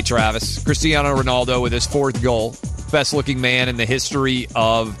am Clay Travis. Cristiano Ronaldo with his fourth goal. Best looking man in the history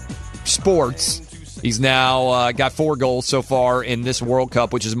of sports. He's now got 4 goals so far in this World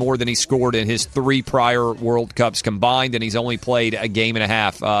Cup, which is more than he scored in his 3 prior World Cups combined, and he's only played a game and a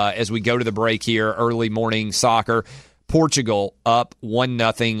half. As we go to the break here, early morning soccer, Portugal up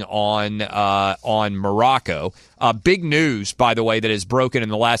 1-0 on Morocco. Big news, by the way, that has broken in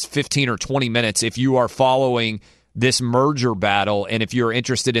the last 15 or 20 minutes. If you are following this merger battle, and if you're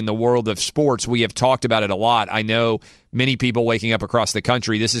interested in the world of sports, we have talked about it a lot. I know many people waking up across the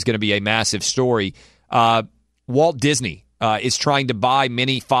country, this is going to be a massive story. Walt Disney is trying to buy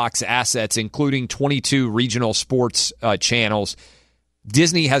many Fox assets, including 22 regional sports channels.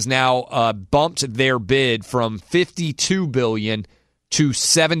 Disney has now bumped their bid from $52 billion to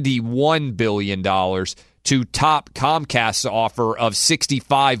 $71 billion to top Comcast's offer of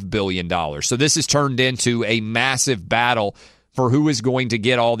 $65 billion. So this has turned into a massive battle for who is going to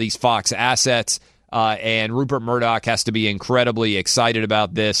get all these Fox assets, and Rupert Murdoch has to be incredibly excited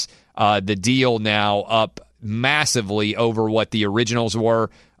about this. The deal now up massively over what the originals were.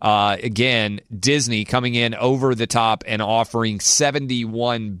 Again, Disney coming in over the top and offering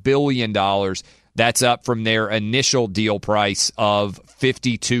 $71 billion. That's up from their initial deal price of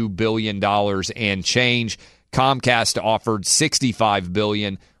 $52 billion and change. Comcast offered $65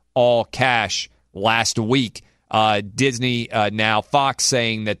 billion, all cash, last week. Disney, now Fox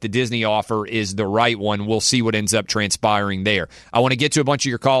saying that the Disney offer is the right one. We'll see what ends up transpiring there. I want to get to a bunch of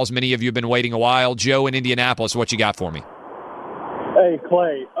your calls. Many of you have been waiting a while. Joe in Indianapolis, what you got for me? Hey,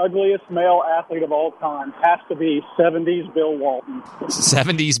 Clay, ugliest male athlete of all time has to be 70s Bill Walton.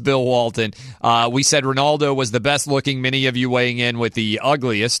 70s Bill Walton. We said Ronaldo was the best looking. Many of you weighing in with the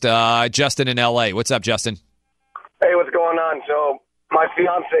ugliest. Justin in L.A. What's up, Justin? Hey, what's going on? So my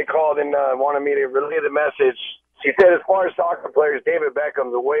fiance called and wanted me to relay the message. She said as far as soccer players, David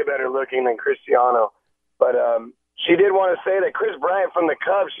Beckham's way better looking than Cristiano. But she did want to say that Chris Bryant from the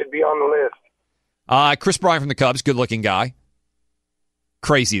Cubs should be on the list. Chris Bryant from the Cubs, good looking guy.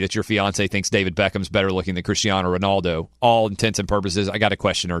 Crazy that your fiance thinks David Beckham's better looking than Cristiano Ronaldo. All intents and purposes, I got to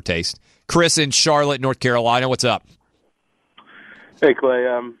question her taste. Chris in Charlotte, North Carolina, what's up? Hey, Clay.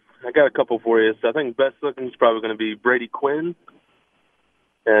 I got a couple for you. So I think best looking is probably going to be Brady Quinn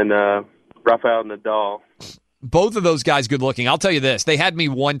and Rafael Nadal. Both of those guys good looking. I'll tell you this. They had me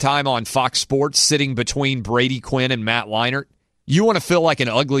one time on Fox Sports sitting between Brady Quinn and Matt Leinart. You want to feel like an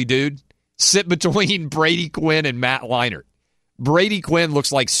ugly dude? Sit between Brady Quinn and Matt Leinart. Brady Quinn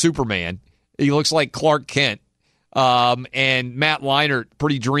looks like Superman. He looks like Clark Kent. And Matt Leinart,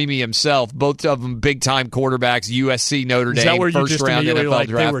 pretty dreamy himself. Both of them big-time quarterbacks, USC, Notre Dame, Is that where you just first-round immediately NFL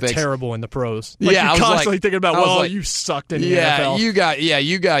draft they were picks. terrible in the pros? Like, Yeah, you're I was constantly like, thinking about, I was well, like, you sucked in the yeah, NFL.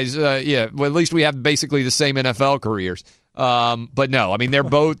 you guys, well, at least we have basically the same NFL careers. But no, I mean, they're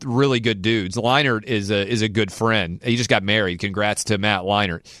both really good dudes. Leinart is a good friend. He just got married. Congrats to Matt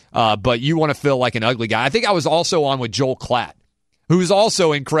Leinart. But you want to feel like an ugly guy. I think I was also on with Joel Klatt, who's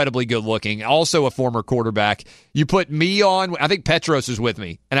also incredibly good looking, also a former quarterback. You put me on, I think Petros is with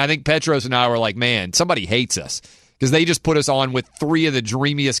me, and I think Petros and I were like, man, somebody hates us, because they just put us on with three of the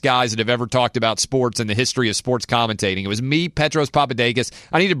dreamiest guys that have ever talked about sports in the history of sports commentating. It was me, Petros Papadakis.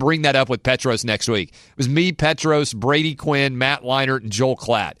 I need to bring that up with Petros next week. It was me, Petros, Brady Quinn, Matt Leinart, and Joel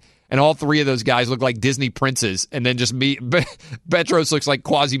Klatt. And all three of those guys look like Disney princes. And then just me, Petros looks like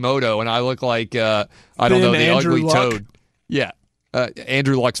Quasimodo, and I look like, I don't know, the Andrew ugly Luck. toad. Yeah.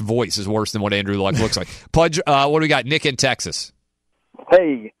 Andrew Luck's voice is worse than what Andrew Luck looks like. Pudge, what do we got? Nick in Texas.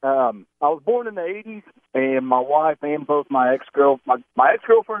 Hey, I was born in the 80s, and my wife and both my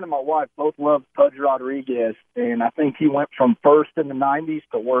ex-girlfriend and my wife both loved Pudge Rodriguez, and I think he went from first in the 90s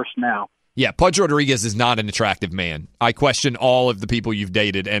to worst now. Yeah, Pudge Rodriguez is not an attractive man. I question all of the people you've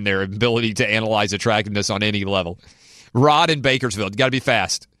dated and their ability to analyze attractiveness on any level. Rod in Bakersfield, got to be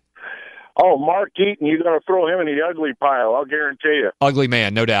fast. Oh, Mark Eaton, you're going to throw him in the ugly pile, I'll guarantee you. Ugly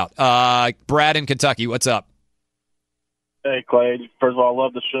man, no doubt. Brad in Kentucky, what's up? Hey, Clay. First of all, I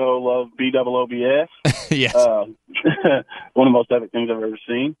love the show. Love BOOBS. Yes. One of the most epic things I've ever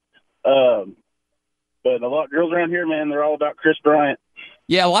seen. But a lot of girls around here, man, they're all about Chris Bryant.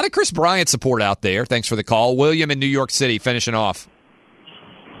 Yeah, a lot of Chris Bryant support out there. Thanks for the call. William in New York City, finishing off.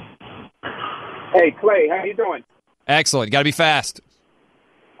 Hey, Clay, how you doing? Excellent. Got to be fast.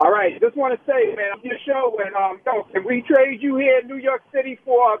 All right, just want to say, man, on your show, can we trade you here in New York City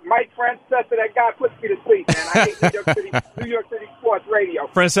for Mike Francesa? That guy puts me to sleep, man. I hate New York City sports radio.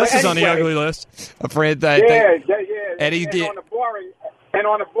 Francesa's on the ugly list. A friend, yeah. Eddie and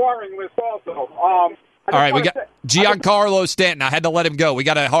on the boring list also. All right, we got Giancarlo Stanton. I had to let him go. We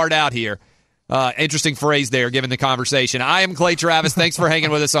got a hard out here. Interesting phrase there, given the conversation. I am Clay Travis. Thanks for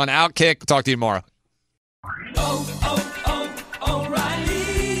hanging with us on Outkick. Talk to you tomorrow.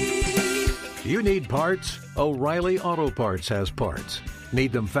 You need parts? O'Reilly Auto Parts has parts.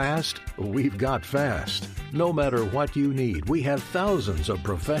 Need them fast? We've got fast. No matter what you need, we have thousands of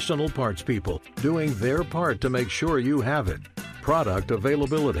professional parts people doing their part to make sure you have it. Product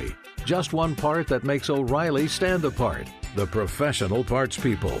availability. Just one part that makes O'Reilly stand apart. The professional parts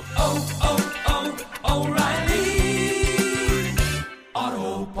people. O'Reilly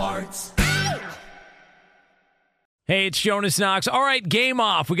Auto Parts. Hey, it's Jonas Knox. All right, game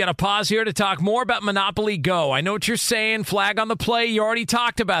off. We got to pause here to talk more about Monopoly Go. I know what you're saying, flag on the play. You already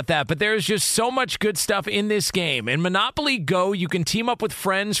talked about that, but there's just so much good stuff in this game. In Monopoly Go, you can team up with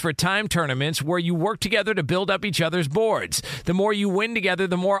friends for time tournaments where you work together to build up each other's boards. The more you win together,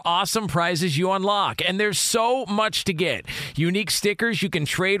 the more awesome prizes you unlock. And there's so much to get. Unique stickers you can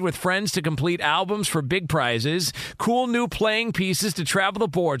trade with friends to complete albums for big prizes. Cool new playing pieces to travel the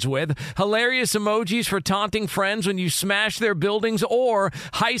boards with. Hilarious emojis for taunting friends when you smash their buildings or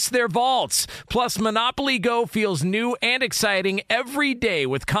heist their vaults. Plus, Monopoly Go feels new and exciting every day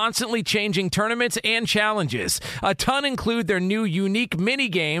with constantly changing tournaments and challenges. A ton include their new unique mini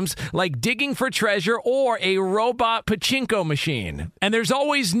games like digging for treasure or a robot pachinko machine. And there's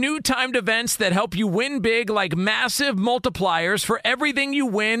always new timed events that help you win big, like massive multipliers for everything you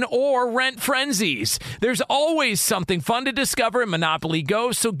win or rent frenzies. There's always something fun to discover in Monopoly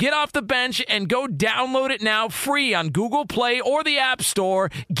Go, so get off the bench and go download it now free on Google Play or the App Store.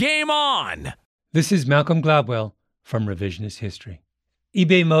 Game on! This is Malcolm Gladwell from Revisionist History.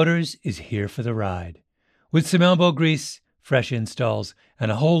 eBay Motors is here for the ride. With some elbow grease, fresh installs,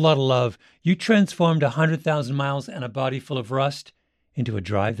 and a whole lot of love, you transformed 100,000 miles and a body full of rust into a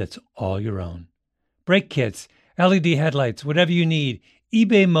drive that's all your own. Brake kits, LED headlights, whatever you need,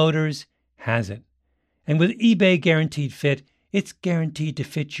 eBay Motors has it. And with eBay Guaranteed Fit, it's guaranteed to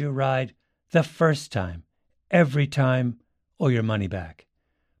fit your ride the first time, every time, or your money back.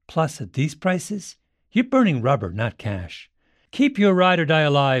 Plus, at these prices, you're burning rubber, not cash. Keep your ride or die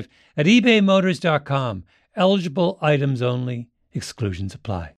alive at ebaymotors.com. Eligible items only. Exclusions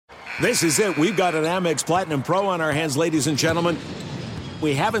apply. This is it. We've got an Amex Platinum Pro on our hands, ladies and gentlemen.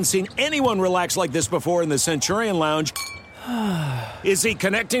 We haven't seen anyone relax like this before in the Centurion Lounge. Is he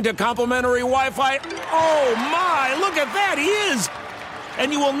connecting to complimentary Wi-Fi? Oh, my! Look at that! He is!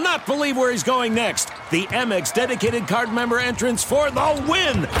 And you will not believe where he's going next. the Amex dedicated card member entrance for the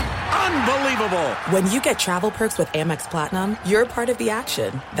win. Unbelievable. When you get travel perks with Amex Platinum, you're part of the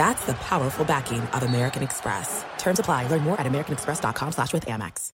action. That's the powerful backing of American Express. Terms apply. Learn more at americanexpress.com/withAmex.